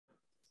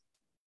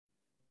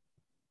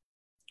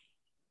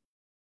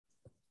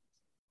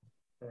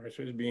All right,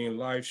 so it's being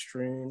live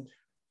streamed.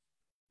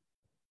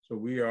 So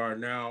we are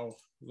now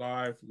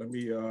live. Let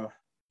me,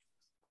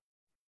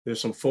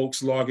 there's some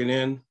folks logging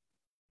in.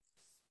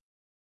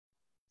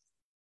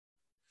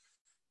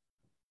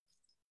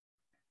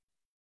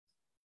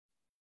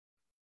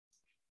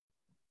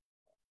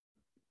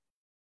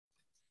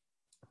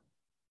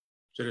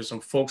 So there's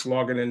some folks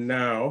logging in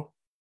now.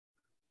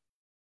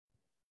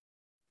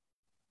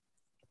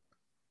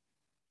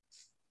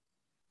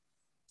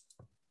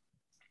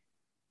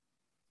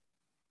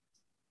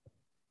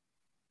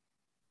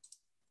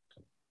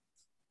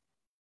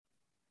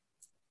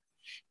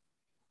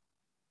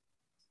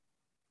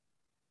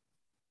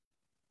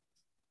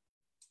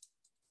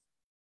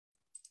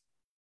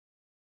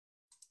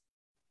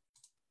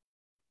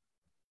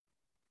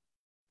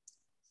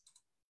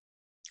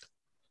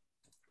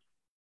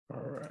 All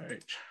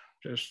right,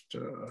 just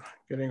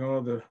getting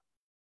all the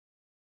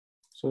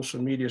social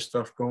media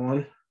stuff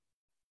going.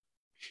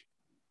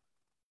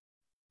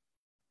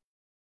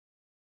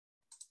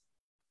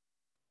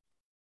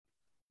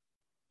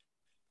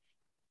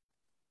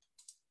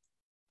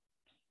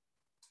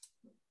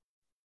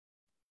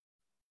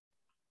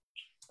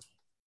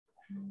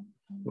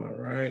 All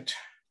right.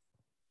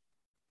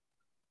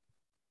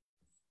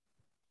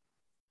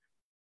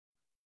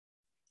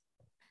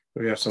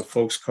 We have some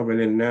folks coming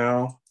in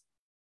now.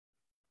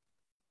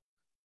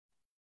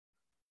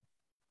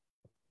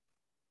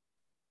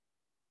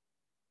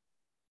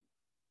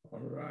 All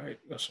right,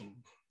 got some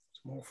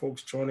more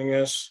folks joining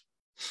us.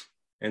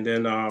 And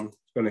then I'm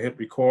going to hit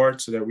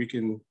record so that we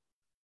can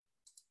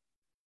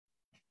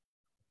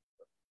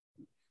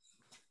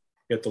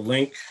get the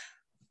link.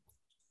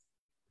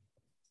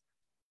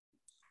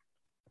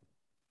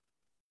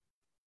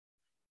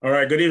 All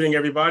right, good evening,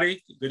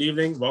 everybody. Good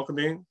evening,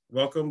 welcome.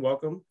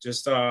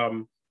 Just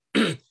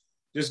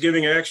just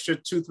giving an extra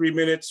 2-3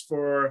 minutes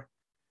for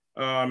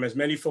as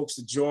many folks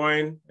to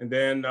join, and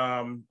then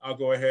I'll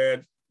go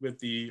ahead with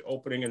the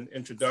opening and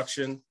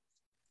introduction,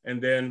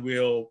 and then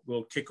we'll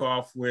kick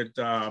off with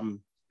the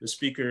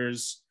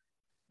speakers,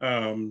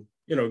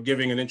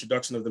 giving an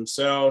introduction of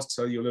themselves,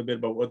 tell you a little bit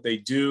about what they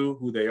do,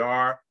 who they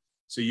are,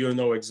 so you'll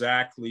know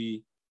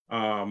exactly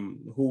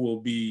who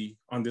will be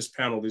on this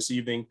panel this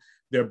evening.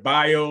 Their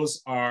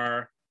bios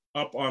are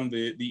up on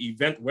the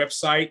event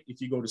website.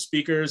 If you go to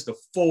speakers, the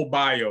full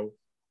bios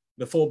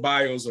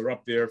are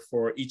up there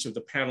for each of the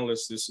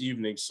panelists this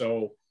evening.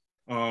 So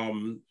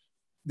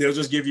they'll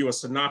just give you a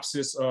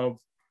synopsis of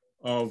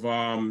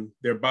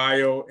their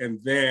bio,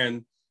 and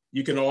then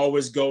you can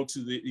always go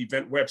to the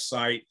event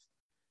website,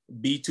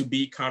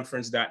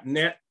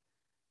 b2bconference.net,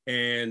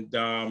 and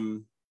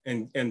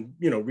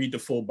read the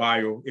full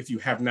bio if you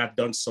have not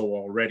done so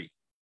already.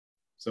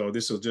 So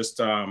this will just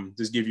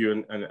give you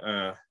an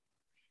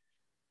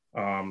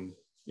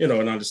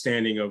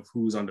understanding of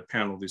who's on the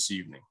panel this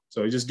evening.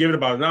 So just give it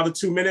about another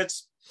 2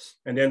 minutes,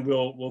 and then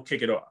we'll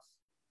kick it off.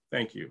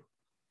 Thank you.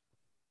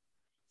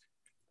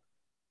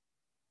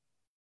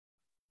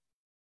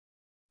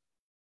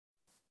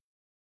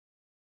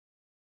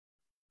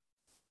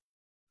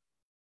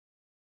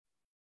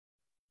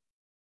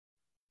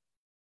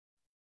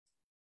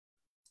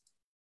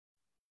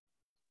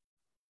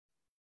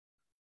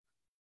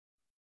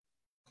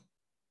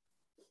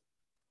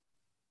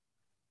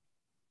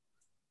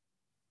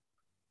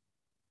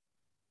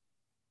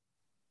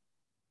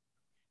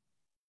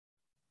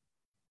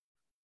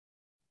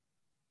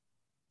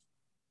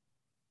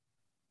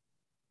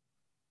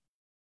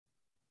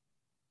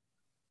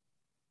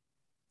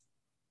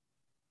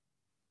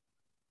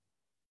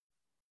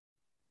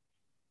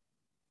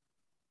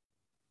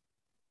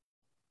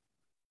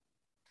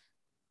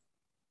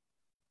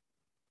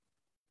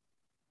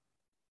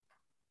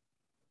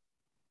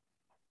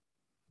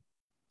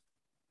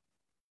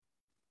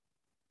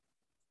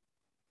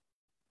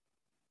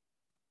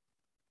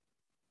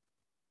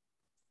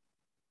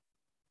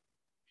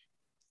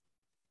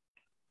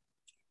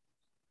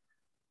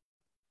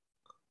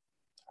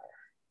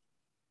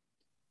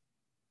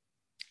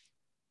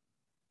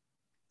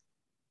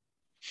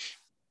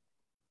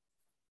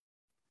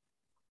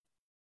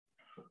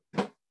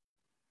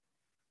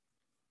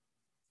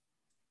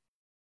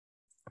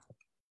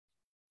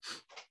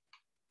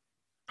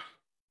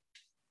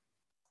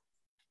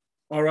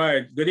 All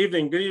right, good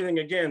evening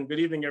again. Good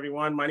evening,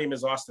 everyone. My name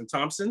is Austin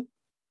Thompson,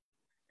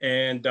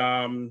 and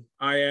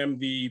I am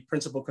the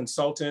principal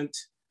consultant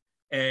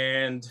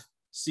and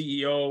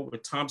CEO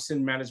with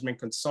Thompson Management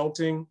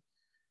Consulting.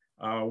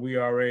 We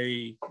are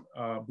a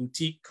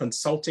boutique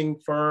consulting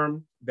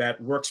firm that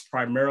works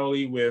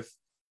primarily with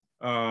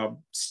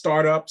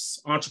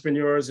startups,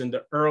 entrepreneurs in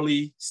the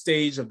early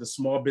stage of the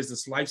small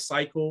business life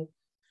cycle.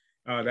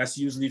 That's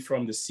usually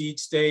from the seed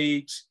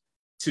stage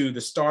to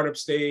the startup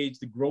stage,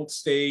 the growth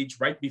stage,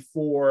 right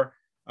before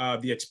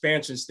the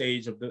expansion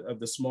stage of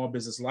the small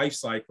business life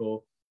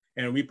cycle.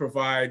 And we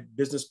provide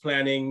business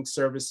planning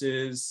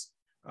services,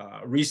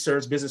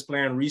 research, business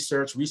plan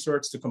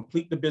research to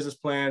complete the business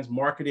plans,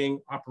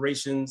 marketing,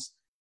 operations,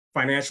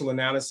 financial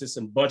analysis,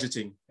 and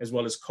budgeting, as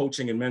well as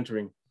coaching and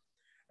mentoring.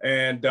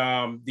 And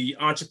the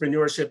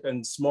Entrepreneurship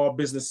and Small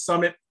Business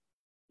Summit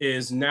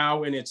is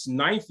now in its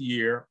 9th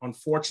year.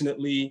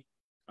 Unfortunately,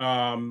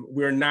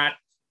 we're not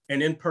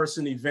an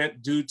in-person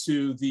event due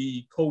to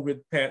the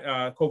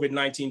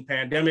COVID-19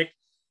 pandemic.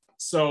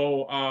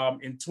 So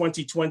in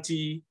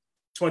 2020,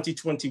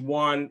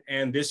 2021,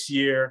 and this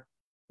year,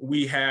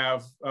 we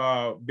have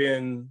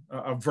been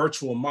a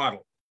virtual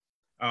model.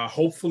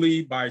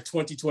 Hopefully by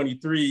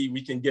 2023,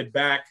 we can get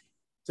back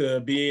to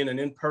being an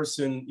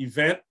in-person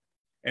event.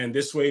 And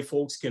this way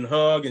folks can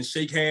hug and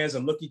shake hands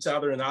and look each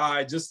other in the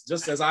eye, just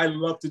as I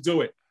love to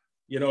do it,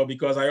 you know,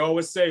 because I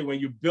always say when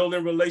you're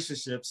building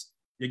relationships,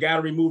 you got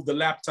to remove the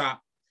laptop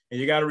and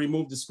you got to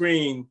remove the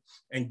screen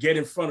and get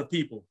in front of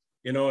people,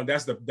 you know, and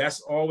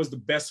that's always the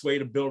best way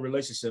to build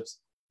relationships.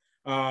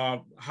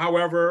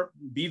 However,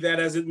 be that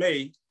as it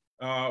may,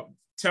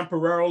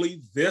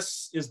 temporarily,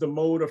 this is the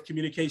mode of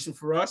communication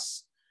for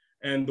us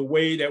and the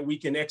way that we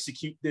can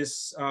execute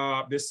this,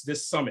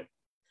 this summit.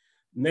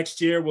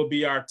 Next year will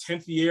be our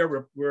 10th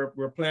year.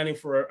 We're planning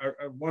for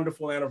a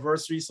wonderful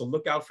anniversary, so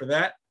look out for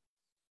that.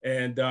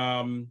 And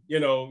you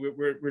know,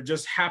 we're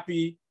just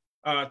happy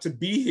to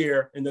be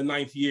here in the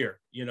 9th year,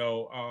 you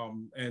know,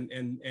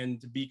 and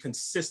to be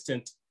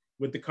consistent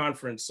with the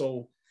conference.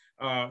 So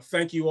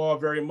thank you all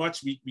very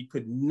much. We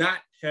could not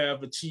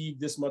have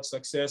achieved this much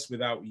success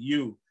without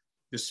you,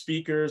 the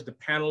speakers, the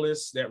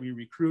panelists that we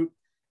recruit,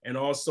 and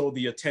also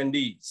the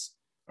attendees.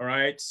 All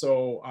right,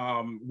 so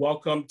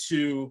welcome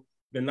to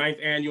the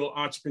 9th Annual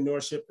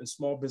Entrepreneurship and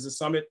Small Business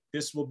Summit.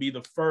 This will be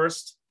the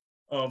first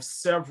of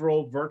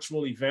several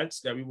virtual events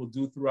that we will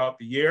do throughout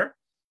the year.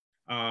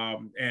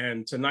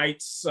 And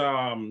tonight's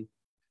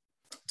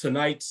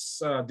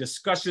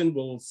discussion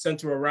will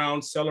center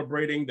around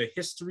celebrating the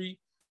history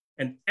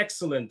and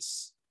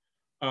excellence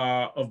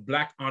of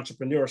Black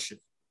entrepreneurship,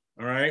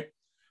 all right?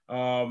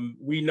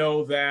 We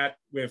know that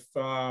with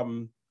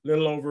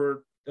little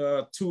over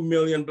 2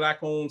 million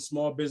Black-owned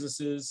small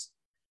businesses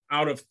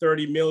out of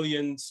 30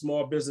 million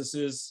small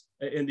businesses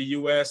in the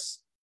US,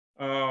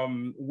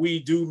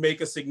 we do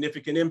make a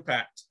significant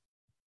impact.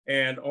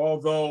 And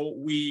although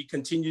we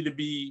continue to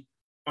be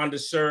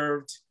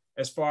underserved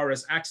as far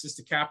as access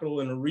to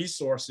capital and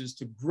resources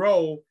to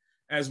grow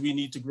as we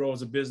need to grow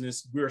as a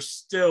business, we're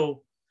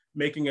still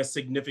making a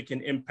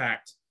significant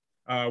impact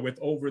with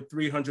over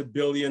 300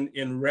 billion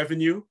in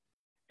revenue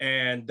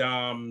and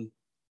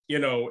you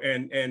know,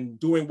 and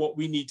doing what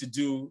we need to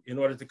do in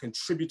order to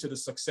contribute to the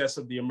success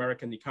of the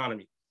American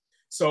economy.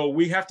 So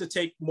we have to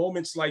take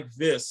moments like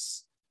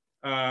this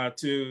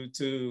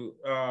to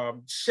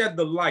shed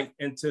the light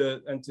and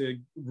to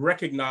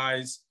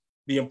recognize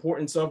the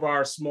importance of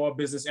our small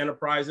business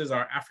enterprises,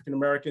 our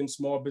African-American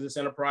small business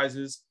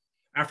enterprises,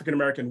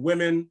 African-American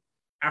women,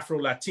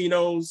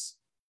 Afro-Latinos,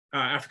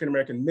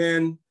 African-American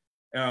men,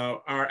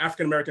 our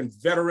African-American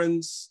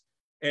veterans,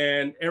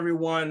 and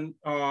everyone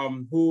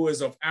who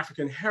is of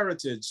African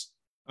heritage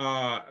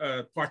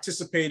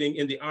participating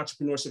in the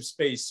entrepreneurship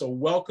space. So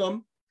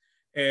welcome,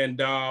 and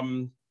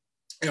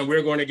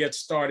we're going to get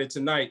started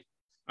tonight.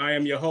 I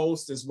am your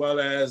host as well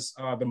as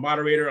the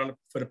moderator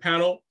for the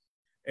panel,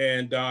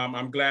 and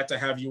I'm glad to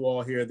have you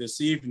all here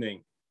this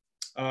evening.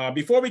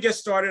 Before we get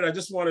started, I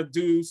just want to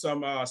do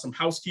some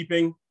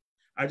housekeeping.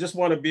 I just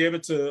want to be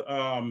able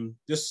to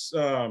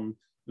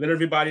let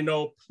everybody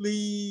know,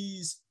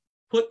 please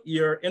put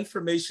your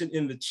information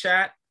in the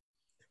chat.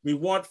 We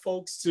want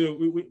folks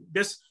to,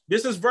 this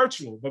is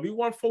virtual, but we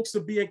want folks to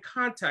be in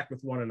contact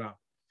with one another.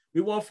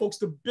 We want folks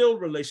to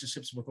build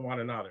relationships with one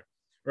another,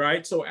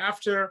 right? So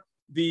after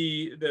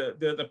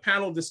the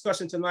panel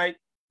discussion tonight,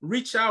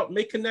 reach out,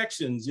 make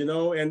connections, you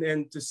know,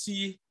 and to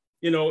see,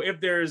 you know, if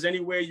there's any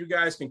way you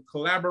guys can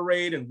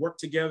collaborate and work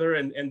together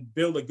and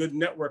build a good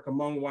network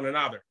among one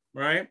another,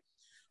 right?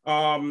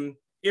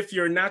 If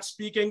you're not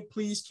speaking,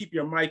 please keep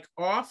your mic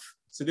off.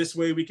 So this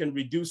way we can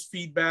reduce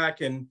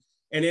feedback and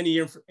any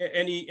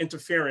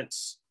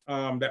interference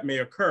that may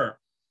occur.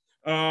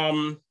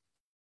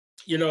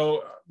 You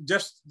know,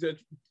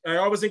 I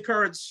always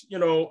encourage, you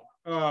know,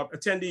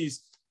 attendees,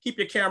 keep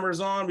your cameras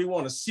on. We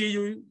want to see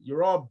you.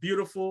 You're all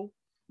beautiful.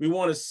 We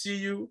want to see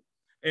you.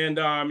 And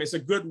it's a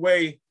good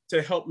way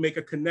to help make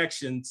a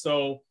connection.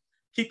 So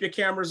keep your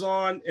cameras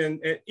on. And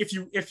if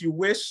you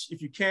wish,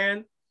 if you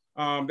can,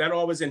 that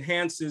always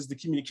enhances the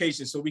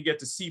communication. So we get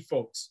to see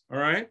folks, all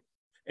right?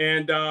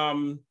 And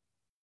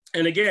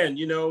again,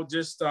 you know,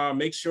 just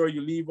make sure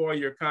you leave all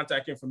your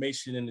contact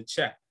information in the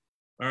chat.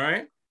 All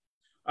right.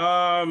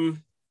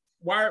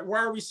 Why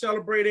are we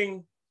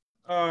celebrating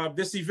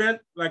this event?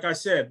 Like I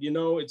said, you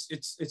know,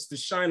 it's to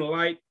shine a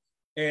light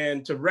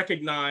and to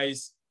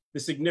recognize the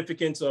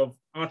significance of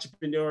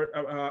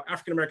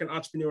African-American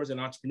entrepreneurs and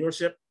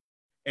entrepreneurship.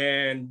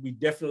 And we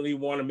definitely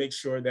want to make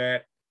sure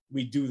that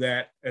we do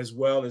that as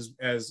well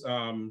as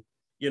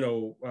you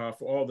know,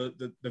 for all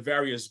the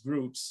various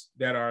groups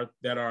that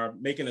are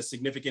making a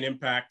significant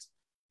impact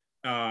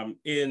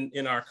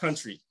in our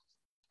country.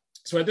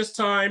 So at this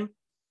time,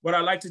 what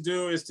I'd like to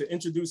do is to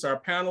introduce our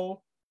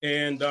panel.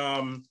 And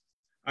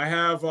I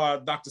have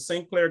Dr.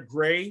 St. Clair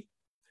Gray,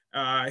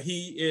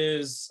 He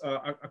is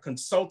a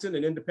consultant,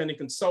 an independent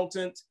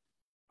consultant.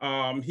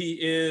 He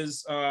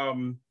is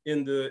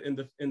in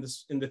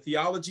the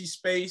theology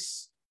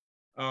space,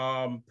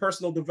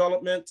 personal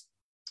development,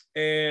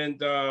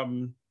 and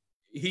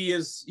he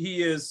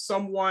is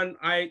someone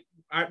I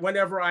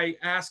whenever I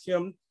ask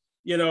him,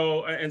 you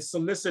know, and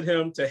solicit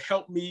him to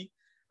help me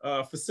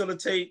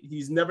facilitate,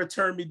 he's never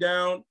turned me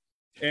down.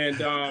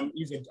 And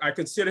I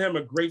consider him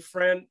a great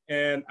friend,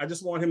 and I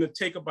just want him to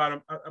take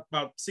about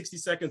 60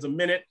 seconds, a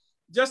minute,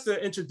 just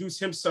to introduce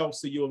himself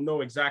so you'll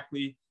know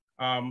exactly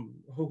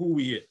who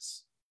he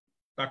is.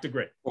 Dr.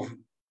 Gray. Well,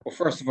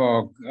 first of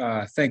all,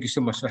 thank you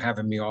so much for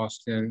having me,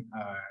 Austin.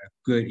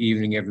 Good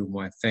evening,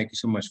 everyone. Thank you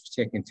so much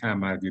for taking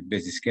time out of your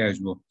busy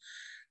schedule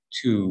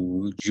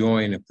to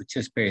join and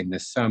participate in the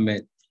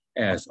summit.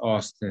 As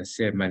Austin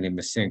said, my name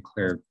is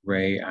Sinclair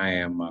Gray. I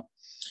am an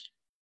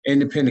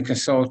independent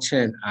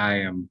consultant. I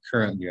am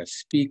currently a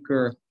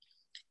speaker,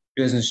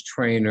 business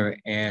trainer,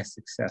 and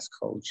success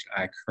coach.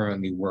 I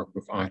currently work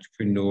with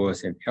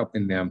entrepreneurs and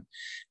helping them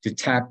to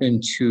tap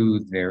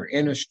into their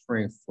inner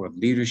strength for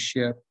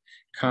leadership,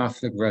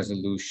 conflict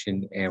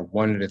resolution. And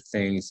one of the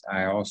things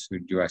I also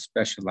do, I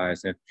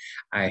specialize in,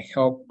 I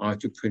help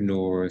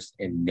entrepreneurs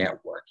in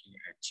networking.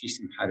 I teach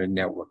them how to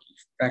network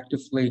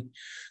effectively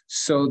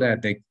so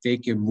that they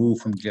can move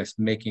from just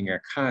making a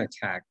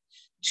contact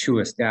to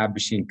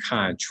establishing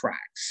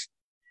contracts.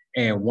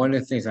 And one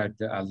of the things I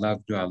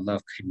love doing, I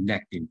love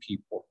connecting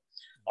people.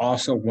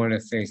 Also, one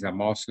of the things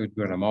I'm also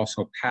doing, I'm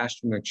also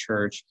pastoring a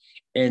church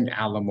in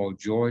Alamo,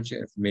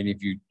 Georgia. If many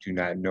of you do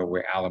not know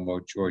where Alamo,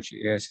 Georgia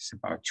is, it's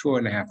about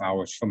 2.5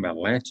 hours from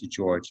Atlanta,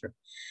 Georgia.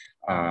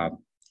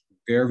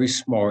 Very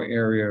small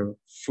area,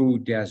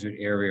 food desert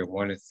area.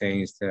 One of the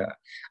things that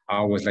I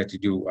always like to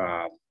do,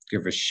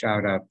 give a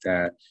shout out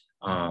that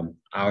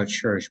our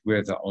church,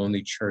 we're the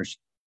only church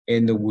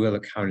in the Wheeler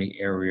County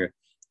area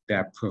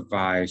that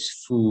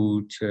provides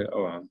food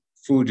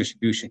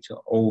distribution to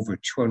over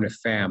 200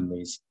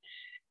 families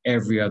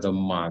every other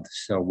month.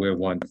 So we're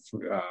one of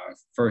the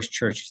first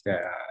churches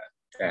that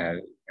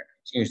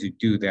continues to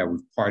do that. We've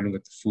partnered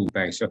with the food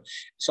bank. So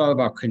it's all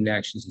about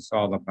connections. It's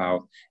all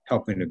about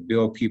helping to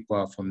build people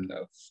up from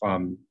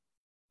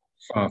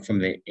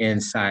the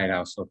inside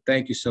out. So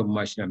thank you so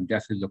much, and I'm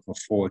definitely looking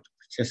forward to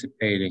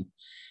participating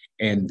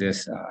in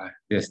this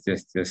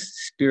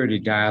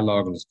spirited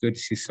dialogue. And it's good to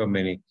see so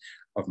many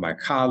of my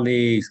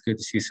colleagues. Good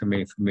to see so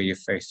many familiar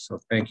faces. So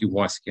thank you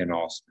once again,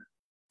 Austin.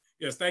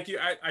 Yes, thank you.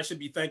 I should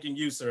be thanking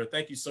you, sir.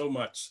 Thank you so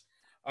much.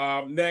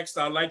 Next,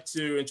 I'd like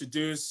to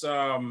introduce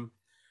a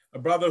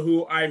brother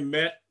who I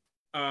met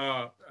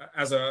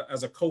as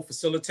a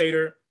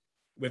co-facilitator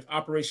with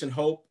Operation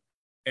Hope,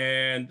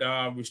 and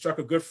we struck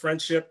a good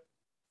friendship.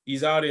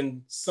 He's out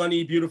in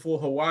sunny, beautiful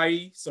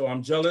Hawaii, so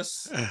I'm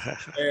jealous.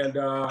 And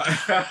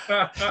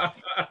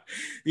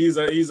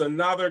he's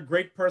another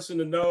great person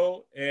to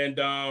know.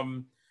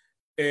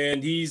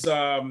 And he's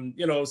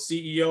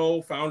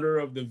CEO, founder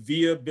of the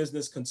VIA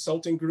Business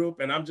Consulting Group.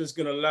 And I'm just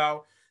gonna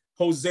allow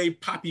Jose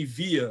Papi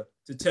Villa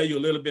to tell you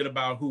a little bit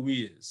about who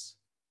he is.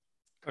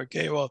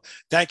 Okay, well,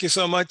 thank you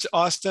so much,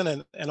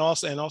 Austin, and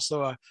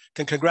also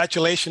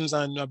congratulations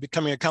on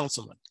becoming a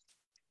councilman.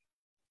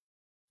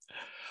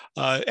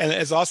 And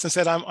as Austin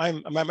said,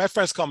 my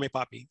friends call me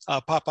Papi,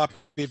 Papi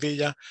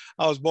Villa.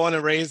 I was born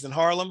and raised in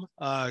Harlem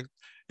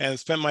and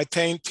spent my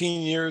teen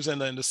years in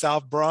the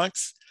South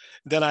Bronx.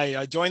 Then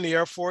I joined the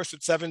Air Force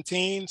at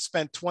 17,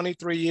 spent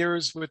 23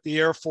 years with the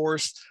Air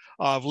Force.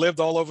 I've lived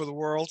all over the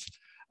world.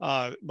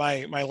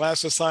 My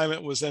last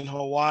assignment was in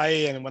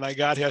Hawaii, and when I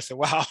got here, I said,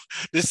 "Wow,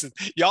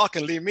 y'all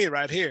can leave me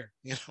right here."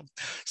 You know.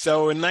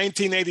 So in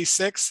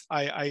 1986,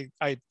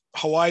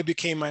 Hawaii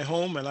became my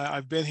home, and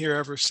I've been here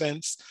ever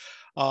since.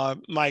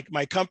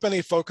 My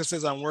company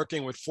focuses on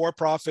working with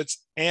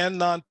for-profits and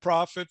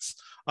nonprofits.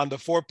 On the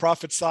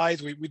for-profit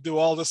side, we do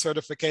all the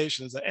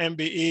certifications, the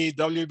MBE,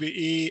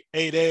 WBE,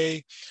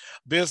 8A,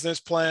 business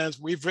plans.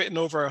 We've written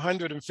over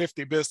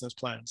 150 business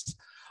plans.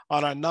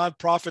 On our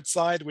nonprofit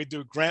side, we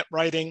do grant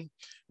writing,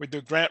 we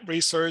do grant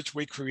research,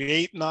 we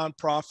create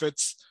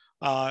nonprofits,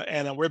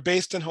 and we're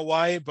based in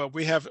Hawaii, but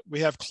we have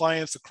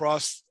clients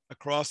across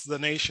the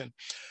nation.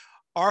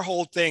 Our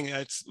whole thing,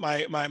 it's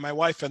my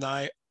wife and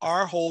I,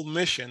 our whole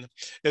mission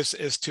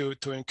is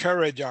to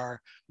encourage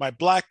my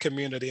Black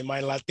community,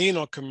 my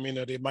Latino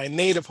community, my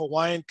Native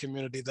Hawaiian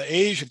community, the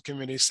Asian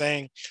community,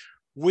 saying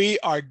we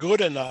are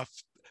good enough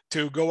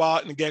to go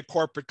out and get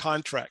corporate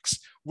contracts.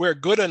 We're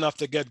good enough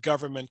to get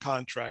government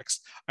contracts.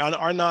 And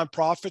our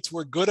nonprofits,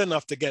 we're good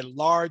enough to get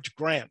large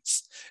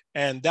grants.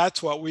 And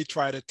that's what we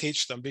try to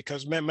teach them,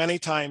 because many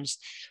times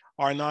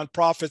our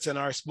nonprofits and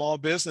our small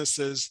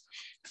businesses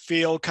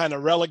feel kind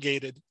of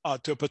relegated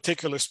to a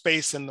particular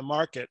space in the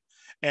market.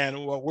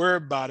 And what we're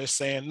about is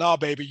saying, no,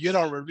 baby, you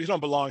don't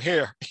belong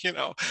here.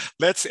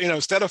 Let's,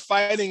 instead of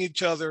fighting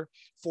each other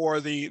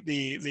for the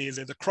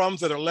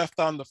crumbs that are left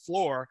on the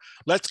floor,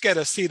 let's get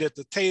a seat at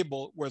the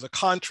table where the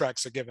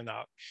contracts are given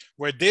out,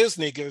 where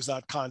Disney gives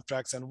out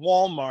contracts, and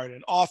Walmart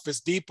and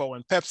Office Depot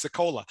and Pepsi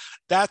Cola.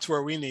 That's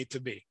where we need to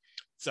be.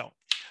 So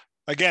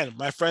again,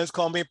 my friends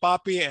call me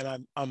Papi,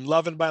 and I'm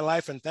loving my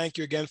life. And thank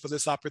you again for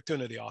this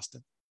opportunity,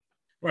 Austin.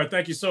 All right,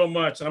 thank you so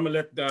much. I'm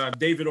gonna let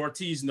David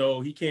Ortiz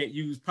know he can't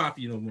use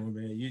Papi no more,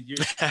 man.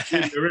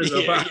 There is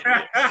no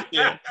Papi.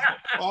 Yeah.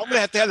 Well, I'm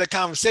gonna have to have that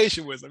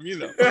conversation with him, you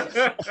know.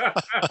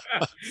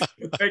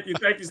 Thank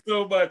you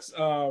so much,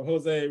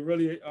 Jose.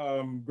 Really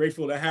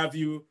grateful to have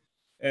you,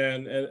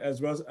 and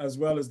as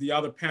well as the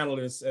other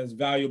panelists as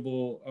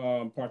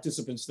valuable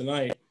participants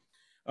tonight.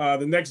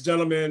 The next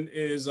gentleman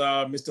is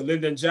Mr.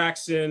 Lyndon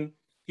Jackson.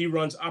 He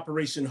runs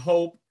Operation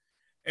Hope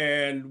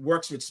and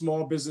works with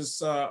small business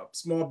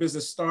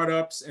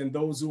startups and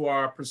those who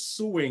are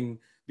pursuing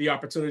the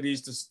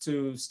opportunities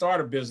to start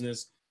a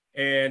business.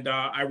 And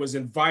I was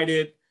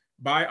invited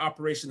by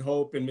Operation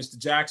Hope and Mr.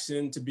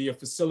 Jackson to be a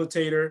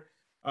facilitator.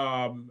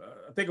 I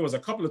think it was a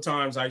couple of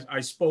times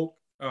I spoke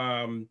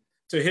to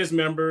his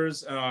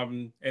members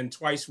and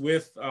twice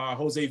with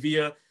Jose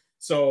Villa.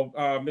 So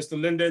Mr.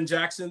 Lyndon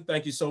Jackson,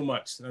 thank you so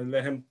much. And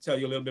let him tell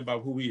you a little bit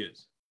about who he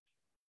is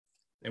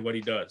and what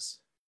he does.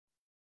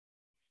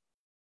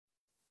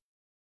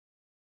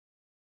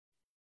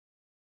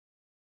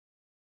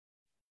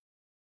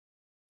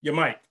 Your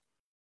mic.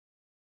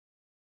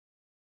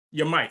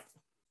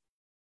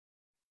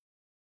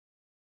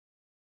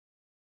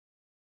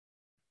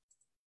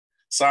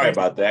 Sorry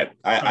about that.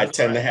 I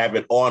tend to have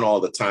it on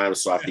all the time,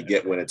 so I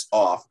forget when it's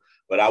off.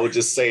 But I was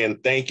just saying,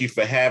 thank you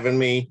for having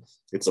me.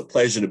 It's a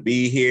pleasure to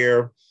be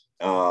here,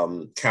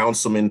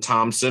 Councilman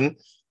Thompson.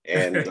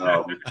 And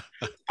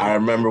I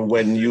remember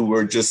when you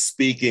were just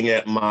speaking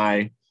at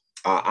my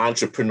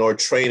entrepreneur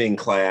training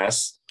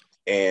class,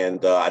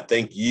 and I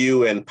think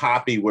you and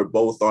Papi were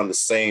both on the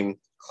same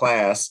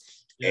class.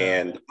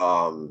 Yeah. And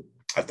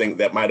I think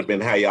that might have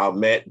been how y'all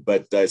met,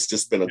 but it's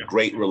just been a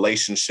great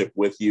relationship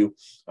with you.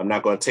 I'm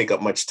not going to take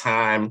up much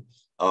time,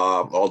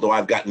 although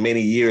I've got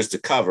many years to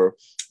cover.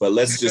 But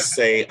let's just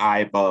say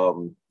I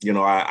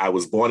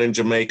was born in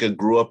Jamaica,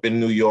 grew up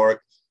in New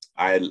York.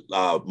 I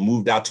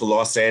moved out to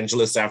Los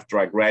Angeles after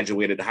I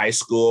graduated high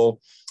school,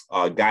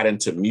 got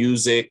into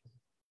music.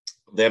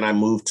 Then I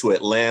moved to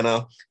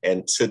Atlanta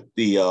and took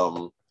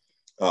the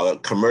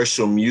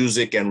commercial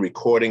music and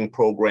recording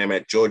program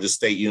at Georgia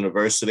State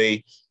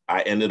University.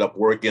 I ended up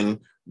working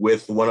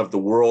with one of the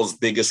world's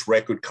biggest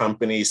record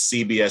companies,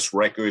 CBS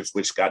Records,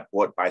 which got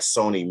bought by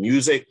Sony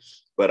Music.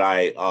 But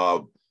I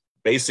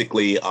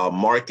basically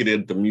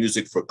marketed the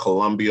music for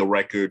Columbia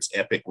Records,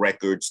 Epic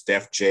Records,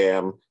 Def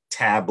Jam,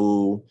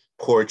 Taboo,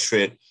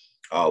 Portrait,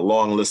 a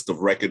long list of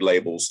record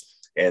labels.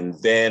 And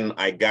then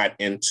I got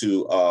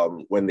into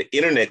when the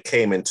internet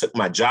came and took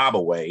my job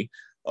away.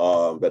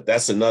 But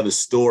that's another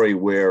story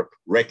where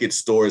record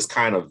stores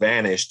kind of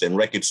vanished, and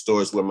record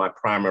stores were my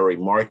primary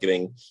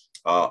marketing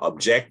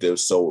objective.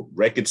 So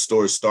record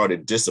stores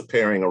started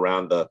disappearing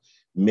around the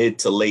mid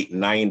to late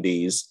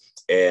 90s,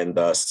 and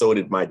so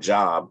did my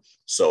job.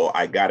 So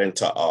I got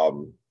into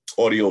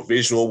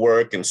audio-visual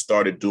work and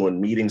started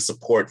doing meeting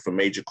support for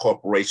major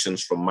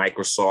corporations from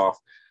Microsoft,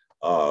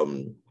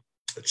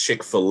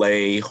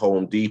 Chick-fil-A,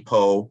 Home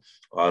Depot.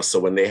 So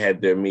when they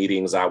had their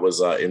meetings, I was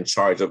in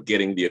charge of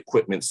getting the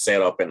equipment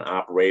set up and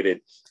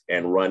operated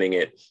and running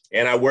it.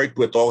 And I worked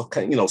with all,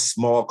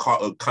 small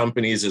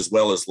companies as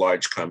well as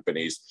large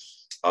companies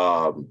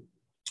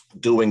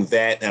doing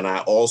that. And I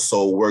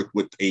also worked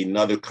with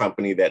another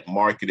company that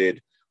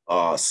marketed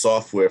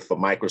software for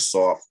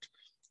Microsoft.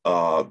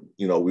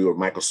 We were a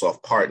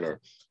Microsoft partner.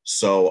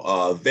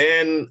 So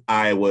then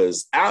I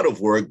was out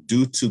of work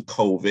due to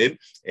COVID,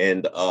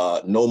 and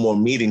no more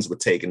meetings were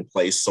taking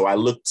place. So I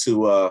looked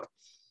to,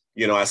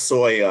 I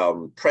saw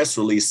a press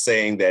release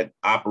saying that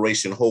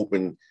Operation Hope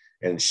and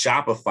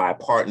Shopify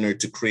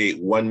partnered to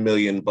create 1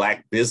 million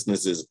Black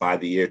businesses by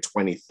the year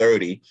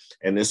 2030.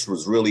 And this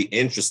was really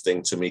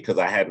interesting to me because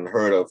I hadn't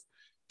heard of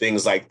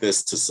things like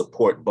this to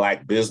support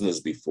Black business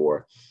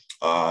before.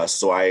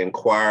 So I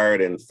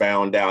inquired and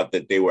found out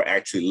that they were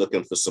actually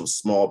looking for some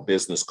small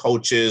business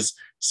coaches.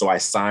 So I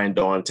signed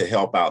on to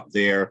help out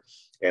there.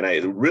 And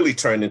it really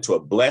turned into a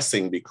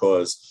blessing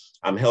because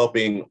I'm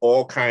helping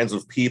all kinds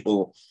of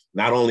people,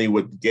 not only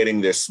with getting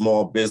their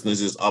small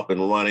businesses up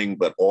and running,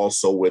 but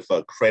also with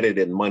credit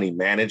and money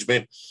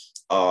management.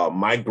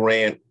 My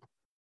grant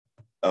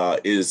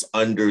is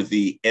under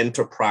the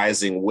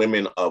Enterprising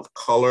Women of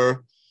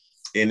Color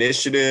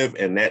initiative,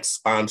 and that's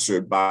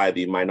sponsored by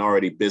the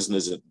Minority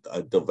Business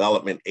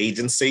Development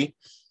Agency.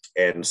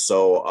 And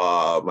so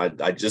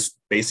I just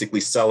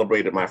basically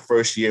celebrated my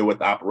first year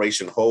with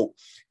Operation Hope,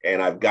 and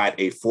I've got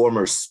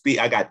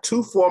I got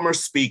two former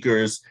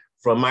speakers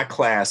from my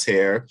class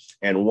here,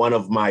 and one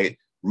of my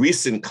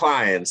recent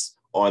clients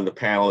on the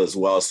panel as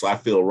well. So I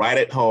feel right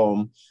at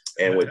home.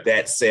 And with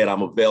that said,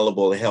 I'm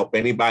available to help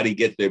anybody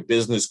get their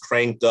business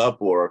cranked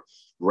up or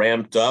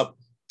ramped up.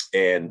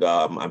 And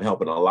I'm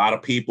helping a lot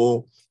of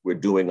people. We're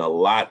doing a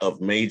lot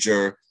of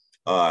major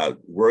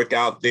work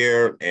out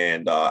there.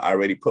 And I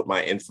already put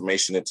my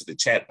information into the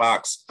chat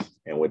box.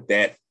 And with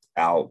that,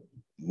 I'll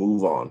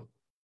move on.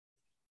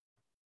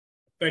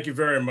 Thank you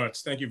very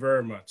much.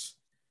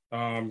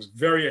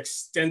 Very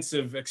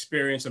extensive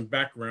experience and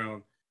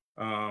background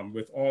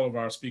with all of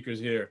our speakers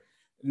here.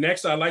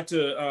 Next, I'd like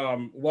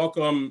to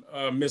welcome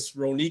Ms.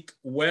 Ronique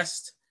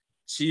West.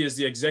 She is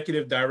the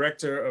Executive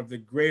Director of the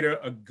Greater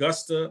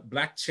Augusta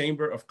Black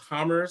Chamber of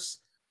Commerce,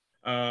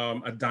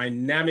 a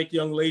dynamic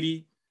young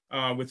lady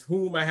with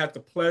whom I had the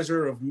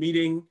pleasure of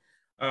meeting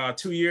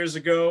 2 years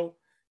ago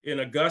in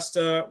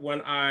Augusta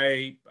when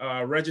I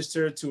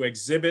registered to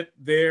exhibit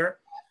there.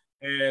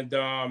 And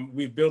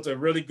we've built a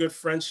really good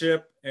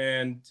friendship.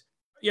 And,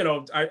 you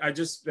know, I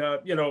just,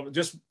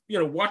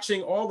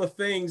 watching all the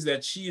things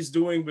that she's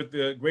doing with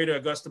the Greater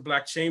Augusta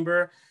Black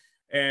Chamber,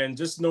 and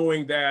just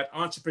knowing that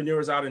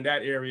entrepreneurs out in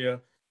that area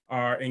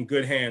are in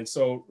good hands.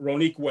 So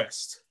Ronique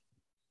West.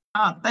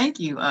 Oh, thank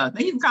you. Thank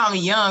you for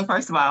calling me young,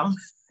 first of all.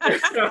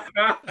 Love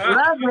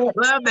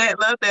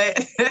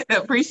that.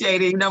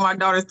 Appreciate it. You know, my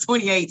daughter's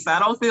 28, so I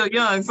don't feel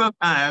young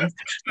sometimes.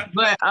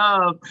 But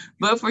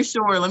for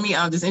sure, let me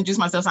just introduce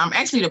myself. So I'm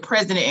actually the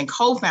president and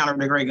co-founder of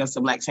the Greater Augusta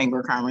Black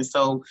Chamber of Commerce.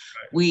 So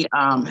we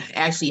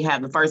actually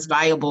have the first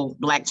viable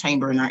Black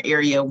chamber in our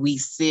area. We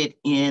sit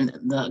in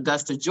the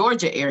Augusta,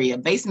 Georgia area,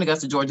 based in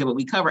Augusta, Georgia, but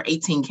we cover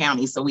 18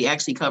 counties. So we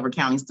actually cover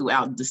counties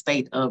throughout the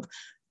state of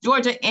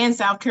Georgia and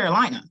South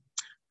Carolina.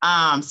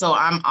 So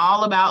I'm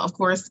all about, of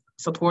course,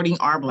 supporting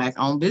our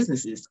Black-owned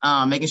businesses,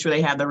 making sure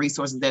they have the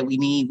resources that we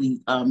need.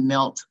 We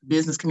melt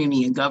business,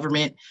 community, and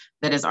government.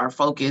 That is our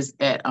focus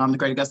at the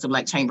Greater Augusta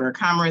Black Chamber of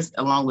Commerce,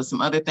 along with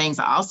some other things.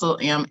 I also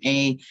am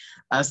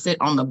sit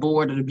on the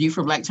board of the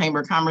Beaufort Black Chamber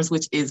of Commerce,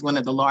 which is one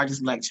of the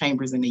largest Black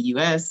chambers in the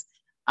U.S.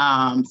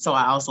 So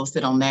I also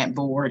sit on that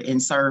board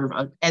and serve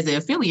as an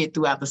affiliate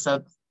throughout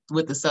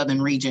with the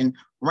Southern Region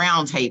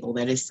Roundtable.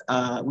 That is,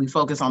 we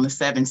focus on the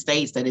 7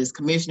 states, that is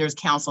commissioners,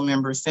 council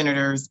members,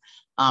 senators,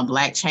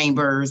 Black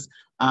chambers,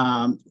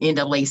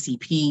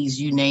 NAACPs,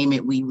 you name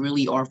it. We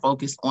really are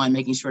focused on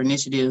making sure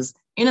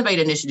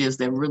innovative initiatives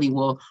that really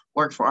will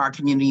work for our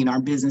community and our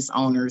business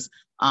owners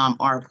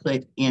are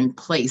put in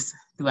place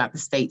throughout the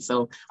state.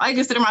 So I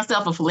consider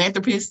myself a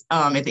philanthropist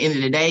at the end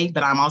of the day,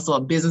 but I'm also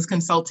a business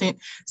consultant.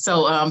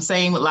 So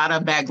same, a lot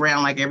of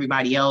background like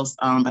everybody else,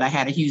 but I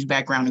had a huge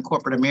background in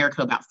corporate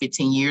America, about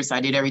 15 years. So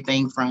I did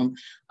everything from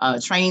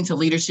training to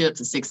leadership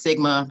to Six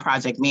Sigma,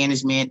 project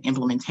management,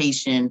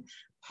 implementation,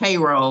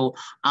 payroll,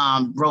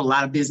 wrote a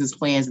lot of business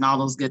plans and all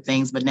those good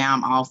things. But now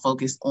I'm all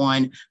focused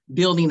on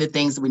building the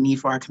things that we need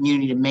for our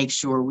community to make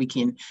sure we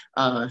can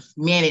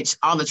manage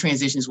all the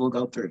transitions we'll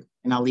go through.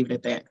 And I'll leave it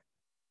at that.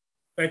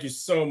 Thank you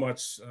so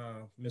much,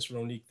 Ms.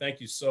 Ronique.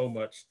 Thank you so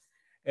much.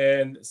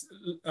 And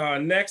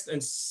next,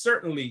 and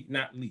certainly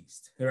not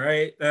least,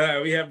 right,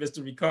 we have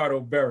Mr. Ricardo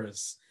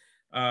Barris.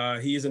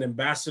 He is an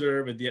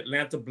ambassador with the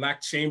Atlanta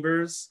Black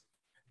Chambers.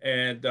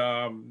 And,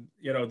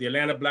 the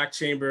Atlanta Black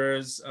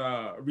Chambers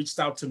reached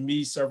out to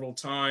me several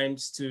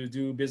times to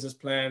do business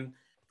plan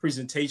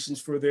presentations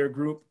for their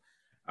group.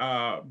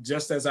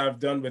 Just as I've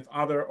done with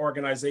other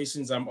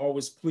organizations, I'm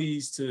always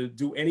pleased to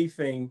do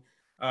anything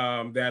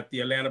that the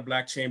Atlanta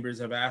Black Chambers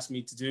have asked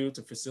me to do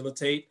to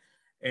facilitate.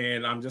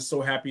 And I'm just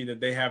so happy that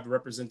they have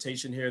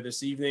representation here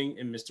this evening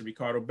in Mr.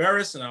 Ricardo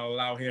Barris, and I'll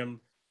allow him,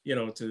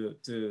 to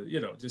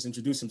just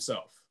introduce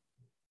himself.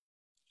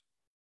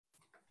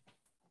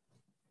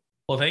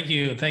 Well, thank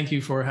you. Thank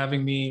you for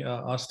having me,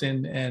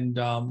 Austin, and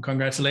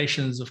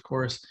congratulations, of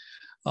course,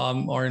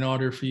 are in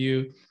order for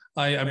you.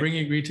 I bring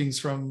you greetings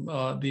from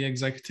the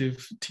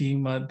executive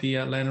team at the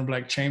Atlanta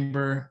Black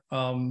Chamber,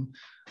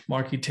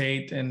 Marky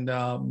Tate and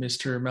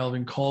Mr.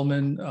 Melvin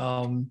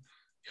Coleman,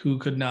 who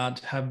could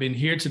not have been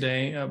here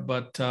today,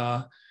 but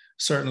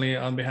certainly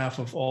on behalf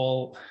of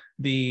all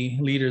the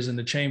leaders in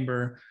the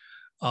chamber,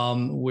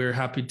 we're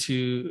happy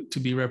to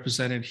be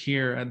represented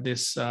here at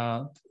this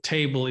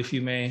table, if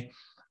you may,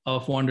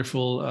 of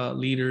wonderful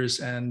leaders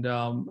and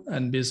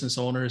business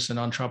owners and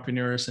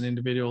entrepreneurs and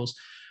individuals.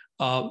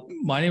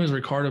 My name is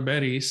Ricardo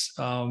Barris.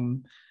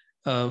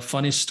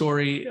 Funny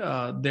story,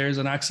 there's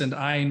an accent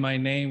I in my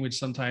name, which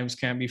sometimes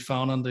can't be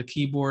found on the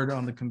keyboard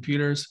on the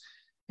computers.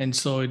 And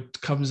so it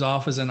comes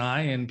off as an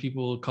I and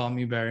people will call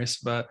me Barris.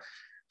 But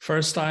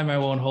first time I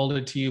won't hold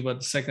it to you, but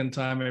the second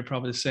time I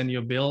probably send you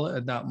a bill,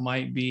 and that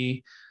might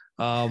be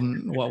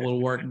what will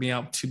work me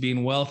up to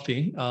being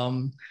wealthy.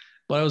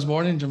 But I was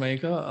born in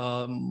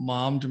Jamaica,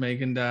 mom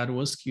Jamaican, dad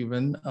was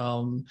Cuban.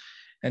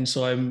 And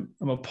so I'm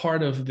a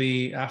part of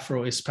the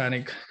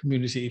Afro-Hispanic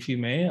community, if you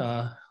may.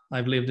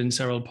 I've lived in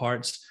several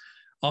parts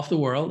of the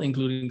world,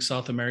 including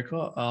South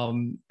America,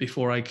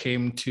 before I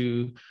came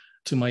to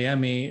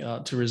Miami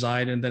to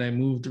reside. And then I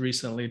moved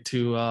recently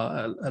to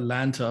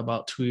Atlanta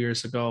about 2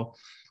 years ago.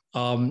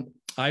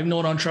 I've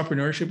known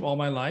entrepreneurship all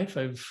my life.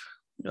 I've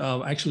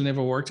actually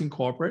never worked in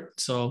corporate.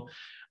 So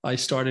I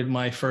started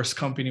my first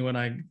company when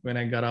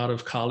I got out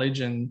of college,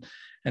 and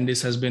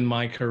this has been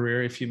my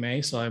career, if you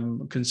may. So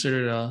I'm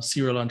considered a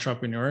serial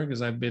entrepreneur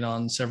because I've been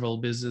on several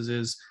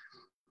businesses,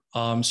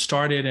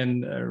 started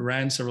and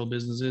ran several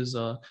businesses.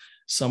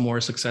 Some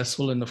were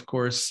successful, and of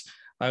course,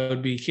 I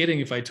would be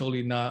kidding if I told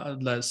you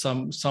not that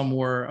some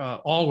were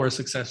all were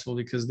successful,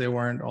 because they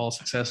weren't all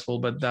successful.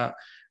 But that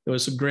there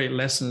was some great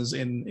lessons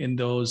in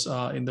those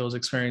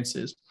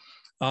experiences.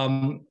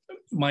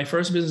 my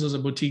first business was a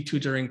boutique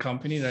tutoring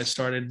company that I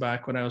started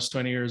back when I was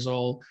 20 years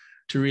old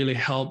to really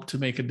help to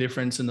make a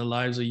difference in the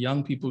lives of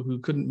young people who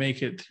couldn't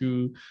make it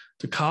through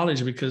to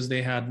college because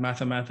they had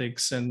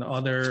mathematics and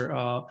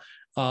other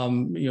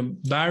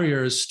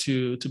barriers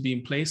to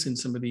being placed in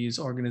some of these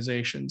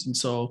organizations. And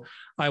so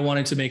I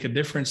wanted to make a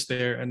difference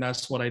there. And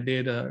that's what I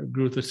did.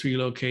 Grew to 3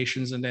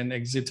 locations and then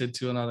exited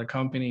to another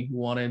company who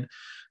wanted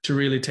to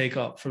really take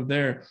up from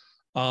there.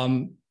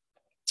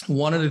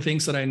 One of the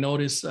things that I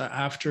noticed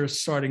after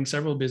starting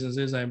several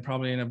businesses, I'm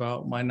probably in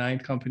about my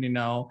 9th company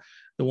now,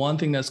 the one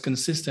thing that's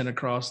consistent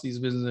across these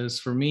businesses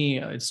for me,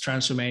 it's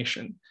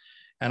transformation.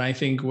 And I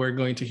think we're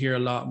going to hear a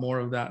lot more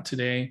of that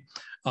today.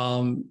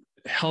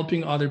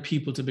 Helping other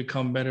people to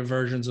become better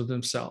versions of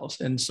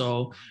themselves. And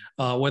so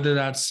whether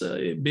that's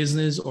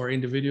business or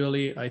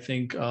individually, I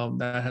think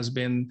that has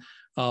been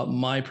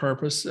my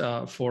purpose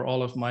for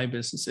all of my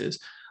businesses.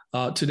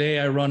 Today,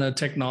 I run a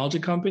technology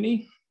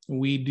company.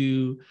 We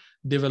do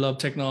develop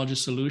technology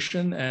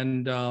solution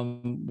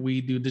and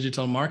we do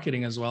digital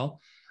marketing as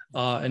well.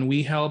 And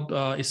we help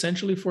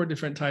essentially 4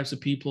 different types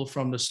of people,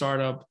 from the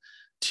startup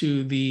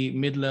to the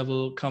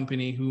mid-level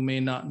company who may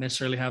not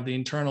necessarily have the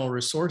internal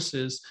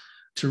resources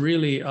to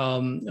really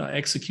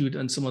execute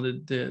on some of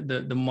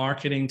the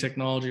marketing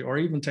technology or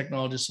even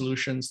technology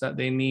solutions that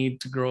they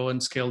need to grow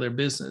and scale their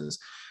business.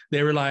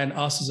 They rely on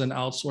us as an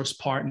outsourced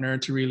partner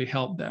to really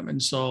help them.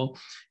 And so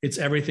it's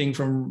everything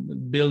from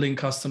building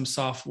custom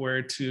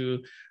software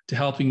to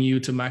helping you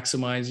to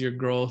maximize your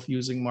growth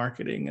using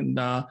marketing,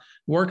 and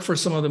work for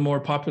some of the more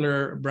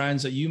popular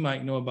brands that you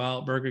might know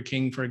about, Burger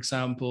King, for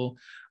example,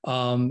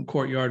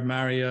 Courtyard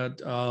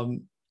Marriott,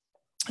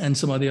 and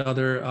some of the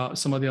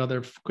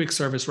other quick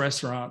service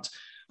restaurants.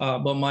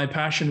 But my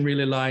passion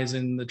really lies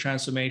in the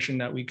transformation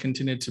that we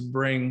continue to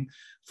bring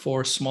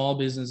for small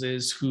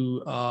businesses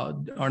who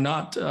are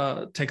not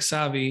tech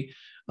savvy,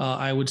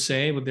 I would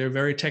say, but they're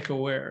very tech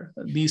aware.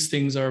 These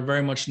things are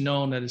very much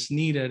known that it's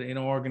needed in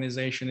an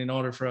organization in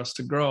order for us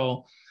to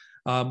grow,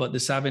 but the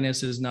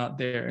savviness is not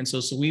there. And so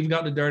we've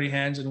got the dirty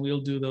hands, and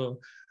we'll do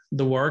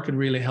the work and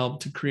really help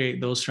to create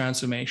those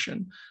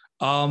transformation.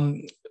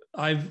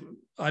 I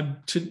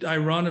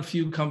run a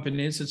few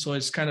companies, and so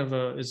it's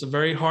it's a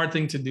very hard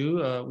thing to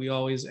do. We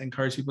always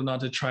encourage people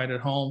not to try it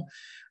at home.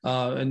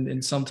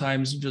 And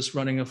sometimes just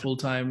having a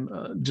full-time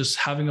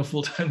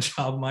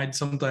job might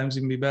sometimes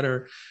even be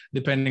better,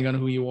 depending on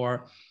who you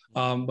are.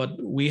 But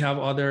we have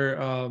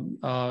other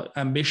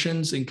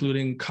ambitions,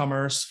 including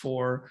commerce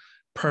for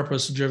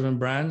purpose-driven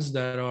brands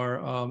that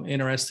are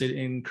interested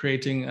in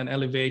creating an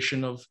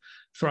elevation of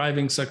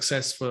thriving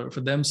success for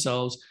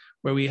themselves,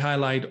 where we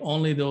highlight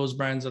only those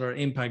brands that are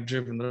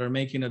impact-driven, that are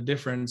making a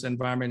difference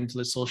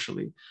environmentally,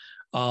 socially.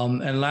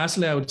 And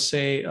lastly, I would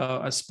say,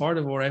 as part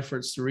of our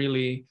efforts to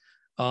really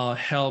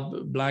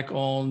help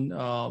Black-owned,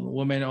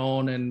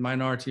 women-owned, and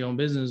minority-owned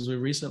businesses, we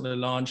recently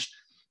launched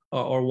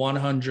our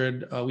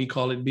 100, we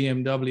call it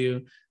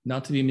BMW,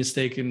 not to be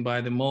mistaken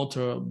by the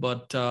motor,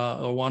 but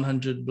a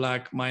 100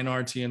 Black,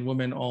 minority, and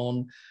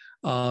women-owned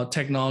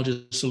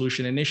technology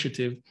solution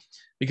initiative,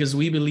 because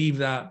we believe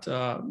that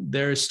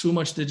there is too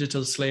much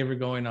digital slavery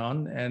going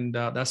on, and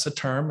that's a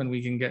term, and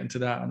we can get into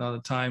that another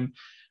time.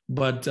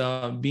 But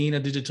being a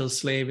digital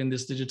slave in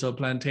this digital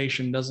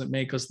plantation doesn't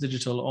make us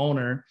digital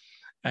owner.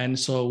 And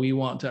so we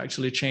want to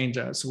actually change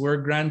that. So we're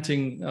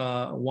granting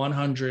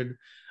 100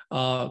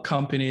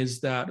 companies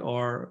that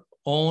are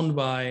owned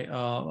by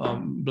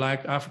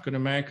Black,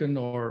 African-American,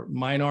 or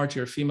minority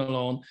or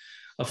female-owned,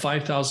 a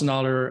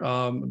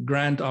 $5,000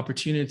 grant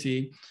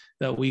opportunity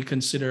that we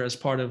consider as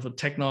part of a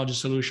technology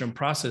solution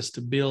process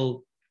to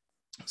build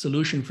a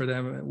solution for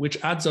them,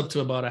 which adds up to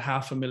about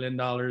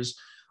 $500,000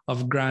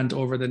 of grant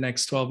over the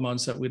next 12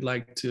 months that we'd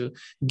like to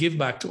give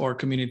back to our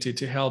community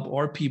to help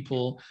our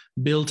people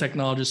build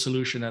technology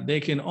solution that they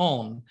can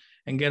own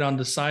and get on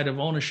the side of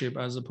ownership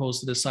as opposed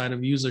to the side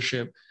of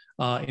usership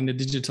in the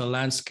digital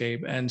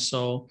landscape. And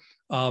so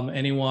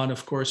anyone,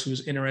 of course,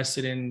 who's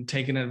interested in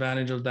taking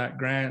advantage of that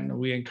grant,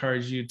 we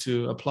encourage you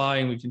to apply,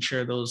 and we can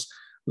share those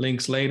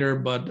links later.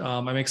 But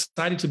I'm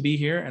excited to be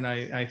here, and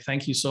I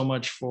thank you so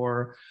much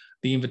for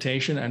the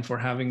invitation and for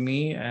having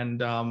me,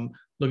 and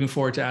looking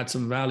forward to add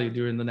some value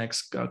during the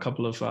next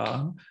couple of,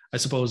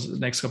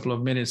 next couple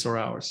of minutes or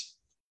hours.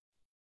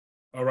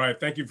 All right,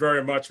 thank you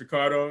very much,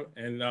 Ricardo.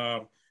 And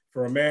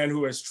for a man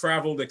who has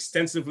traveled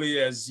extensively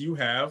as you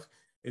have,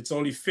 it's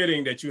only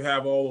fitting that you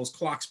have all those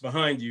clocks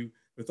behind you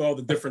with all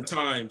the different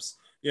times,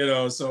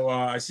 so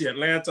I see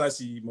Atlanta, I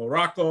see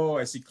Morocco,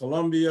 I see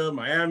Colombia,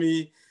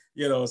 Miami,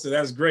 so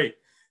that's great,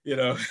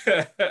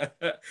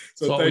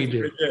 So thank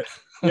you.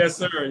 Yes,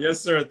 sir.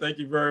 Yes, sir. Thank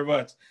you very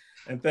much.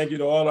 And thank you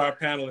to all our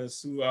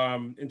panelists who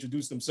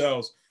introduced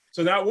themselves.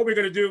 So now what we're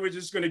going to do, we're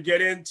just going to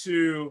get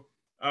into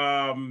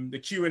the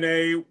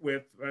Q&A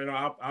with,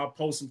 I'll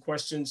pose some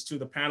questions to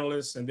the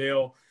panelists, and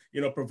they'll,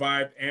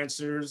 provide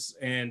answers.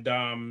 And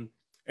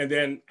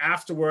then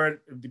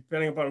afterward,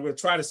 depending upon, we'll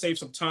try to save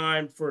some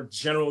time for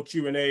general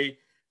Q&A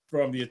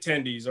from the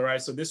attendees. All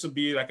right. So this will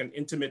be like an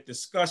intimate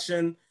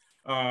discussion.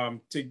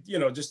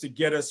 just to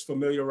get us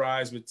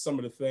familiarized with some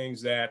of the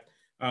things that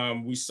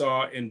we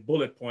saw in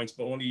bullet points,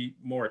 but only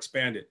more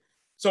expanded.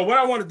 So what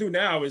I want to do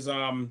now is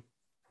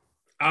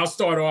I'll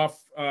start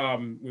off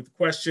with a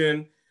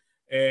question,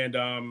 and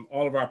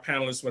all of our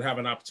panelists would have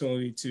an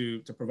opportunity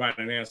to provide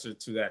an answer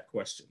to that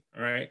question.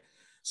 All right.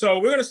 So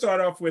we're going to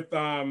start off with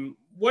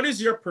what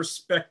is your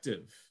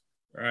perspective,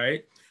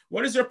 right?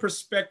 What is your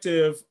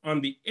perspective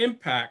on the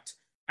impact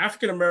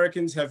African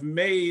Americans have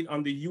made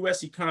on the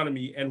US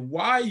economy, and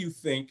why you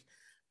think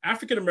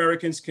African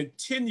Americans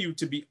continue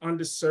to be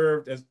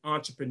underserved as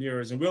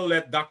entrepreneurs? And we'll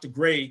let Dr.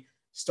 Gray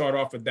start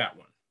off with that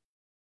one.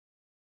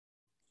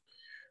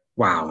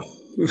 Wow.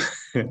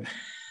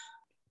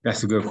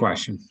 That's a good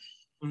question.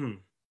 Mm-hmm.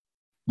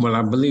 Well,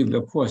 I believe,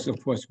 of course,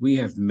 we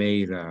have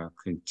made a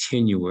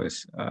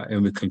continuous,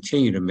 and we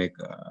continue to make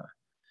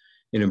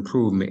an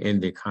improvement in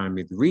the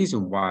economy. The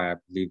reason why I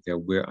believe that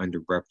we're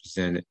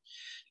underrepresented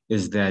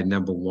is that,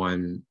 number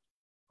one,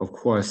 of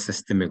course,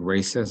 systemic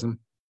racism.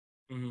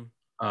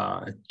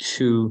 Mm-hmm.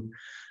 Two,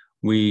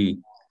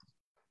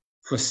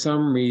 for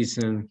some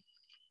reason,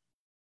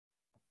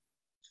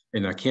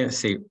 and I can't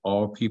say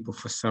all people,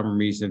 for some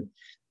reason,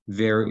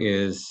 there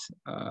is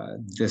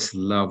this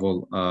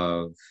level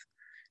of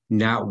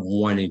not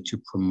wanting to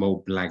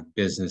promote Black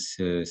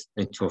businesses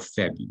until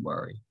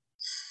February.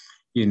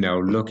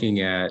 Looking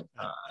at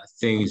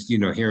things,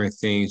 hearing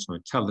things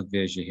on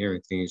television,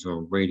 hearing things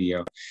on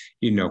radio,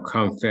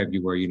 come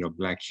February,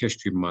 Black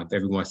History Month,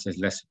 everyone says,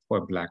 let's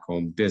support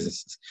Black-owned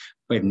businesses,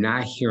 but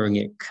not hearing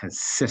it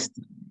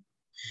consistently.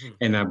 Mm-hmm.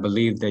 And I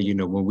believe that,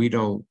 when we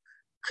don't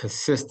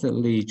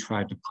consistently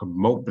try to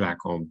promote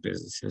Black-owned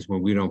businesses,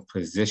 when we don't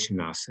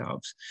position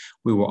ourselves,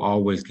 we will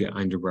always get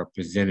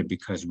underrepresented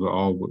because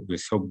we're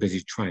so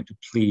busy trying to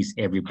please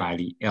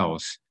everybody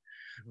else,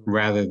 mm-hmm.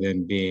 rather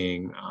than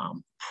being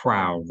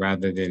proud,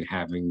 rather than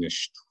having the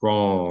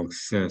strong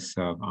sense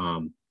of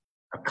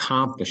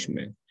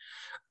accomplishment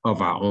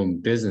of our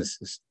own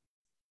businesses.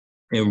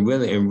 And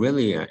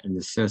really in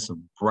the sense of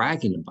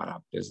bragging about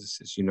our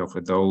businesses,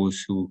 for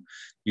those who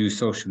use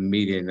social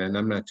media, and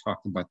I'm not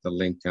talking about the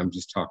LinkedIn, I'm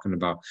just talking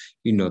about,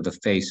 the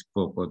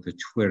Facebook or the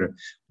Twitter.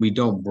 We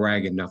don't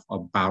brag enough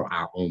about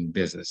our own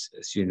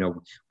businesses.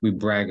 We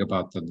brag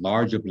about the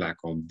larger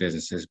Black-owned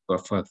businesses,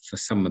 but for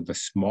some of the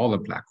smaller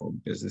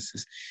Black-owned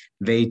businesses,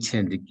 they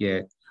tend to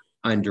get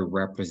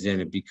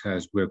underrepresented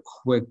because we're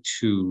quick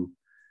to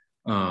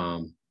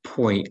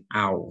point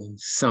out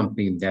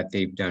something that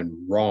they've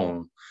done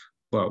wrong.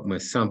 But when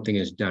something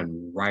is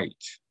done right,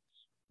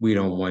 we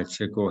don't want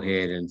to go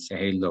ahead and say,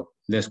 hey, look,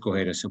 let's go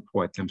ahead and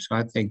support them. So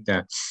I think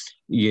that,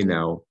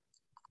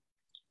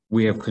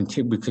 we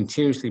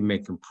continuously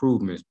make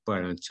improvements,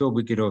 but until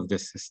we get over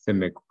this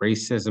systemic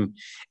racism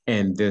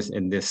and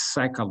this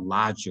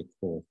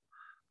psychological,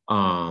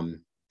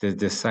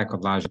 this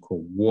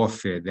psychological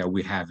warfare that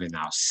we have in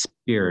our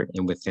spirit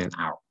and within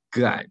our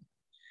gut,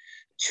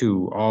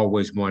 to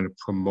always want to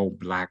promote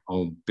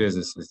Black-owned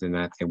businesses, and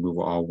I think we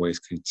will always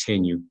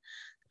continue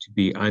to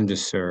be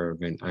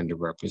underserved and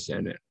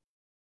underrepresented.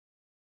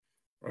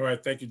 All right,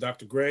 thank you,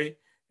 Dr. Gray.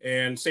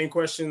 And same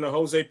question to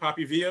Jose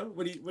Papi Villa.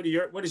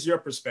 What is your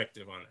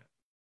perspective on that?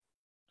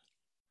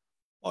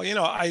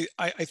 Well,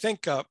 I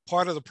think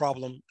part of the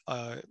problem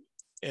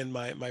in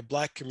my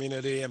Black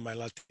community and my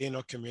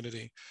Latino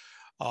community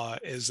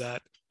is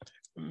that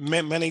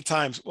many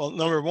times, well,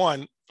 number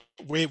one,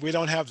 we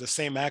don't have the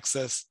same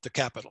access to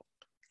capital,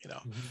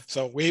 mm-hmm.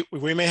 So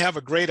we may have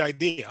a great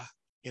idea,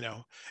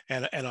 and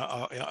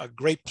a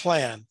great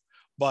plan,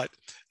 but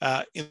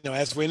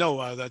as we know,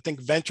 I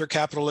think venture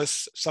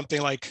capitalists,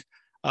 something like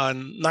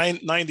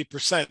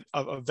 90%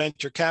 of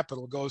venture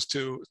capital goes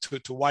to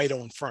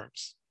white-owned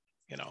firms.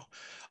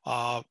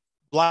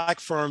 Black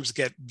firms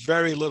get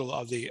very little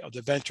of the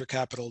venture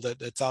capital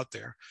that's out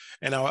there,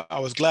 and I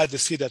was glad to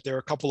see that there are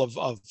a couple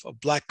of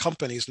Black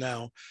companies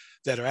now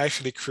that are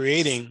actually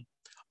creating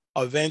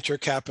a venture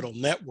capital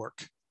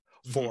network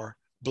for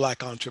mm-hmm.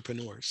 Black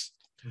entrepreneurs.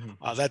 Mm-hmm.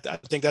 I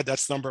think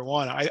that's number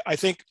one. I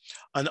think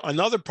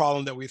another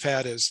problem that we've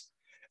had is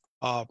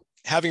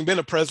having been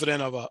a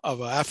president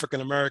of an African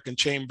American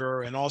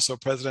chamber and also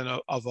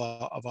president of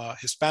a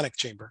Hispanic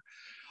chamber.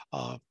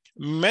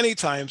 Many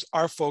times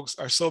our folks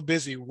are so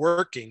busy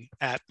working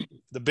at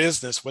the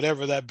business,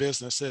 whatever that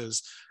business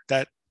is,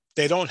 that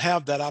they don't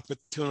have that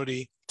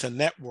opportunity to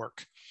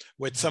network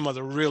with some of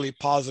the really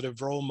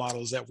positive role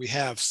models that we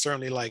have,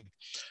 certainly like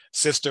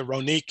Sister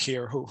Ronique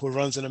here, who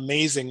runs an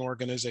amazing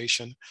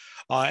organization,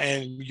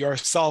 and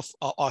yourself,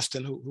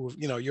 Austin, who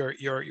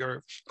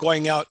you're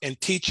going out and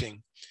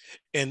teaching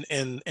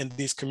in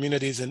these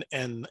communities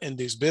and in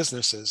these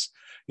businesses.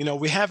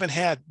 We haven't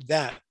had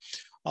that.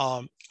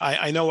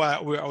 I know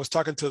I was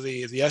talking to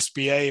the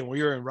SBA, and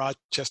we were in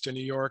Rochester,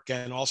 New York,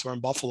 and also in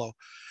Buffalo,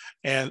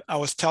 and I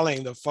was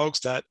telling the folks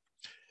that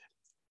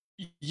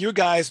you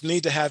guys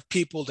need to have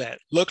people that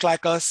look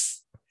like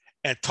us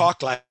and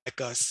talk like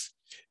us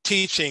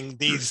teaching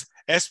these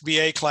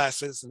SBA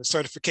classes and the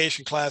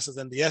certification classes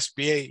and the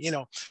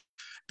SBA,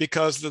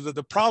 because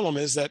the problem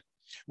is that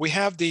we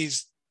have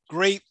these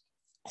great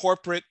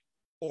corporate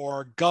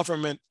or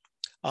government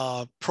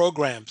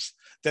programs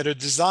that are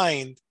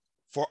designed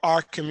for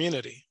our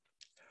community,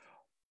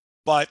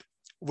 but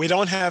we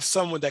don't have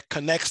someone that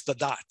connects the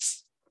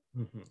dots.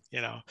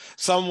 You know,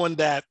 someone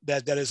that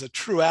is a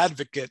true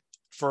advocate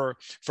for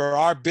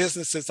our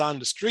businesses on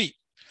the street.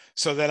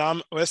 So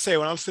that let's say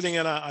when I'm sitting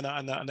in an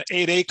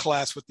 8A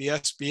class with the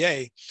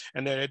SBA,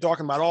 and they're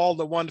talking about all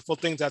the wonderful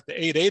things that the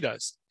 8A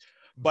does,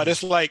 but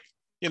it's like,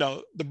 you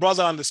know, the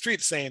brother on the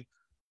street saying,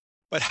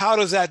 but what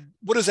does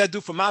that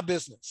do for my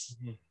business?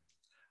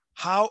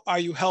 How are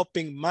you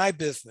helping my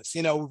business?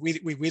 You know,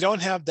 we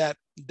don't have that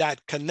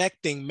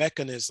connecting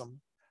mechanism,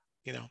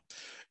 you know.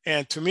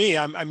 And to me,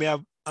 I'm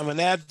an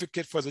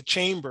advocate for the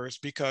chambers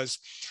because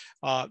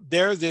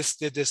they're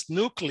this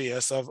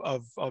nucleus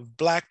of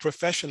Black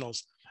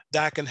professionals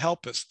that can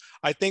help us.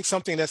 I think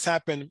something that's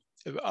happened,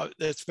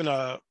 it's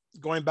been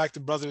going back to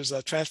Brothers'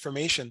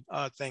 transformation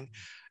thing.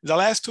 The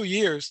last 2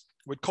 years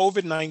with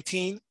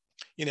COVID-19,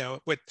 you know,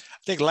 I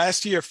think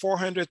last year,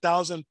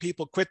 400,000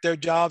 people quit their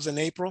jobs in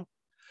April.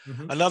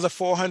 Another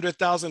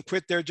 400,000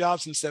 quit their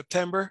jobs in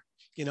September.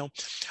 You know,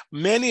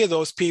 many of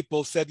those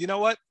people said, you know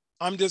what,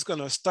 I'm just going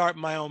to start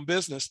my own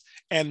business.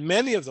 And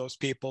many of those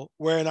people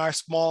were in our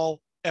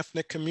small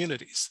ethnic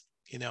communities,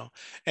 you know,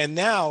 and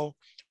now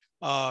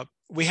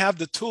we have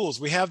the tools,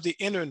 we have the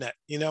internet,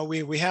 you know,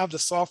 we have the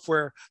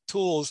software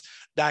tools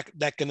that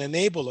can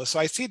enable us. So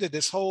I see that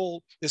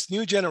this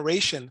new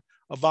generation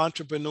of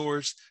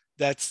entrepreneurs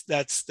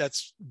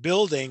that's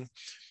building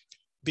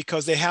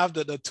because they have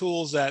the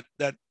tools that,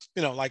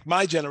 you know, like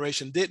my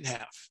generation didn't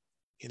have,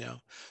 you know.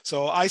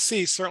 So I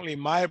see certainly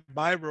my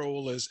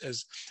role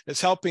is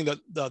helping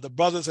the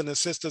brothers and the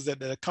sisters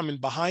that are coming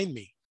behind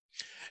me,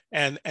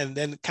 and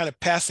then kind of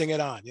passing it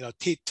on, you know,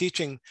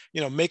 teaching,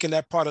 you know, making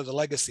that part of the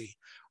legacy.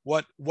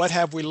 What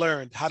have we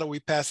learned? How do we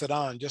pass it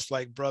on? Just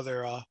like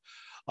Brother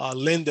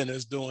Lyndon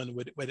is doing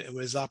with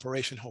his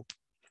Operation Hope.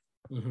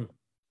 All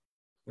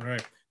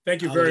right.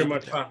 Thank you very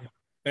much, Pop.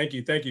 Thank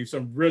you.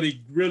 Some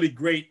really, really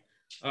great,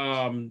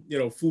 you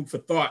know, food for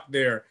thought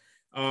there.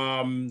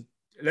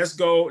 Let's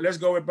go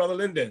with Brother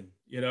Lyndon.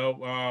 You know,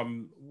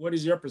 what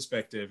is your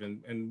perspective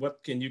and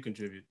what can you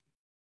contribute?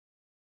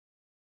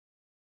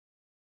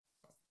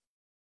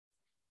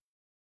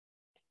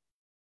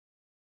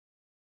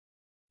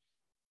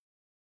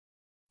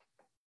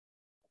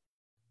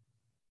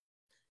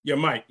 Your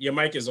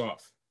mic is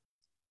off.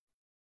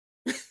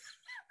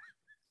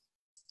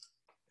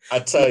 I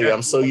tell you,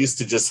 I'm so used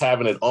to just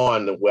having it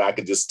on where I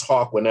could just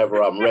talk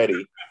whenever I'm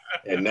ready.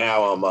 And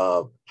now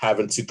I'm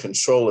having to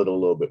control it a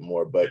little bit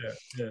more. But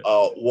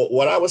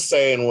what I was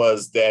saying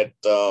was that,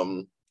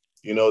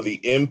 you know, the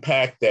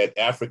impact that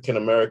African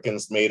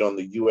Americans made on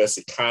the U.S.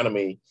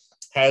 economy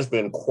has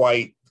been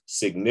quite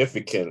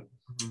significant.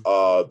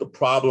 The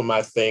problem,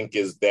 I think,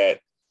 is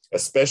that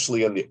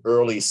especially in the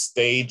early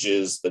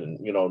stages, the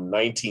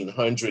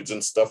 1900s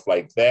and stuff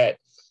like that,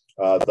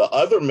 the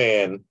other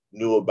man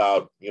knew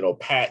about,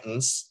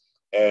 patents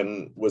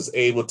and was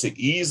able to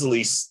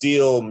easily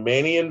steal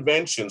many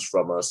inventions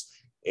from us.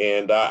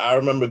 And I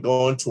remember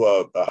going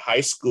to a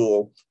high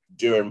school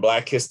during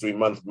Black History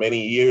Month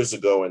many years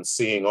ago and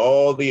seeing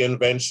all the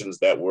inventions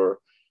that were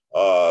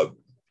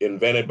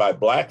invented by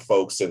Black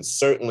folks. And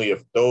certainly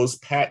if those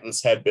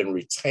patents had been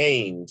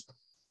retained,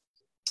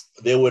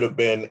 there would have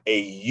been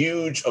a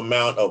huge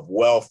amount of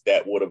wealth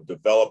that would have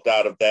developed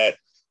out of that.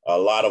 A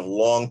lot of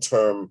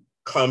long-term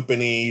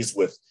companies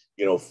with,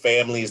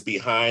 families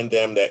behind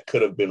them that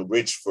could have been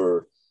rich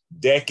for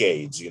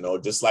decades,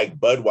 just like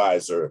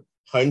Budweiser,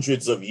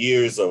 hundreds of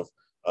years of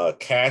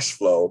cash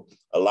flow.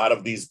 A lot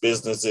of these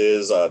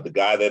businesses, the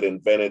guy that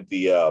invented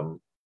the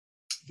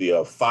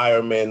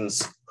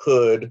fireman's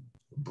hood,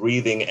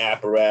 breathing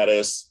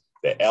apparatus,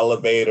 the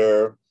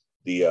elevator,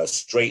 the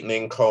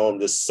straightening comb,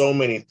 there's so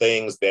many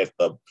things that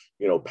the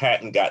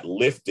patent got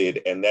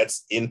lifted, and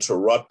that's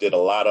interrupted a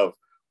lot of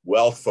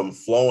wealth from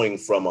flowing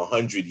from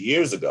 100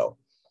 years ago.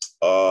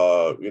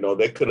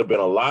 There could have been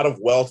a lot of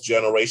wealth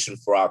generation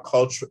for our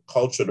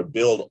culture to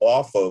build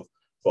off of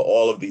for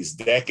all of these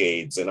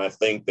decades. And I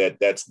think that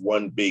that's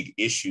one big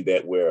issue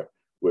that we're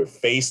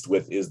faced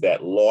with, is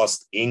that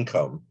lost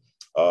income,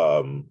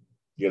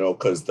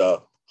 because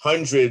the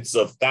hundreds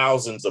of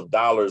thousands of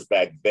dollars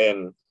back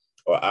then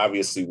are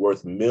obviously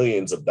worth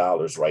millions of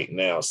dollars right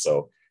now.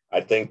 So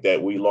I think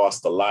that we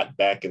lost a lot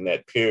back in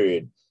that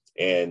period.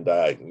 And,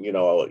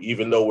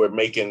 even though we're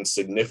making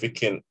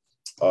significant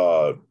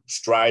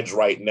strides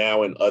right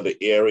now in other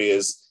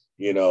areas,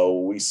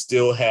 we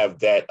still have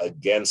that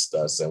against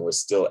us, and we're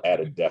still at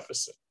a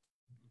deficit.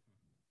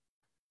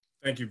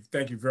 Thank you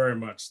very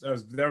much.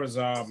 Is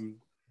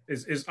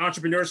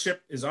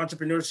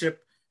entrepreneurship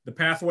the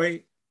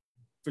pathway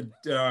for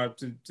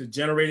to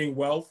generating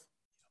wealth?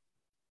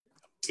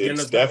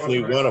 It's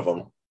definitely one of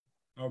them.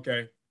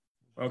 Okay,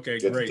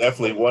 it's great.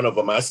 Definitely one of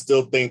them. I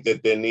still think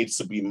that there needs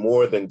to be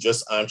more than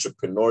just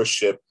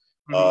entrepreneurship.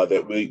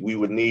 That we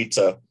would need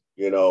to,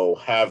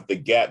 have the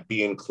gap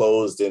being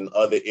closed in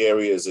other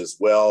areas as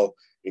well,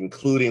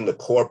 including the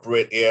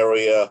corporate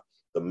area.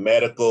 The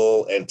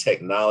medical and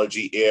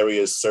technology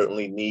areas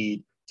certainly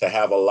need to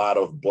have a lot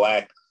of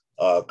Black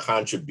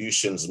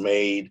contributions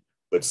made,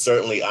 but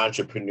certainly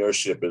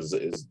entrepreneurship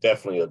is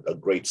definitely a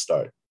great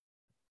start.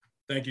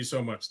 Thank you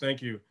so much.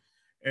 Thank you.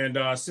 And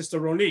Sister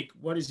Ronique,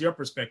 what is your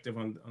perspective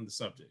on the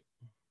subject?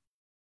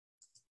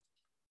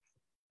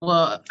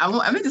 Well,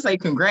 I meant to say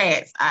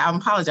congrats. I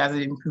apologize. I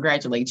didn't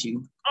congratulate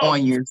you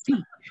on your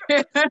seat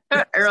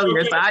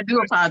earlier, so I do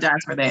apologize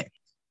for that.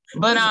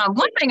 But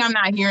one thing I'm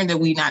not hearing that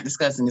we're not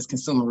discussing is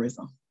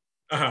consumerism.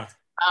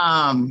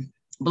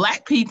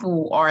 Black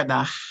people are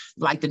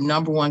the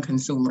number one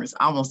consumers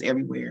almost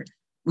everywhere.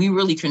 We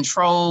really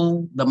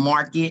control the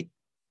market.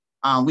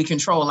 We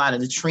control a lot of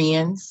the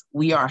trends.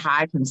 We are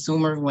high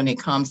consumers when it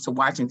comes to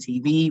watching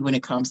TV, when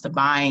it comes to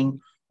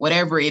buying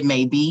whatever it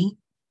may be.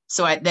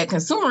 So that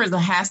consumerism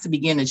has to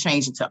begin to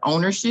change into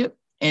ownership.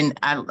 And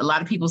a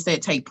lot of people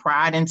said take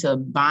pride into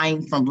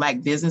buying from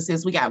Black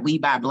businesses. We got We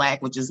Buy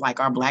Black, which is like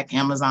our Black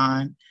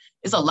Amazon.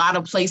 It's a lot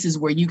of places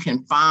where you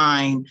can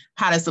find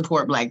how to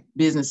support Black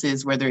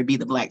businesses, whether it be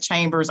the Black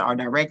chambers, our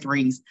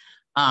directories,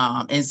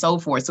 and so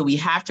forth. So we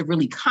have to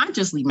really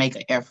consciously make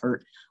an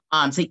effort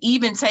to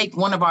even take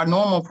one of our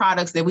normal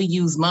products that we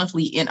use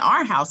monthly in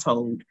our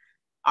household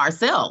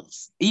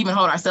ourselves, even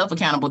hold ourselves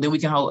accountable, then we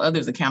can hold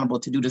others accountable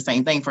to do the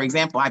same thing. For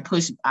example,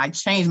 I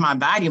changed my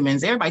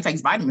vitamins. Everybody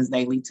takes vitamins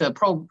daily to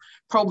pro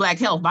Black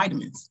health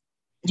vitamins.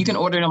 You can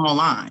order them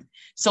online.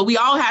 So we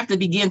all have to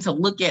begin to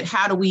look at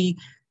how do we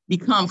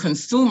become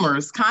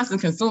consumers,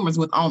 constant consumers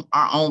with our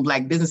own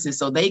Black businesses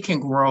so they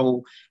can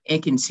grow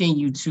and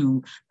continue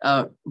to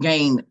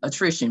gain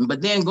attrition.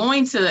 But then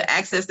going to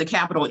access to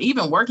capital,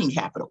 even working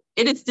capital,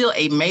 it is still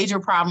a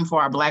major problem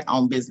for our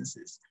Black-owned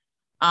businesses.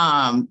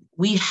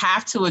 We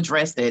have to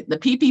address that. The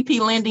PPP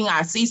lending,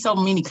 I see so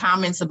many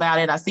comments about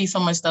it. I see so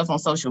much stuff on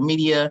social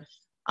media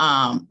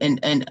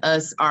and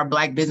our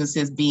Black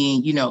businesses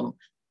being,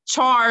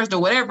 charged or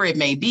whatever it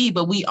may be,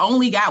 but we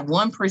only got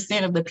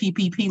 1% of the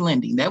PPP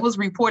lending. That was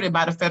reported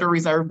by the Federal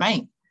Reserve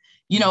Bank.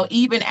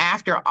 Even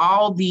after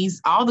all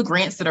the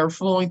grants that are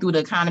flowing through the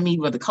economy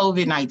with the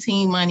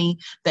COVID-19 money,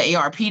 the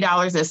ARP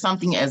dollars, that's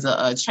something as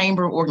a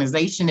chamber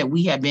organization that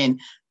we have been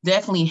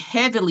definitely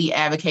heavily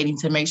advocating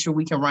to make sure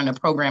we can run the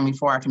programming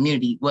for our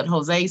community. What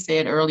Jose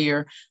said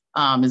earlier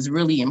is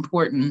really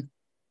important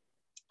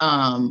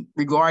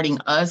regarding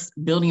us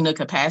building the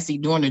capacity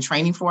during the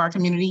training for our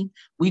community.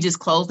 We just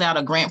closed out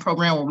a grant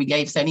program where we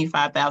gave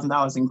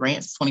 $75,000 in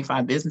grants to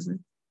 25 businesses.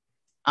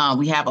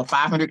 We have a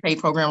 $500K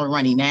program we're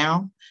running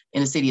now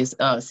in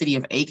the city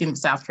of Aiken,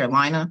 South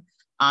Carolina.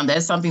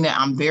 That's something that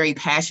I'm very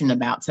passionate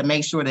about, to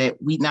make sure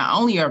that we not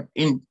only are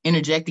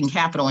interjecting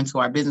capital into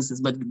our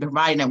businesses, but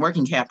providing that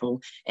working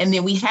capital. And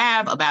then we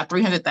have about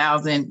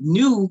 300,000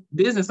 new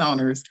business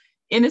owners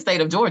in the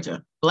state of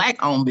Georgia,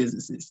 Black-owned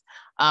businesses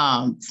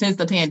since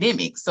the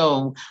pandemic.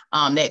 So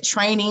that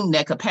training,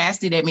 that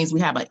capacity, that means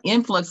we have an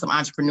influx of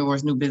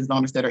entrepreneurs, new business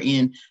owners that are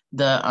in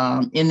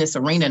this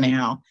arena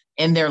now.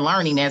 And they're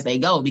learning as they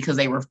go because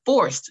they were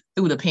forced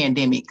through the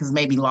pandemic, because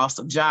maybe loss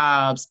of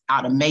jobs,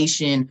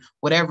 automation,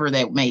 whatever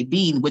that may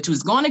be, which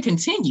was going to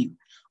continue.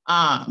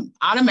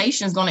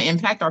 Automation is going to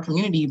impact our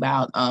community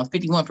about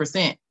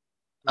 51%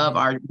 of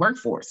our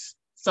workforce.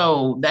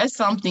 So that's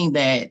something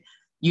that,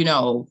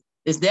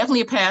 is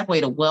definitely a pathway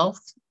to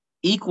wealth.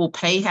 Equal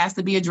pay has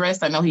to be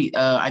addressed. I know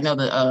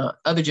the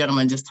other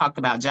gentleman just talked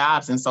about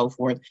jobs and so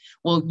forth.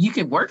 Well, you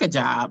can work a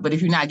job, but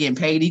if you're not getting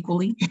paid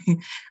equally,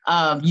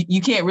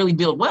 you can't really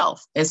build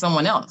wealth as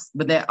someone else.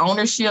 But that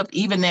ownership,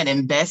 even that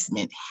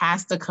investment,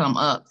 has to come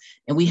up,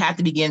 and we have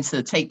to begin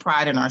to take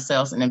pride in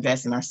ourselves and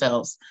invest in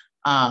ourselves.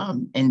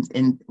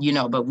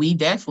 But we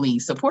definitely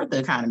support the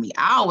economy.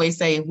 I always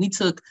say if we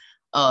took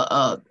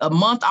a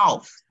month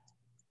off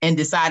and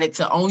decided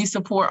to only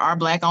support our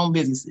Black-owned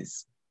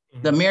businesses,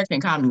 the American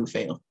economy would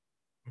fail.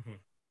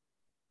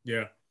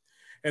 Yeah.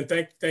 And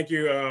thank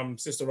you,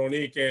 Sister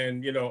Ronique.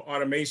 And,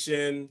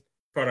 automation,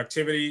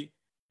 productivity,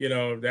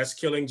 that's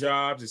killing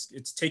jobs.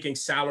 It's taking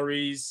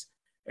salaries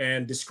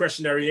and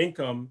discretionary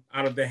income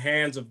out of the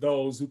hands of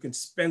those who can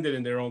spend it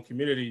in their own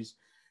communities.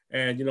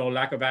 And,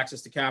 lack of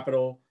access to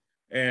capital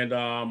and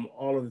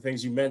all of the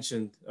things you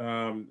mentioned.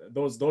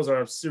 Those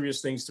are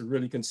serious things to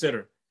really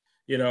consider,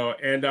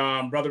 and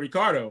Brother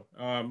Ricardo,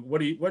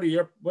 what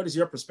is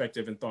your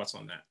perspective and thoughts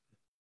on that?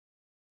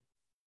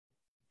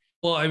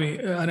 Well, I mean,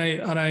 and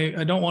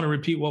I don't want to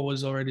repeat what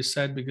was already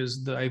said,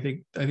 because I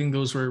think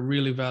those were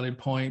really valid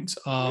points.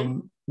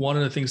 One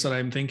of the things that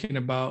I'm thinking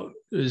about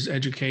is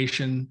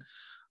education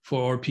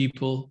for our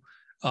people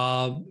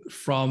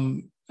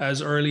from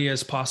as early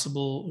as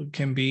possible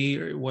can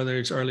be, whether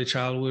it's early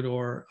childhood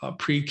or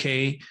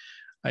pre-K.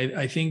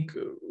 I think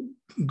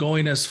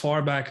going as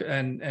far back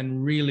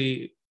and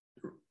really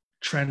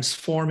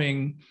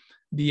transforming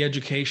the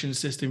education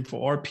system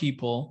for our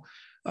people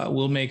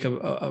will make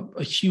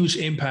a huge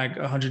impact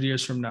 100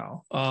 years from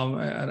now.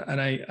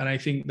 And I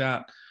think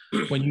that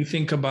when you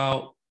think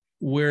about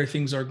where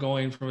things are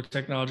going from a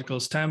technological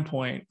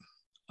standpoint,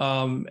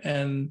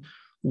 and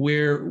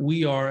where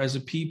we are as a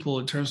people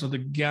in terms of the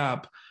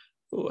gap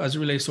as it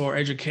relates to our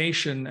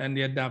education and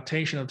the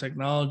adaptation of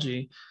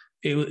technology,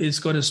 it's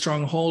going to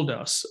stronghold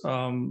us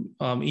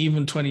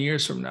even 20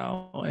 years from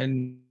now.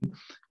 And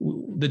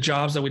the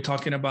jobs that we're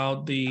talking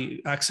about,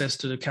 the access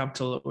to the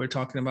capital that we're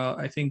talking about,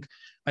 I think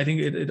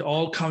it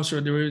all comes from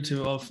a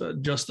derivative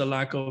of just the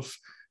lack of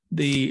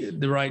the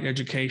right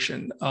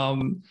education.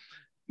 When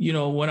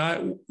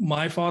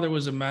my father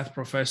was a math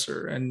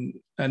professor,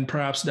 and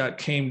perhaps that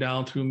came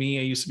down through me.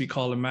 I used to be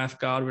called a math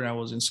god when I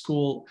was in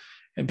school,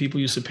 and people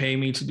used to pay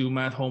me to do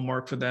math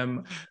homework for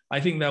them. I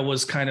think that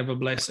was kind of a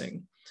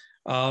blessing.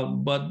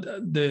 But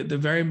the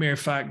very mere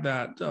fact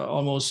that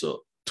almost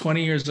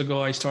 20 years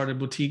ago, I started a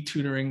boutique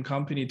tutoring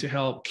company to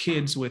help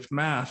kids with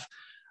math.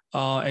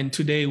 And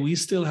today we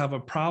still have a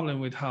problem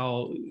with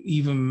how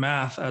even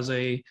math as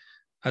a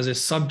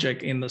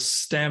subject in the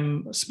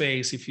STEM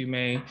space, if you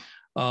may,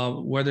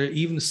 whether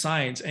even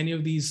science, any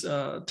of these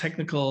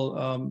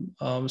technical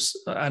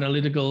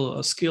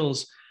analytical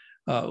skills,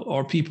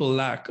 or people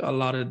lack a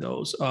lot of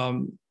those.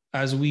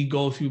 As we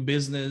go through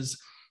business,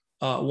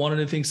 one of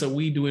the things that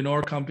we do in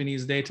our company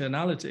is data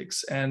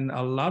analytics. And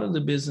a lot of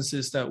the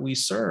businesses that we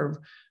serve,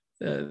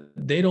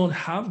 they don't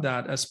have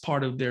that as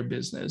part of their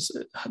business.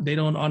 They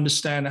don't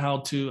understand how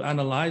to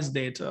analyze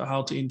data,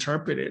 how to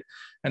interpret it,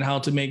 and how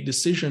to make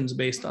decisions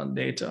based on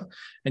data.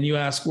 And you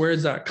ask, where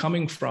is that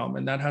coming from?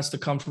 And that has to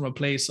come from a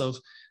place of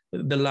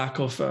the lack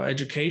of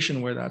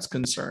education where that's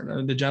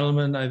concerned. The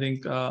gentleman, I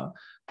think,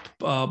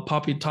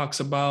 Poppy talks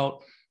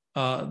about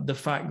the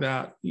fact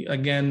that,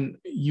 again,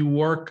 you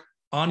work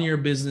on your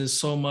business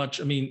so much,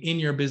 in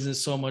your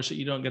business so much that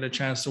you don't get a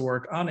chance to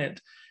work on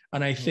it.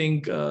 And I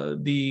think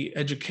the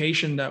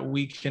education that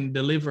we can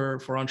deliver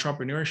for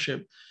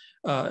entrepreneurship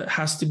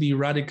has to be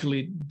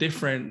radically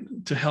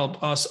different to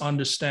help us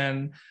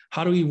understand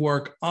how do we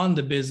work on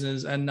the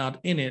business and not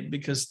in it,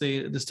 because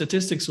the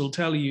statistics will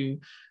tell you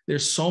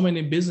there's so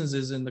many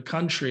businesses in the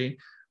country,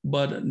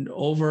 but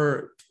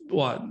over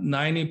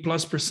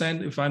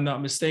 90+%, if I'm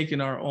not mistaken,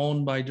 are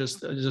owned by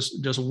just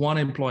one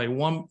employee,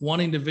 one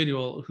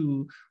individual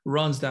who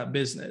runs that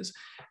business.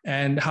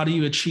 And how do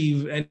you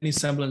achieve any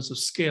semblance of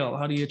scale?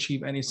 How do you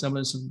achieve any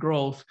semblance of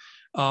growth?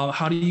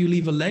 How do you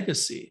leave a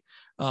legacy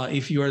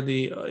if you're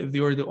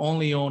the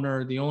only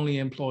owner, the only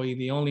employee,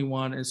 the only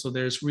one? And so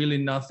there's really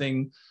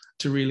nothing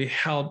to really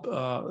help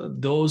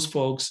those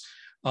folks.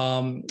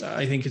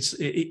 I think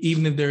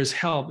even if there's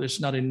help, there's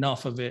not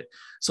enough of it.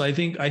 So I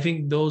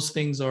think those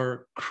things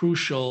are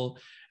crucial,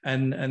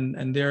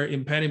 and they're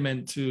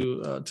impediment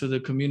to the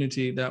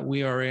community that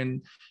we are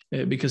in,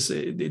 because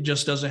it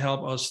just doesn't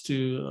help us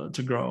to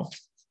grow.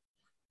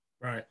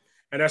 Right,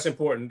 and that's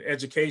important.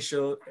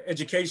 Education,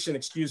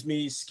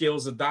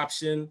 skills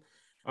adoption,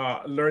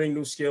 learning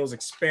new skills,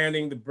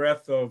 expanding the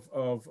breadth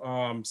of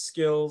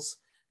skills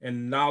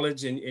and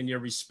knowledge in your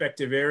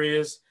respective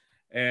areas.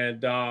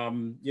 And,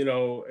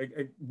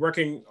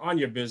 working on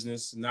your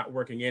business, not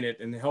working in it,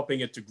 and helping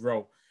it to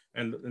grow.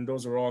 And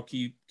those are all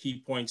key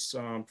points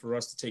for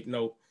us to take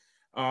note.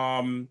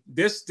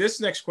 This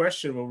next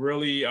question will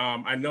really,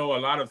 I know a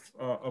lot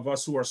of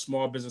us who are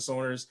small business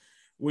owners,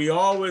 we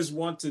always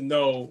want to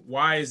know,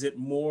 why is it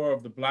more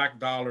of the Black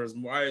dollars?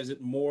 Why is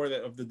it more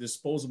of the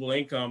disposable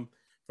income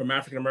from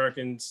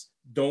African-Americans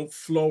don't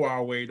flow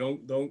our way,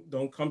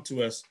 don't come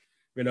to us,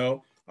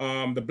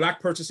 The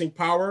Black purchasing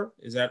power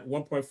is at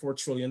 $1.4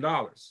 trillion.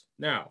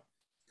 Now,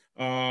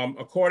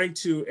 according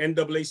to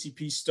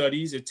NAACP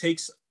studies, it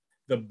takes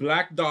the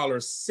Black dollar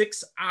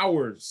 6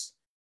 hours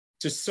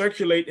to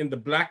circulate in the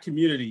Black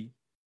community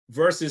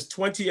versus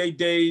 28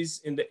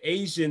 days in the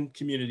Asian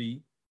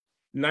community,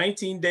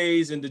 19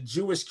 days in the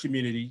Jewish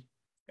community,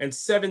 and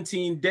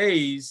 17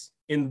 days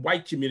in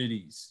white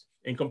communities,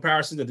 in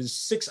comparison to the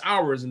 6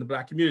 hours in the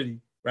Black community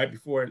right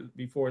before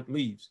it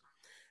leaves.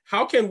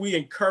 How can we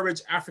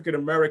encourage African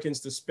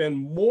Americans to spend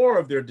more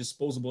of their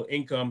disposable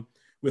income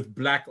with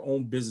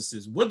Black-owned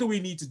businesses? What do we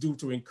need to do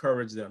to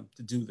encourage them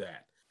to do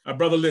that?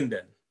 Brother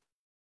Linden.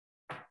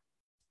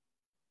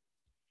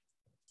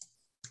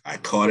 I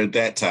caught it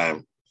that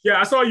time. Yeah,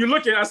 I saw you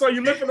looking. I saw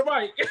you look for the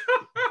mic.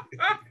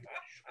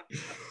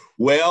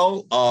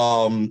 Well,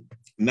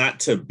 not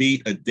to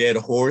beat a dead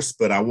horse,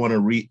 but I want to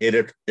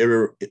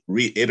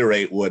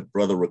reiterate what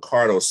Brother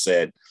Ricardo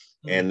said,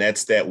 and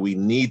that's that we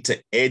need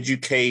to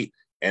educate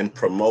and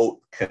promote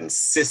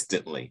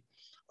consistently.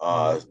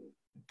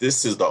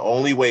 This is the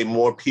only way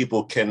more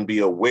people can be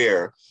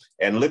aware.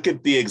 And look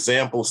at the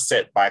example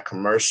set by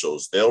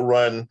commercials. They'll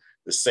run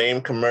the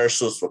same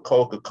commercials for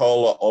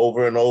Coca-Cola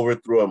over and over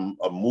through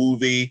a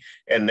movie.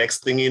 And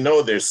next thing you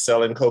know, they're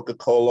selling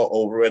Coca-Cola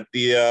over at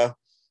the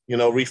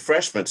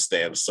refreshment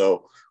stand.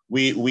 So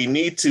we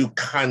need to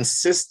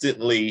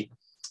consistently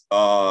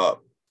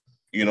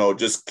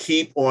just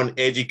keep on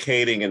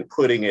educating and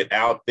putting it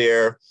out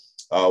there.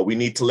 We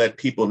need to let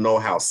people know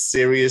how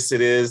serious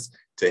it is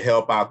to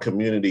help our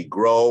community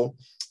grow.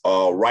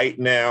 Right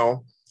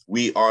now,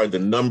 we are the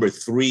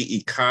 #3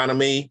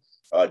 economy.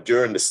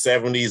 During the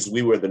 70s,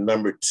 we were the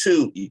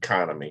 #2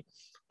 economy.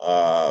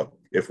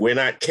 If we're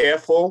not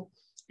careful,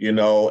 and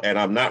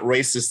I'm not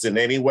racist in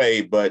any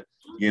way, but,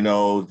 You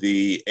know,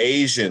 the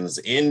Asians,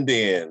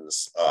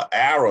 Indians,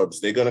 Arabs,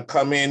 they're going to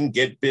come in,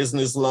 get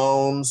business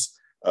loans,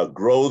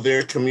 grow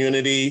their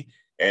community.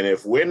 And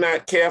if we're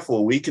not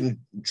careful, we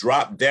can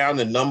drop down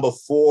to number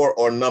 4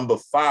 or number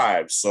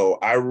 5. So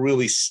I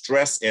really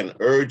stress and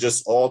urge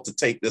us all to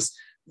take this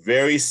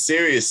very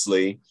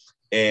seriously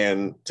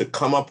and to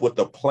come up with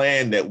a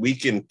plan that we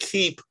can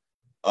keep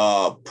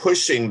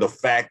pushing the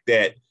fact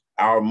that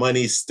our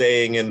money's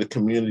staying in the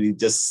community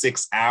just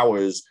 6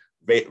 hours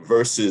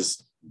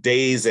versus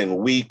days and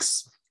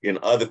weeks in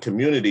other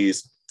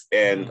communities.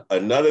 And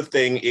another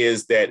thing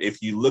is that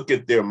if you look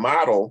at their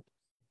model,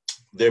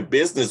 their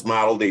business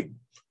model, they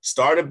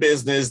start a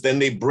business, then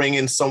they bring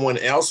in someone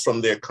else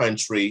from their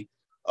country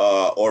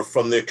or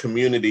from their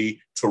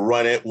community to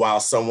run it while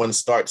someone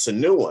starts a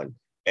new one.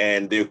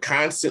 And they're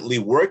constantly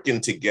working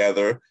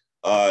together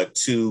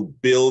to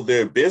build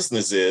their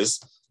businesses.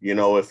 You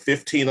know, if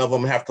 15 of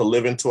them have to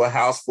live into a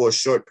house for a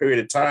short period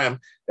of time,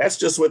 that's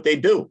just what they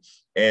do.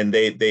 And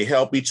they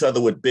help each other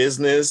with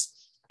business.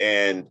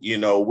 And, you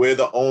know, we're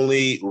the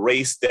only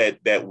race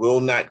that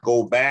will not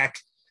go back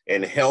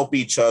and help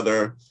each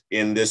other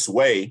in this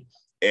way.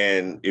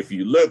 And if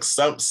you look,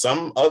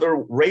 some other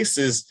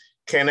races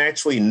can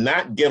actually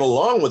not get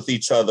along with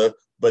each other,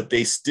 but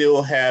they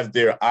still have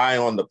their eye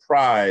on the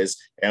prize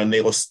and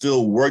they will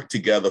still work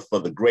together for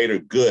the greater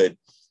good,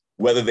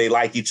 whether they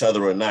like each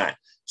other or not.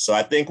 So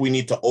I think we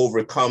need to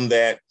overcome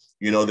that.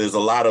 You know, there's a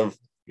lot of,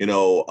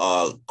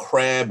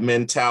 crab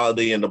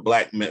mentality in the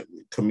Black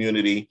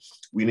community.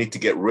 We need to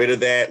get rid of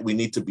that. We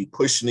need to be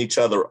pushing each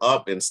other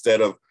up instead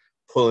of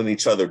pulling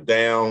each other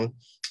down.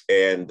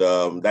 And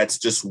that's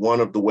just one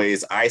of the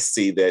ways I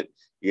see that,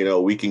 you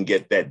know, we can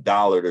get that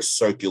dollar to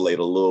circulate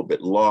a little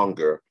bit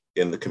longer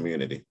in the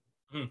community.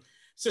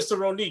 Sister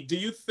Ronique, do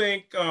you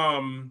think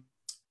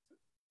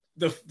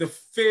the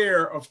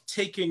fear of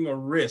taking a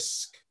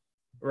risk,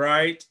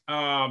 right?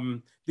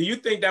 Do you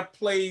think that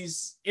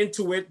plays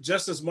into it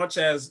just as much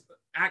as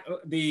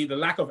the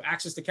lack of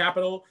access to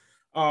capital?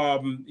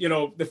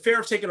 The fear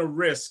of taking a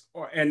risk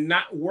and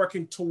not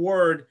working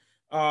toward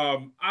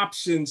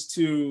options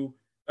to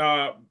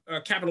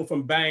capital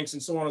from banks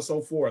and so on and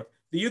so forth.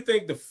 Do you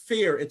think the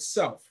fear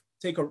itself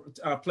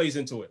plays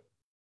into it?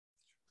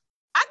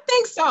 I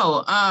think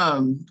so.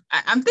 I'm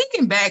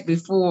thinking back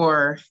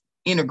before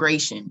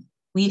integration,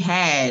 we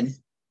had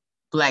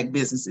Black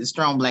businesses,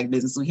 strong Black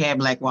business. We had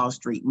Black Wall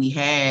Street. We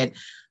had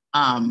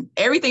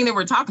everything that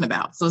we're talking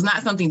about. So it's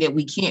not something that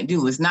we can't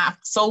do. It's not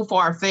so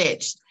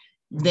far-fetched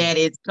that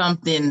it's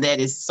something that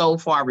is so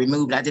far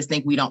removed. I just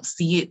think we don't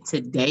see it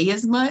today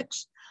as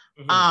much.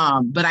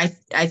 But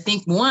I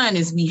think one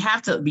is we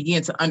have to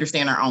begin to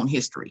understand our own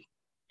history.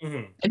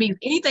 I mean,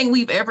 anything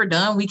we've ever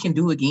done, we can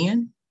do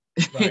again.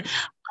 Right.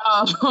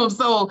 I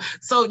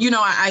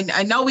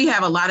know we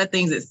have a lot of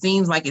things that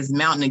seems like it's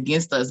mounting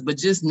against us, but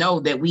just know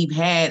that we've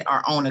had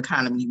our own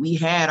economy. We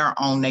had our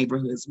own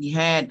neighborhoods. We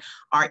had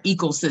our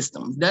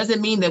ecosystems.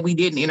 Doesn't mean that we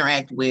didn't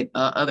interact with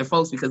other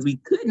folks because we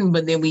couldn't,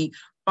 but then we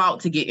fought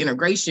to get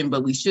integration,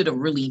 but we should have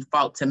really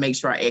fought to make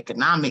sure our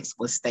economics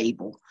was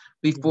stable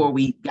before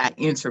we got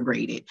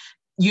integrated.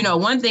 You know,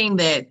 one thing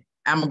that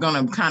I'm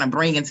going to kind of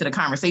bring into the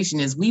conversation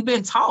is we've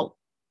been taught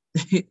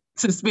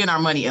to spend our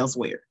money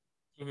elsewhere.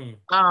 And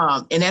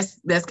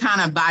that's kind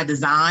of by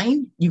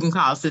design. You can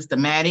call it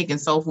systematic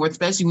and so forth,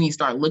 especially when you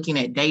start looking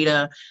at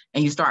data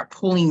and you start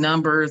pulling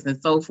numbers and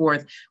so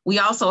forth. We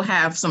also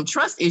have some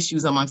trust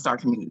issues amongst our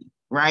community,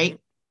 right?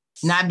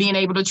 Not being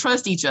able to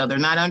trust each other,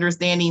 not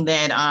understanding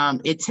that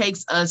it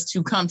takes us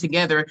to come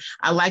together.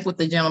 I like what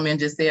the gentleman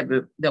just said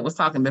that was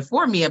talking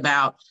before me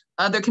about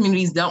other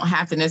communities don't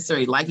have to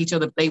necessarily like each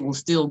other, but they will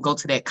still go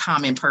to that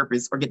common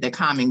purpose or get that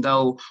common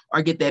goal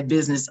or get that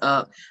business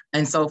up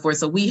and so forth.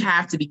 So we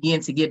have to begin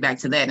to get back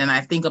to that. And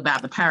I think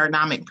about the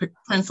paradigmic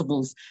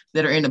principles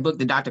that are in the book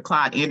that Dr.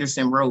 Claude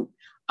Anderson wrote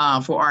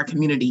for our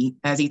community.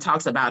 As he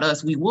talks about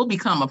us, we will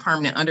become a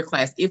permanent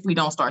underclass if we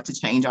don't start to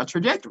change our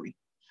trajectory.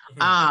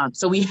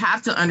 So we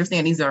have to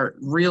understand these are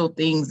real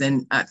things.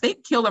 And I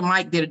think Killer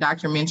Mike did a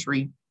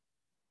documentary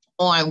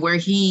on where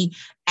he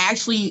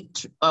actually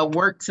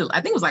worked till,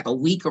 I think it was like a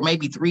week or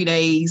maybe 3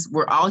 days,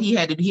 where all he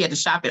had to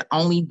shop at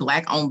only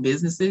Black-owned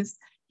businesses.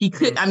 He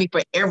could,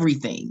 for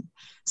everything.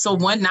 So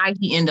one night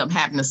he ended up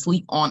having to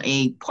sleep on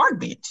a park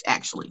bench,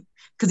 actually,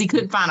 because he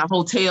couldn't find a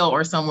hotel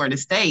or somewhere to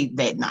stay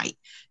that night.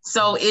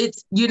 So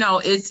it's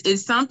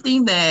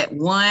something that,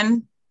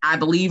 one, I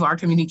believe our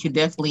community can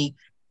definitely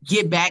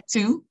get back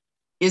to.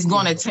 It's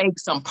going to take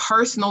some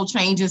personal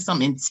changes,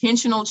 some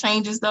intentional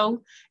changes,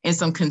 though, and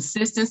some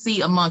consistency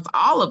amongst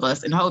all of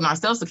us and holding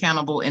ourselves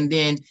accountable. And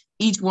then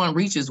each one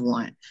reaches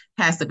one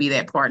has to be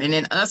that part. And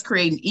then us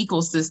creating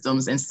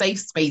ecosystems and safe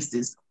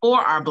spaces for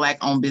our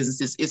Black-owned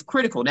businesses is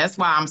critical. That's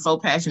why I'm so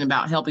passionate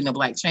about helping the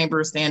Black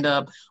Chamber stand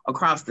up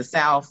across the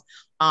South.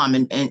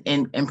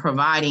 And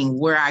providing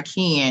where I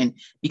can,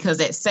 because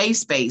that safe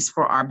space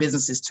for our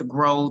businesses to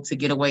grow, to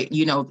get away,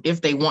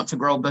 if they want to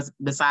grow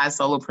besides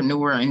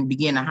solopreneur and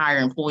begin to hire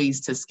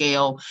employees to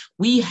scale,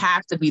 we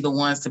have to be the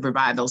ones to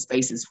provide those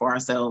spaces for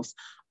ourselves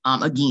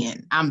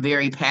Again, I'm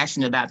very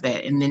passionate about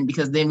that. And then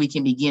because then we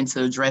can begin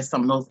to address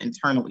some of those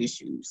internal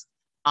issues.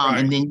 Right.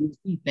 And then you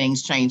see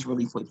things change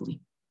really quickly.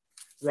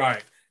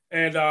 Right.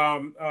 And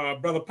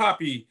Brother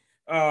Poppy,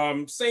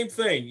 same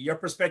thing, your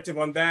perspective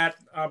on that,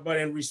 but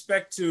in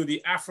respect to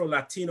the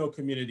Afro-Latino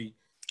community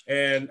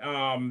and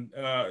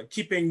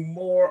keeping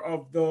more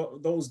of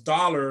those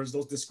dollars,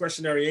 those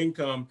discretionary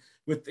income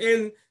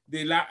within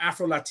the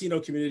Afro-Latino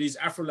communities,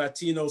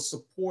 Afro-Latinos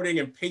supporting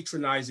and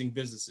patronizing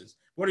businesses.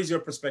 What is your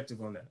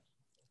perspective on that?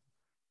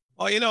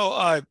 Well, you know,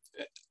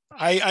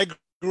 I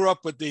grew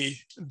up with the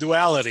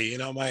duality. You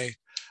know, my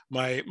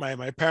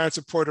parents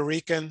are Puerto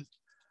Rican,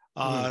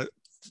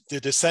 the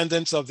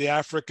descendants of the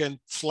African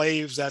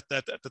slaves that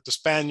the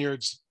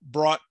Spaniards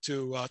brought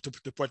to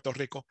Puerto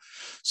Rico.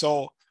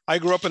 So I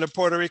grew up in a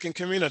Puerto Rican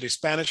community,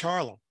 Spanish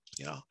Harlem.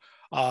 You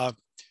know,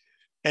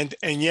 and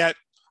yet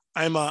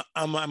I'm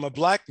a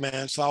Black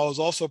man, so I was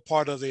also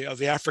part of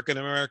the African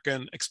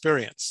American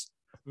experience.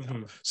 You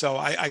know? So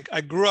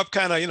I grew up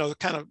kind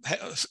of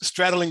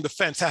straddling the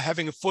fence,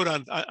 having a foot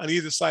on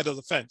either side of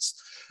the fence,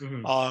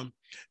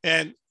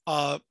 and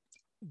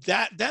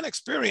that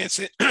experience,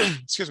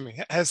 excuse me,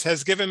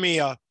 has given me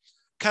a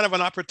kind of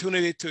an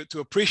opportunity to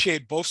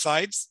appreciate both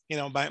sides. You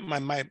know,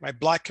 my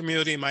Black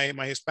community,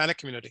 my Hispanic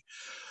community,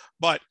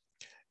 but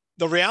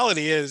the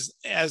reality is,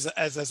 as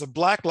a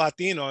Black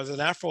Latino, as an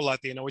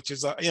Afro-Latino, which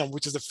is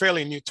a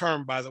fairly new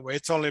term, by the way,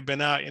 it's only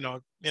been out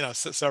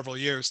several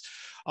years.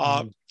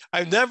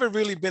 I've never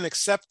really been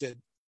accepted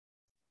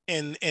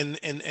in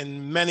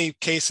many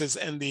cases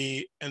in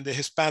the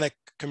Hispanic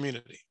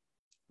community,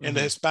 in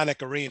the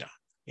Hispanic arena.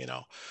 You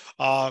know,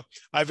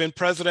 I've been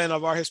president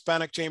of our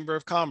Hispanic Chamber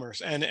of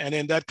Commerce, and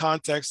in that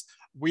context,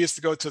 we used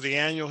to go to the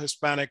annual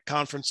Hispanic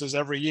conferences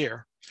every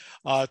year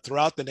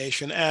throughout the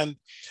nation. And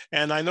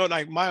I know,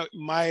 like,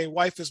 my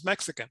wife is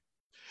Mexican,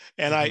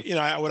 and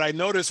what I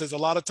notice is a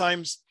lot of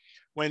times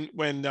when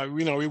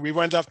we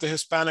went up to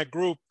Hispanic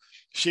group,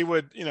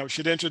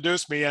 she'd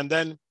introduce me, and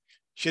then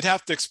she'd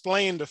have to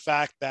explain the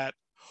fact that,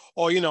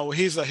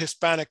 he's a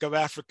Hispanic of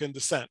African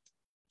descent.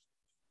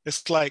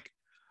 It's like,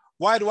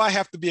 why do I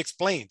have to be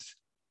explained?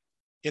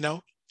 You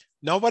know,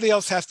 nobody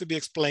else has to be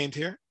explained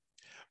here,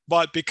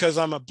 but because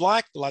I'm a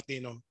Black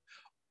Latino,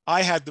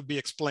 I had to be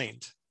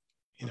explained.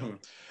 You know,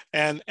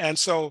 and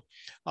so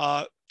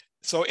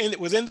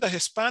within the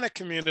Hispanic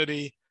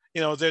community,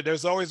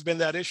 there's always been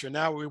that issue.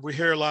 Now we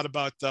hear a lot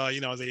about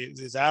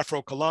these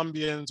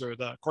Afro-Colombians, or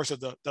of course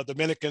the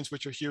Dominicans,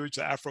 which are huge,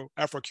 the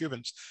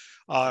Afro-Cubans.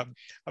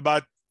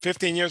 About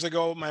 15 years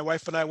ago, my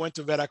wife and I went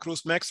to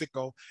Veracruz,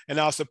 Mexico, and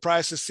I was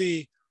surprised to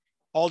see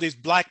all these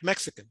Black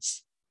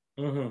Mexicans,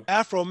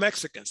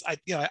 Afro-Mexicans. I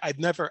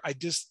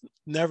just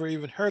never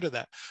even heard of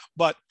that.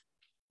 But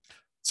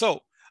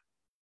so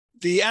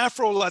the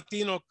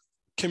Afro-Latino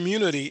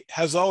community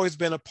has always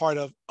been a part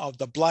of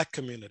the Black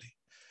community.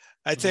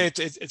 I'd say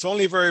it's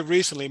only very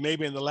recently,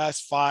 maybe in the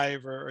last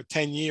 5 or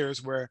 10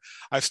 years, where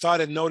I've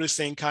started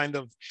noticing kind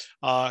of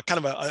a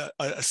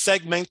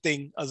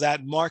segmenting of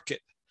that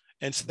market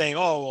and saying,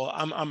 oh, well,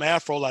 I'm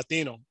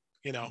Afro-Latino,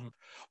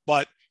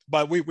 but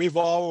we've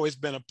always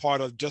been a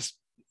part of just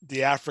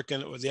the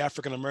African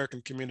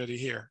American community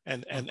here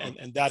and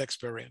that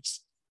experience.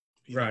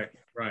 Right.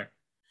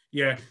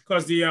 Yeah,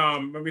 because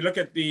when we look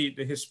at the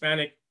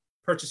Hispanic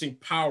purchasing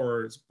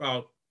power, it's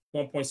about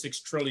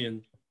 1.6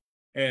 trillion.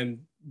 And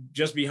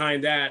just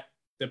behind that,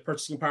 the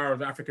purchasing power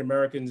of African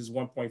Americans is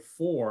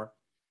 1.4.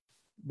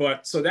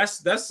 But so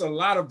that's a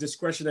lot of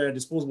discretionary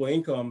disposable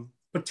income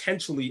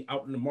potentially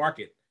out in the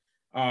market,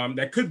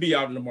 that could be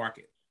out in the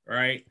market,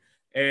 right?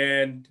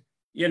 And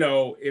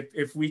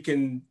if we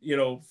can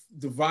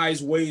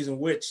devise ways in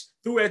which,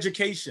 through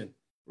education,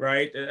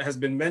 right, it has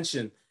been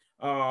mentioned,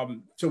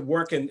 to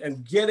work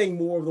and getting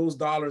more of those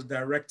dollars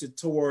directed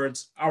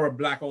towards our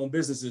Black-owned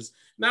businesses,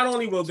 not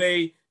only will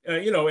they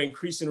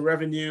increase in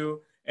revenue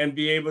and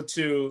be able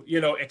to,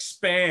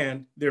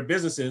 expand their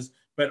businesses,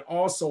 but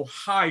also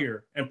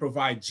hire and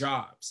provide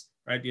jobs,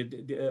 right?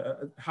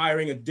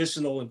 Hiring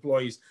additional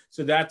employees.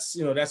 So that's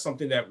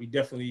something that we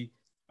definitely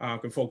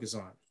can focus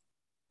on.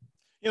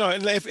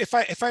 And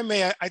if I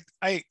may,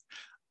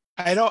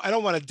 I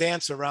don't want to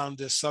dance around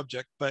this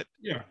subject, but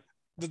yeah,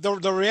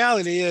 the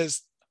reality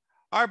is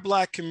our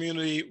Black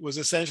community was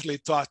essentially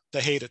taught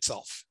to hate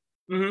itself.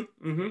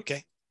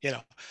 Okay.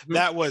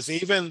 That was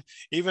even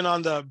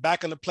on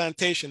back in the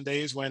plantation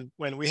days when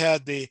we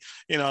had the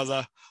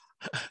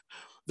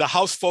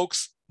house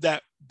folks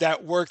that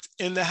worked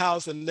in the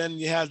house, and then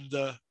you had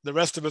the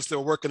rest of us that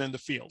were working in the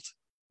field.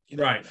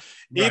 Right.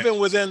 Even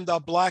within the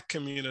Black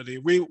community,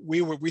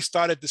 we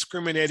started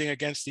discriminating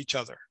against each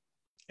other.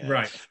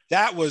 Right.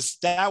 That was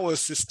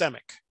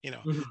systemic.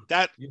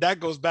 That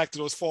goes back to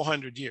those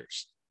 400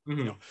 years.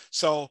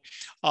 So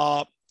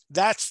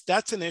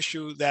that's an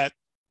issue that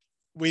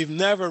we've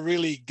never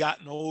really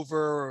gotten over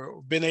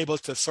or been able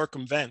to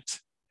circumvent.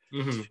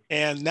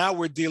 And now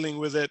we're dealing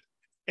with it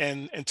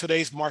in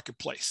today's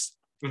marketplace.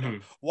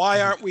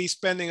 Why aren't we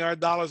spending our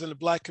dollars in the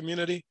Black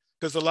community?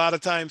 Because a lot of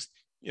times,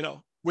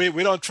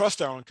 we don't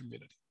trust our own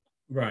community.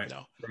 Right.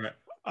 Right.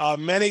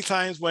 Many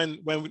times when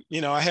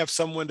I have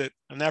someone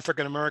an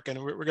African American,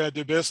 and we're going to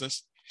do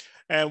business,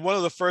 and one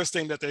of the first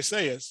things that they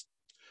say is,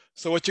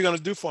 "So what you going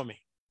to do for me?"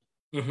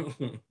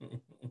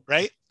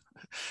 Right?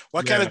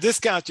 What kind of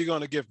discount you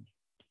going to give me?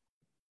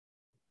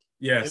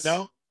 Yes.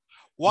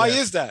 Why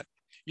is that?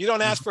 You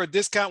don't ask for a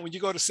discount when you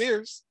go to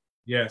Sears.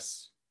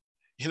 Yes.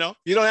 You don't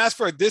ask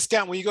for a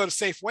discount when you go to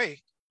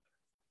Safeway.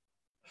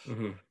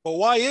 But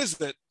why is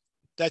it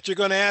that you're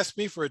going to ask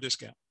me for a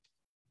discount?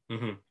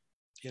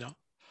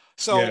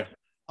 So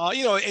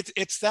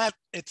it's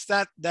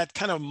that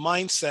kind of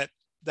mindset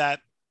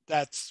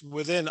that's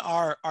within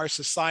our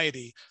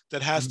society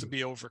that has to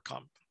be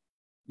overcome.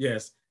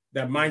 Yes,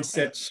 that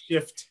mindset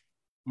shift,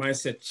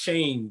 mindset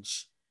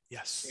change.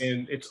 Yes,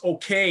 and it's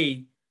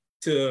okay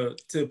to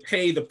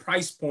pay the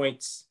price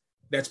points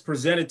that's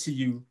presented to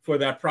you for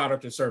that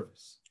product or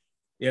service.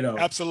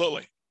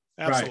 Absolutely.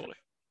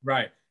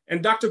 Right.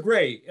 And Dr.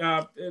 Gray,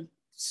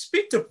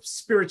 speak to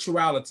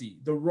spirituality,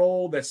 the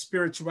role that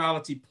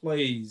spirituality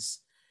plays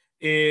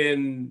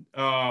in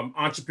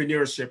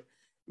entrepreneurship.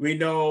 We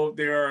know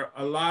there are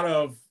a lot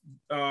of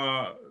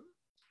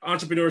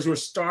entrepreneurs who are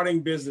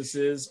starting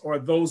businesses, or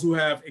those who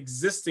have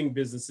existing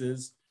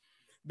businesses.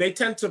 They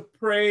tend to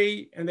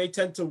pray, and they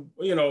tend to,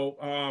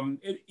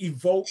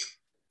 evoke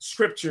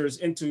scriptures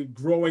into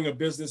growing a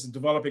business and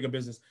developing a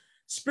business.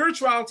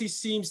 Spirituality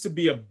seems to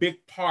be a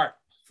big part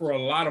for a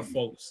lot of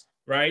folks,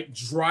 right?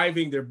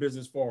 Driving their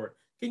business forward.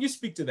 Can you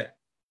speak to that?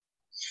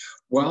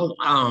 Well,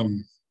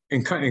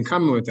 in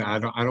coming with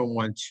that, I don't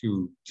want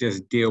to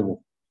just deal with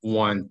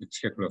one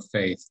particular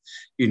faith.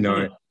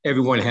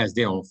 Everyone has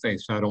their own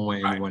faith, so I don't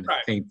want anyone to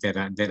think that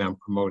I'm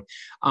promoting.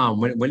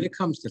 When it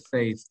comes to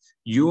faith,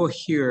 you'll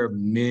hear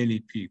many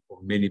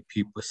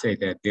people say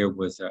that there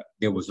was a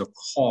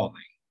calling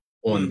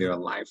on their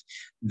life.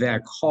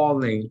 That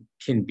calling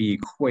can be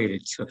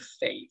equated to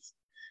faith.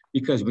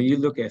 Because when you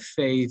look at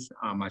faith,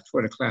 I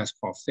taught a class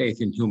called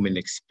Faith in Human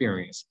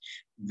Experience,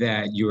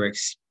 that your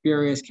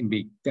experience can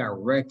be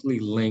directly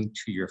linked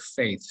to your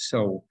faith.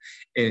 So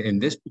in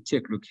this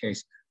particular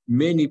case,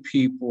 many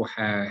people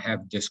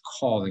have this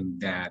calling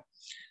that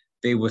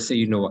they will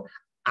say,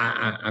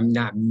 I'm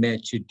not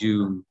meant to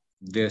do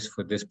this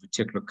for this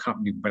particular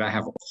company, but I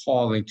have a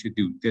calling to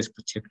do this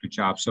particular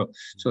job. So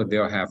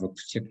they'll have a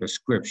particular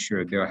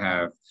scripture, they'll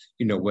have,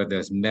 whether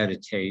it's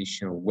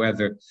meditation,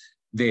 whether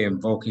they're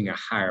invoking a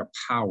higher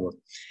power.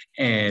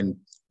 And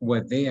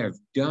what they have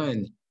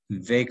done,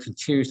 they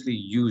continuously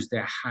use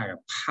that higher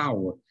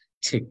power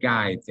to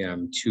guide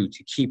them, to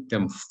keep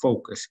them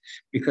focused.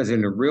 Because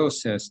in the real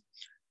sense,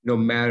 no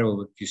matter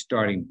if you're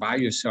starting by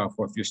yourself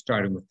or if you're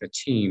starting with a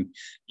team,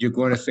 you're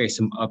going to face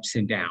some ups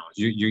and downs.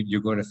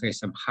 You're going to face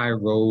some high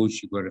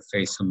roads, you're going to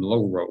face some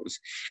low roads.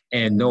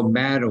 And no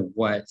matter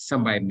what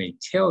somebody may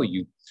tell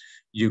you,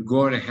 you're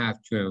going to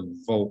have to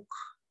invoke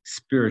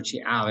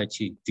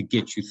spirituality to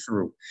get you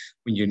through.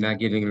 When you're not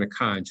getting the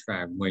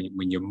contract,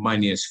 when your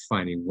money is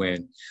funny,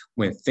 when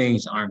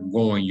things aren't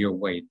going your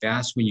way,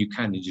 that's when you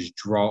kind of just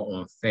draw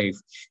on faith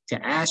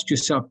to ask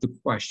yourself the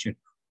question,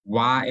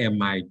 why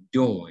am I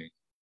doing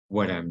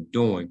what I'm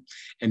doing?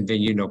 And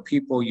then,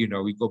 people,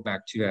 we go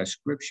back to that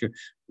scripture,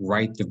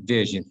 write the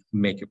vision,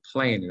 make it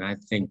plain. And I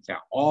think that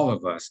all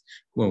of us,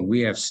 when we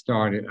have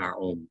started our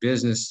own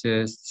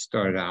businesses,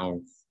 started our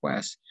own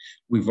quest,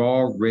 we've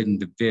all written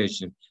the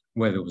vision,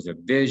 whether it was a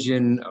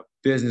vision, a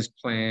business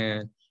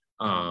plan,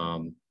 a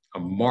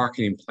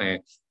marketing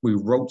plan. We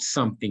wrote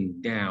something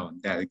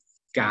down that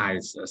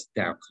guides us,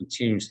 that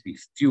continuously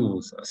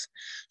fuels us.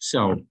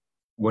 So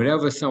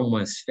whatever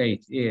someone's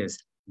faith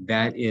is,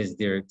 that's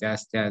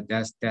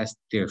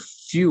their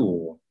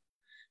fuel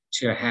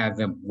to have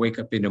them wake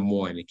up in the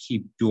morning and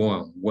keep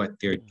doing what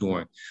they're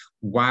doing.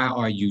 Why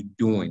are you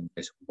doing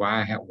this?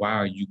 Why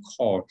are you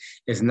called?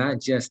 It's not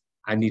just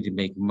I need to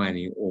make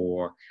money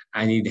or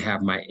I need to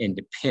have my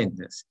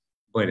independence,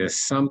 but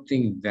it's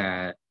something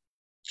that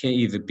can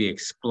either be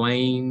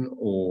explained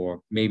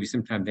or maybe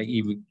sometimes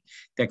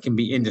that can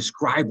be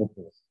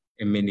indescribable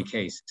in many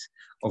cases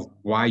of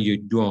why you're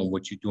doing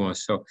what you're doing.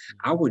 So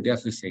I would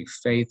definitely say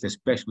faith,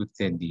 especially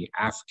within the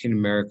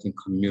African-American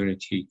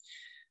community,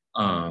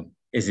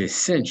 is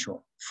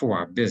essential for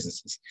our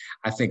businesses.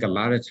 I think a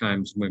lot of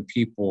times when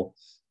people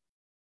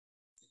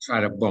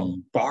try to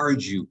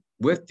bombard you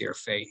with their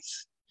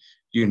faith,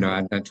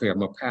 I tell you,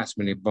 I'm a pastor,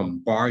 when they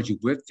bombard you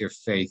with their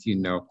faith,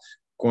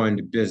 going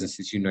to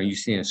businesses, you're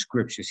seeing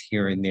scriptures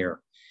here and there,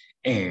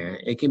 and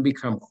it can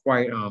become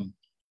quite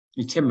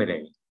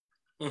intimidating,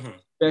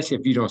 especially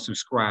if you don't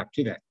subscribe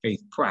to that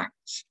faith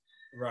practice.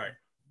 Right.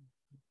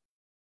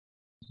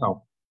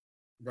 So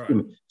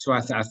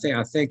I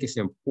think it's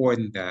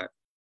important that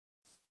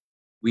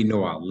we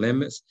know our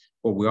limits,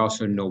 but we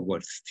also know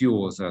what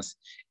fuels us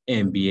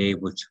and be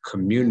able to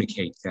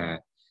communicate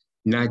that,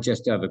 not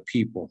just to other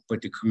people,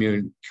 but to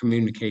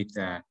communicate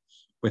that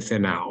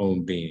within our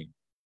own being.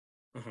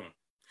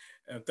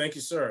 Thank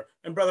you, sir.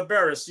 And Brother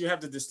Barris, you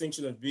have the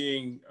distinction of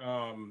being,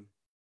 you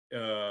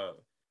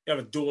have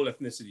a dual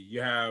ethnicity.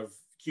 You have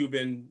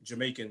Cuban,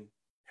 Jamaican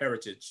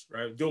heritage,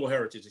 right? Dual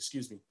heritage,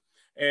 excuse me.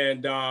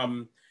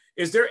 And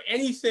is there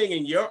anything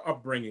in your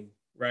upbringing,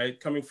 right,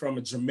 coming from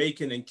a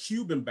Jamaican and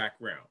Cuban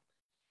background,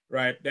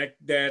 right,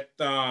 that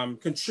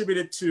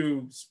contributed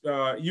to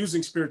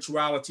using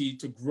spirituality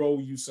to grow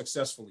you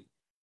successfully?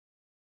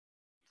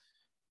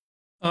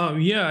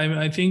 Yeah,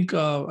 I think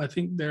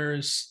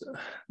there's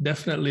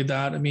definitely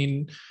that. I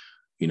mean,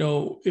 you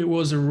know, it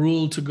was a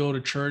rule to go to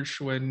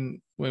church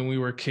when we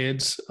were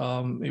kids.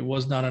 It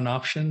was not an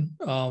option,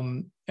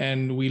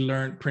 and we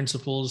learned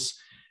principles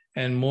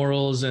and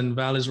morals and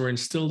values were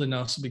instilled in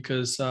us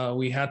because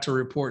we had to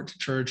report to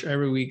church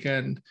every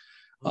weekend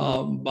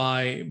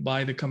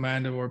by the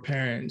command of our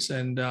parents.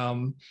 And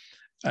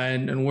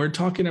we're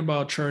talking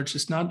about church.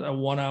 It's not a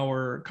 1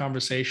 hour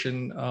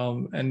conversation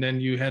and then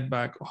you head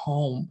back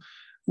home.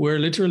 We're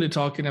literally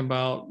talking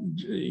about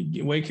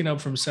waking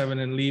up from 7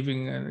 and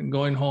leaving and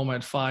going home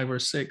at 5 or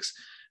 6.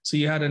 So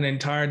you had an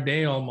entire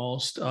day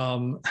almost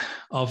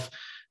of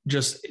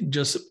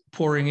just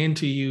pouring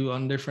into you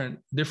on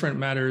different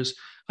matters.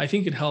 I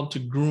think it helped to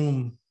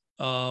groom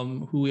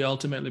who we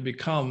ultimately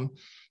become.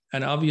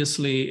 And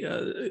obviously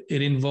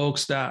it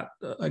invokes that,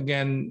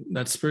 again,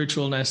 that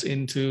spiritualness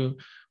into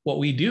what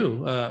we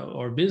do,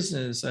 our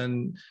business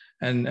and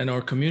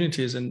our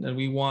communities. And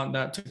we want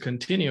that to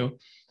continue.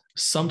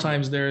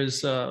 Sometimes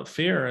there's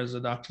fear, as the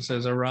doctor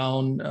says,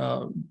 around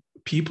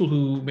people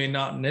who may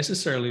not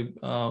necessarily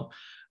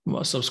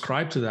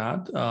subscribe to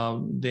that.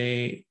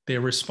 They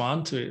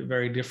respond to it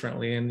very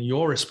differently. And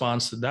your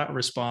response to that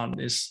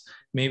response is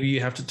maybe you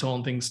have to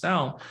tone things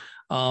down.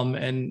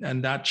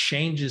 And that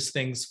changes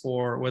things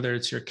for whether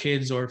it's your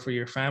kids or for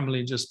your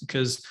family, just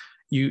because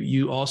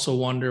you also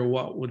wonder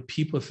what would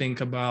people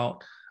think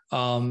about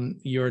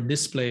your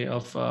display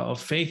of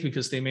faith,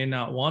 because they may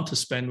not want to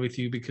spend with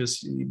you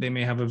because they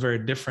may have a very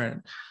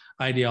different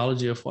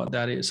ideology of what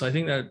that is. So I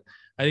think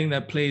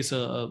that plays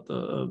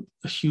a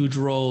huge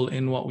role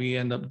in what we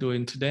end up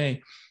doing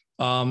today.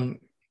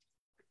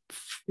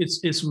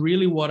 It's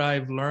really what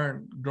I've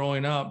learned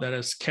growing up that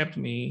has kept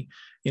me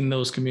in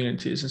those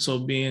communities. And so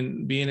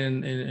being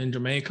in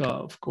Jamaica,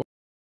 of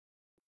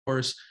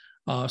course,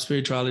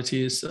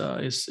 spirituality is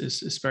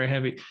very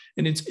heavy,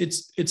 and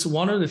it's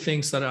one of the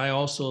things that I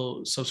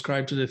also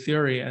subscribe to the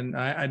theory, and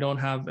I don't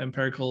have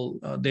empirical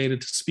data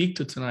to speak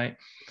to tonight,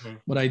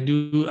 but I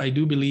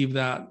do believe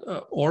that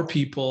our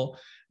people,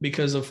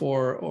 because of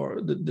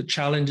the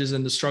challenges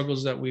and the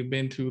struggles that we've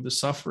been through, the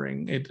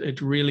suffering,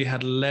 it really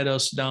had led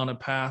us down a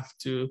path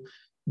to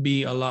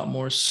be a lot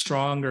more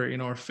stronger in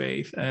our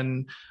faith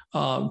and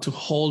to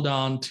hold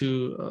on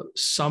to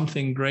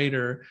something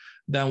greater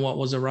than what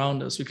was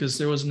around us, because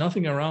there was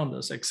nothing around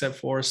us except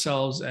for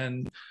ourselves,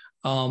 and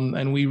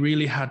we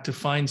really had to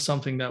find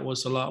something that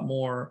was a lot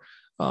more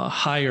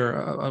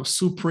higher, a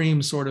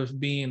supreme sort of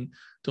being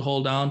to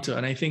hold on to.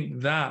 And I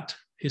think that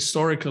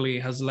historically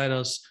has led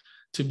us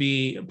to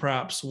be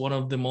perhaps one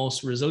of the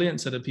most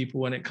resilient set of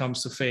people when it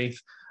comes to faith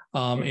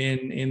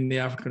in the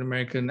African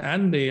American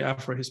and the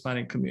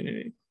Afro-Hispanic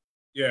community.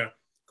 Yeah,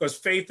 because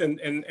faith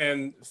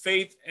and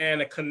faith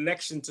and a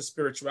connection to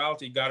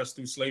spirituality got us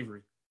through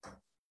slavery.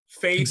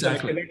 Faith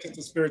exactly. And a connection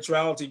to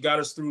spirituality got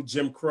us through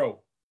Jim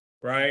Crow,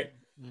 right?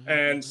 Mm-hmm.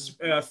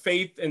 And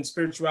faith and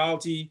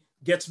spirituality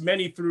gets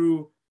many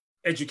through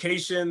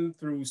education,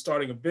 through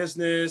starting a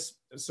business,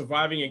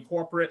 surviving in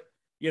corporate.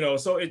 You know,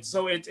 so it's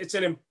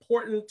an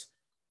important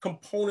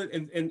component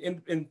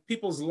in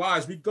people's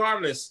lives,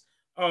 regardless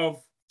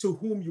of to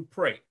whom you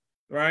pray,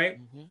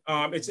 right?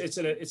 Mm-hmm.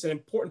 It's an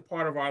important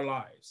part of our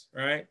lives,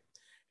 right?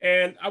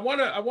 And I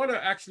wanna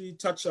actually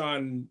touch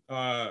on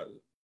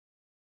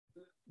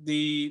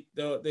the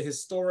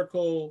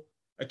historical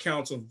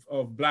accounts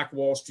of Black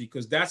Wall Street,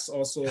 because that's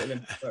also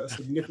a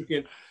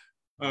significant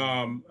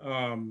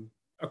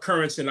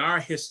occurrence in our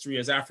history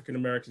as African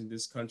Americans in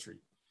this country.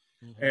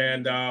 Mm-hmm.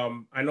 And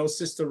I know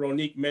Sister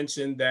Ronique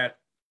mentioned that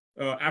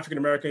African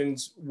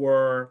Americans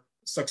were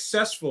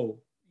successful,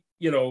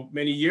 you know,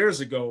 many years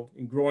ago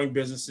in growing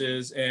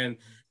businesses and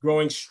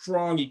growing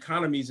strong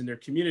economies in their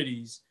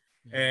communities.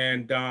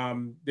 Mm-hmm.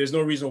 And there's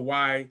no reason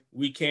why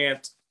we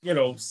can't, you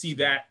know, see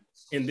that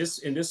in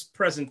this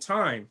present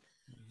time.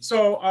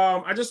 So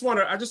I just want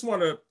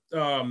to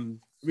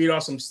read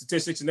off some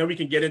statistics, and then we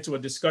can get into a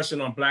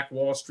discussion on Black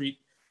Wall Street,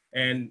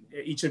 and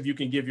each of you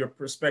can give your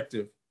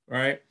perspective,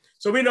 right?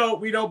 So we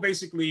know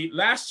basically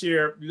last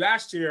year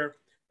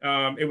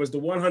it was the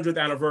 100th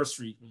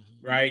anniversary,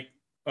 mm-hmm. right,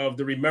 of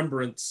the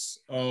remembrance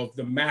of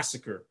the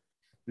massacre,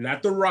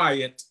 not the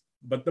riot,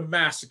 but the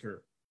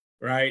massacre,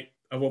 right,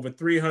 of over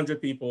 300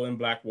 people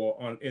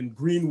in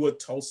Greenwood,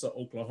 Tulsa,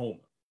 Oklahoma,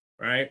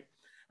 right?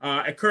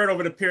 Occurred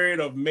over the period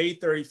of May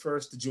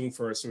 31st to June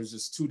 1st. So it was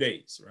just 2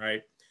 days,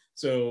 right?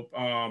 So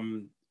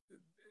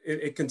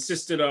it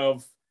consisted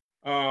of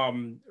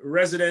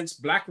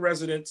Black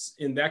residents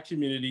in that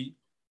community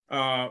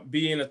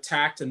being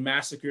attacked and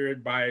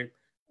massacred by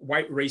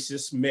white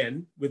racist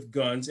men with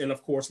guns, and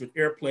of course with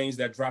airplanes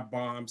that drop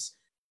bombs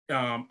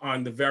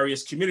on the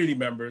various community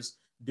members,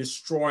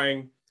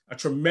 destroying a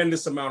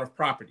tremendous amount of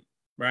property,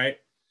 right?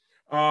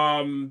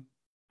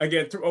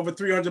 Again, over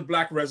 300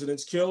 Black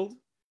residents killed,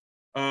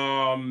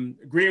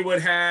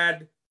 Greenwood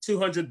had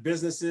 200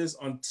 businesses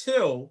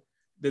until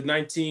the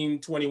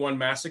 1921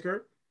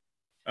 massacre.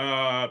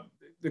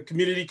 The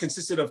community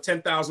consisted of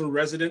 10,000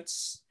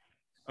 residents.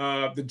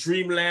 The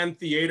Dreamland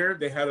Theater,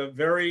 they had a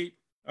very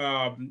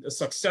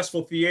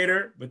successful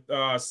theater with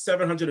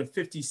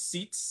 750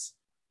 seats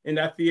in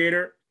that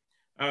theater.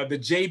 The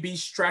J.B.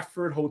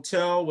 Stratford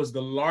Hotel was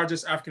the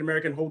largest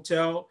African-American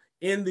hotel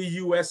in the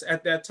US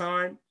at that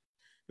time.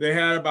 They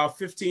had about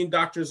 15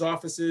 doctors'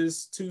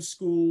 offices, 2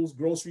 schools,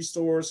 grocery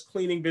stores,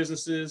 cleaning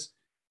businesses,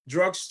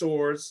 drug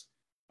stores,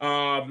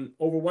 over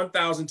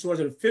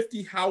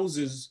 1,250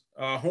 houses,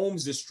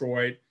 homes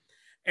destroyed.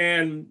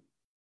 And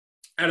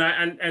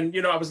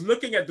you know, I was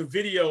looking at the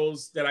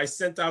videos that I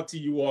sent out to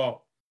you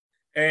all,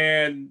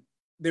 and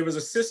there was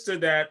a sister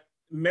that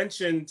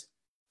mentioned,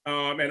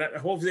 and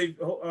hopefully,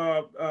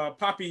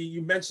 Poppy,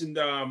 you mentioned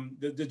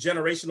the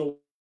generational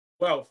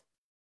wealth,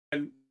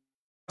 and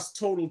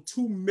total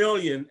 2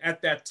 million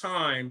at that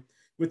time,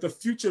 with the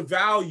future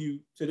value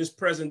to this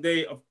present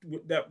day of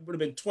that would have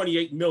been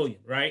 28 million,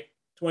 right?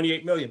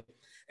 28 million.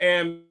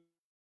 And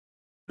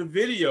the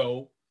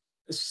video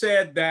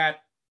said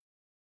that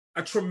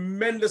a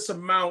tremendous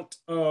amount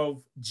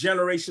of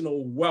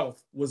generational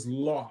wealth was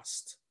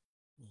lost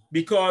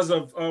because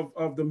of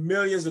the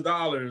millions of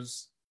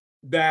dollars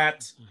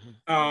that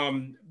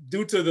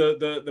due to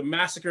the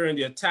massacre and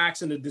the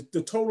attacks and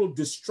the total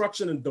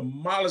destruction and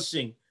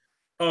demolishing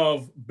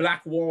of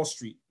Black Wall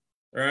Street,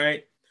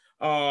 right?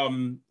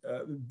 The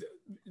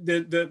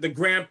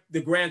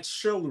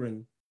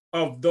grandchildren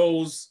of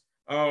those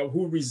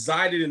who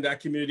resided in that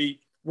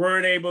community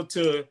weren't able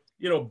to,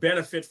 you know,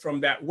 benefit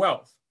from that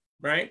wealth,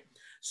 right?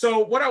 So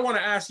what I want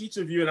to ask each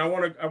of you, and I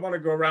want to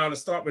go around and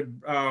start with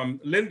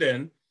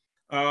Lyndon,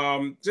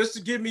 just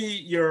to give me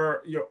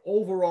your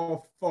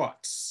overall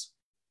thoughts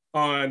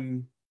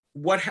on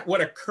what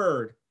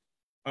occurred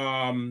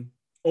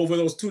over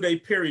those 2-day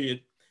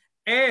period.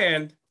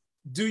 And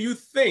do you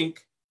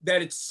think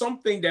that it's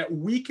something that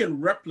we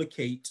can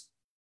replicate,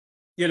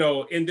 you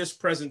know, in this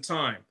present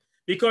time?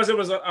 Because it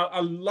was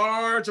a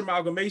large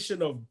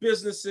amalgamation of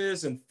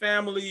businesses and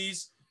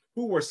families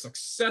who were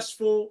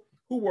successful,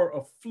 who were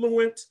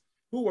affluent,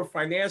 who were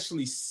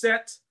financially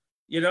set,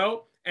 you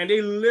know, and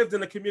they lived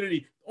in the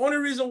community. The only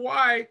reason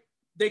why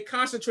they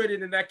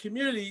concentrated in that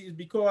community is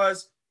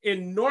because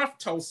in North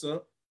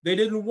Tulsa, they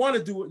didn't want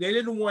to do it. They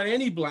didn't want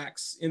any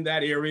Blacks in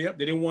that area.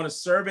 They didn't want to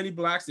serve any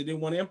Blacks. They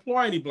didn't want to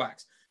employ any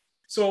Blacks.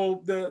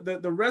 So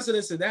the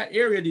residents in that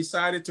area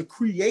decided to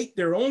create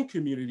their own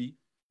community,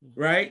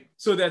 right?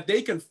 So that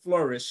they can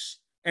flourish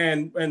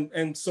and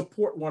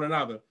support one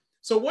another.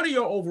 So what are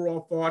your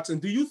overall thoughts?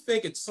 And do you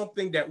think it's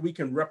something that we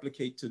can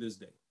replicate to this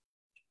day?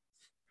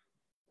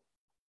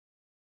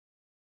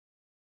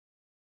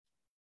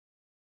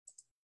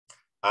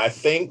 I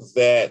think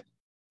that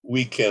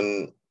we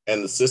can,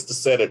 and the sister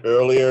said it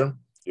earlier,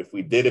 if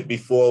we did it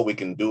before, we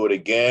can do it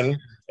again,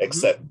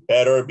 except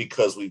better,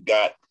 because we've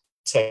got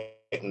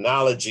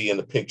technology in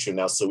the picture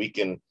now, so we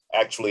can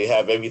actually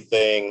have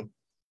everything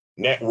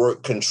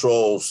network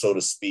controlled, so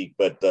to speak,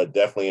 but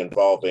definitely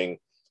involving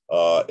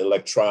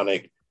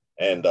electronic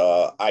and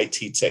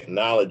IT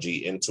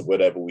technology into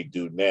whatever we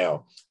do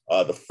now.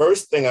 The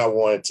first thing I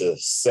wanted to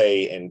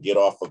say and get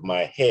off of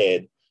my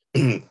head,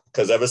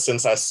 because ever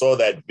since I saw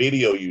that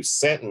video you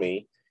sent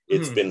me,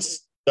 it's been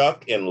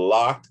stuck and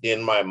locked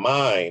in my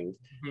mind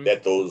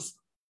that those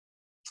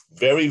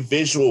very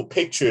visual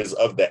pictures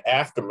of the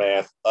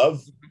aftermath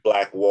of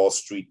Black Wall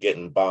Street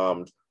getting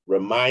bombed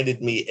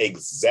reminded me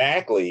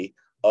exactly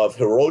of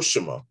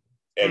Hiroshima,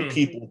 and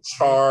people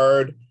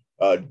charred,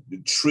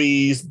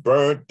 trees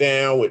burnt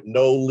down with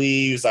no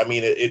leaves. I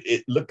mean,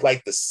 it looked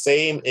like the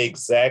same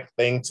exact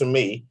thing to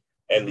me.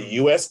 And the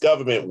US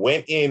government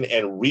went in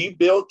and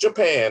rebuilt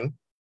Japan,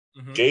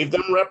 gave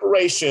them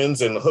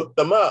reparations and hooked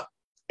them up.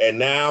 And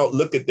now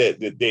look at that.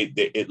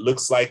 It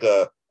looks like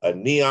a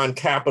neon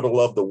capital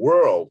of the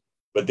world,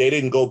 but they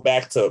didn't go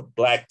back to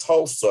Black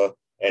Tulsa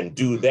and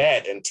do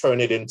that and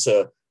turn it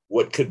into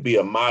what could be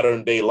a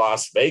modern day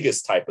Las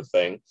Vegas type of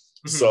thing.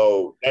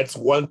 So that's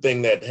one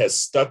thing that has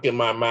stuck in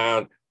my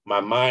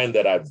mind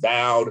that I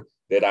vowed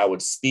that I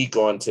would speak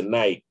on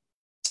tonight.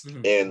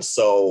 And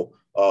so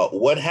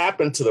what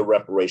happened to the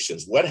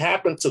reparations? What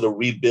happened to the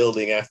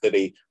rebuilding after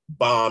they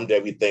bombed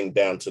everything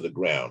down to the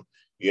ground?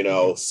 You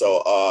know,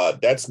 so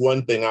that's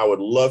one thing I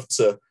would love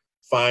to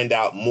find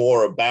out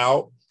more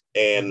about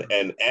and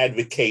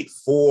advocate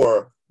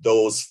for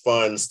those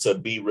funds to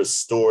be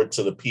restored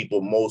to the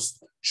people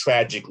most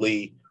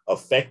tragically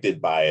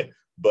affected by it.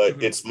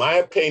 But it's my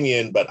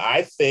opinion, but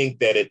I think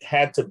that it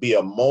had to be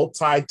a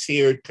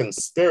multi-tiered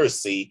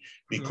conspiracy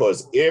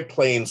because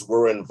airplanes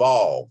were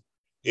involved.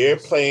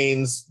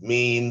 Airplanes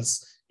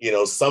means, you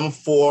know, some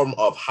form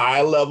of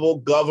high-level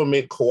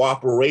government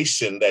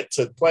cooperation that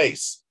took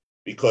place,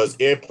 because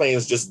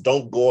airplanes just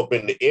don't go up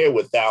in the air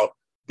without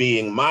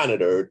being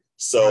monitored.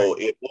 So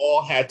it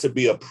all had to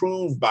be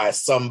approved by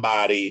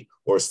somebody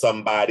or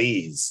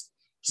somebodies.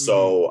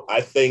 So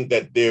I think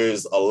that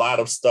there's a lot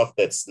of stuff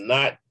that's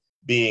not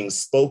being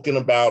spoken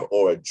about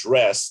or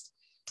addressed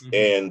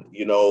And,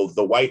 you know,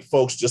 the white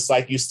folks, just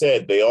like you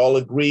said, they all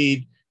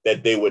agreed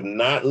that they would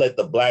not let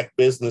the Black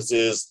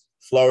businesses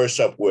flourish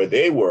up where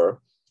they were.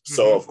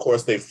 So, of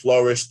course, they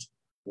flourished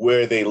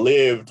where they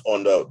lived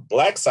on the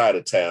Black side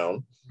of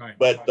town. Right.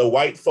 But the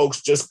white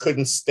folks just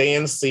couldn't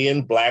stand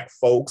seeing Black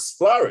folks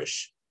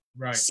flourish.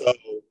 Right. So,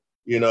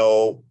 you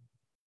know,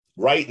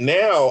 right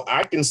now,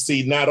 I can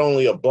see not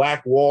only a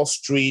Black Wall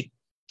Street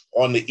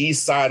on the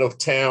east side of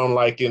town,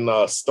 like in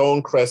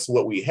Stonecrest,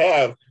 what we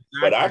have,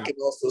 but I can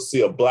also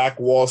see a Black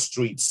Wall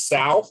Street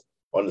South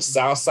on the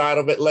south side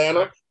of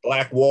Atlanta,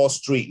 Black Wall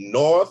Street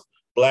North,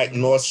 Black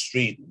North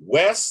Street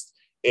West,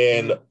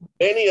 and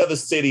many other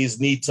cities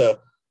need to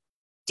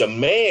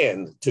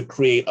demand to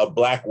create a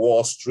Black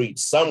Wall Street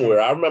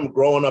somewhere. I remember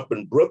growing up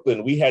in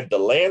Brooklyn, we had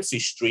Delancey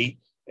Street,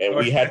 and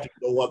we had to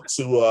go up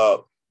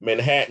to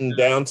Manhattan,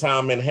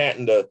 downtown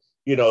Manhattan to,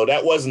 you know,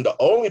 that wasn't the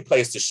only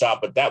place to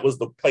shop, but that was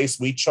the place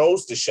we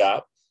chose to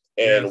shop.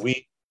 And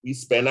we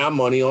spent our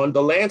money on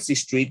Delancey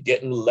Street,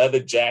 getting leather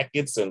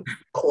jackets and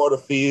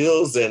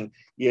Porterfields and,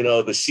 you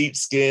know, the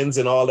sheepskins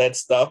and all that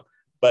stuff.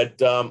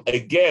 But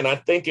again, I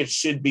think it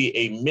should be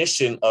a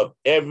mission of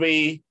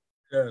every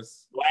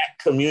Black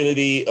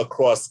community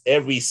across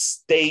every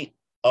state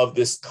of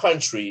this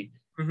country,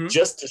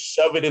 just to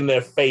shove it in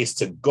their face,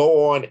 to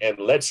go on and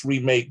let's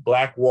remake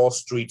Black Wall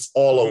Streets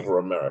all over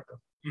America.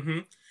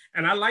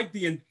 And I like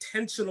the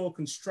intentional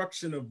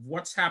construction of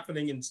what's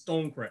happening in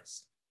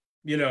Stonecrest,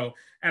 you know,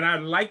 and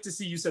I'd like to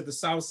see, you said the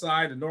south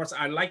side, the north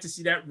side, I'd like to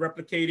see that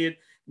replicated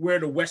where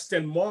the West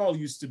End Mall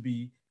used to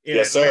be.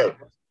 Yes, sir.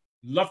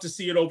 Love to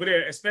see it over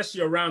there,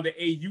 especially around the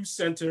AU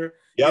Center.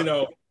 You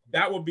know,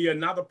 that would be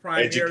another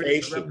prime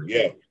education.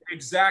 Area.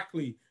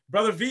 Exactly.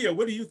 Brother Villa,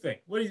 what do you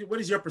think? What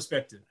is your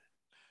perspective?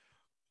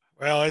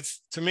 Well,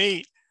 it's, to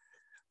me,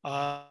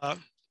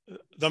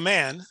 the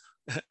man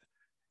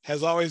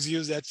has always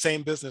used that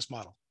same business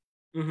model.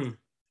 You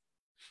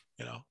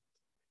know,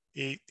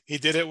 he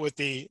did it with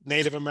the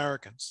Native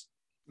Americans.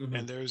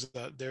 And there's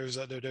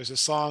a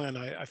song, and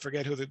I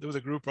forget who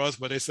the group was,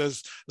 but it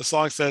says, the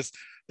song says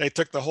they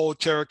took the whole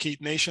Cherokee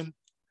Nation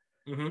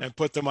and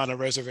put them on a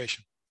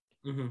reservation.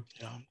 You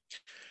know,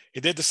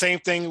 he did the same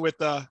thing with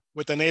the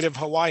Native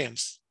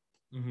Hawaiians.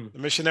 The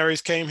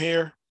missionaries came